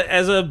as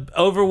a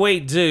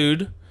overweight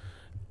dude,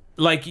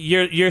 like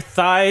your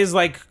thighs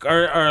like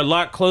are a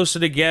lot closer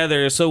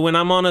together. So when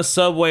I'm on a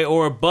subway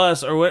or a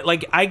bus or what,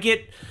 like I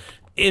get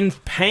in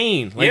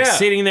pain, like Yeah.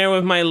 sitting there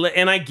with my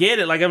and I get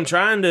it. Like I'm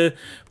trying to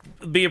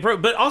be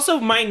but also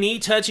my knee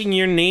touching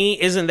your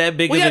knee isn't that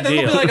big Well, yeah, of a then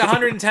deal. there'll be like a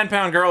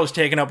 110-pound girl who's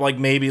taking up like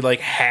maybe like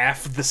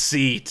half the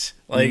seat.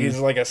 Like it's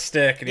like a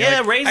stick. And you're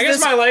Yeah, like, raise I guess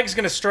this- my leg's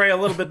gonna stray a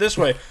little bit this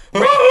way.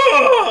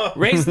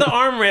 Raise the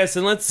armrest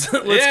and let's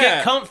Yeah.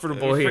 get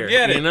comfortable here.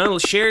 Forget it. You know,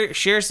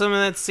 share some of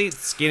that seat,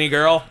 skinny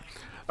girl.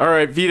 all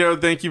right, Vito.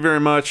 Thank you very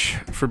much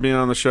for being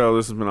on the show.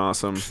 This has been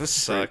awesome. This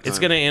sucked. It's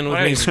gonna end with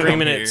Why me did you come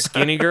screaming here? at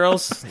skinny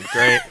girls.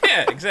 Great.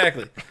 Yeah,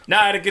 exactly. No,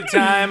 I had a good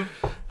time.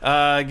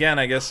 Again,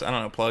 I guess, I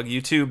don't know, plug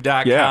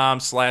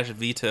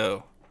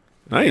youtube.com/Vito.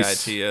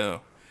 Nice.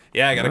 VITO.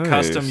 Yeah, I got a Nice.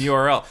 custom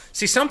URL.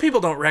 See, some people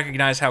don't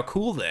recognize how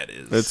cool that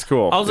is. It's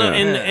cool. Also, Yeah.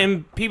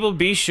 and people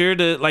be sure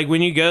to, like,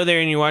 when you go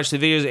there and you watch the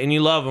videos and you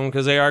love them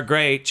because they are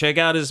great, check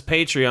out his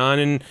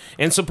Patreon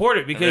and support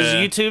it because Yeah.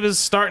 YouTube is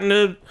starting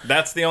to.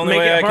 That's the only Make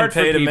way it I can hard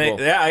for pay to make.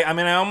 people. Yeah, I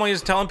mean, I'm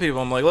always telling people,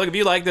 I'm like, look, if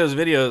you like those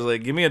videos,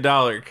 like, give me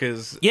 $1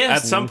 because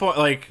Yes. at some point,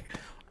 like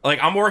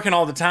I'm working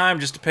all the time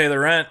just to pay the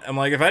rent. I'm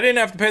like, if I didn't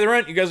have to pay the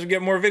rent, you guys would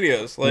get more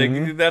videos.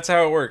 Like, that's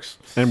how it works.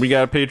 And we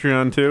got a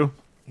Patreon too.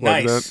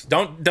 Plug Nice. that.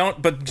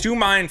 Don't. But do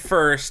mine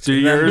first.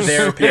 Do then yours?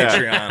 Their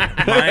Yeah.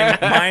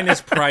 Patreon. Mine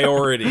is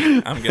priority.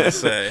 I'm gonna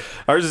say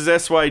Ours is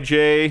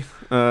SYJ.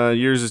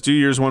 Yours is do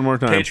yours one more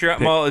time.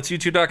 Patreon. Well, it's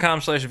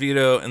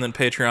youtube.com/Vito and then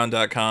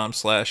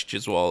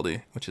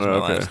patreon.com/Gesualdi, which is my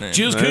Okay. last name.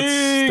 Jizz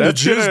King!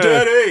 That's Jizz it.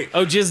 Daddy.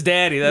 Oh, Jizz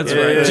Daddy. That's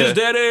right. Yeah. Jizz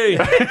Daddy.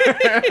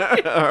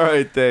 All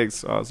right,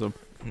 thanks. Awesome.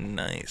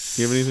 Nice.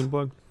 You have anything to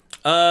plug?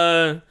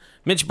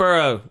 Mitch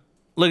Burrow.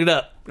 Look it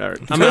up. All right.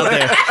 I'm out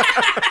there.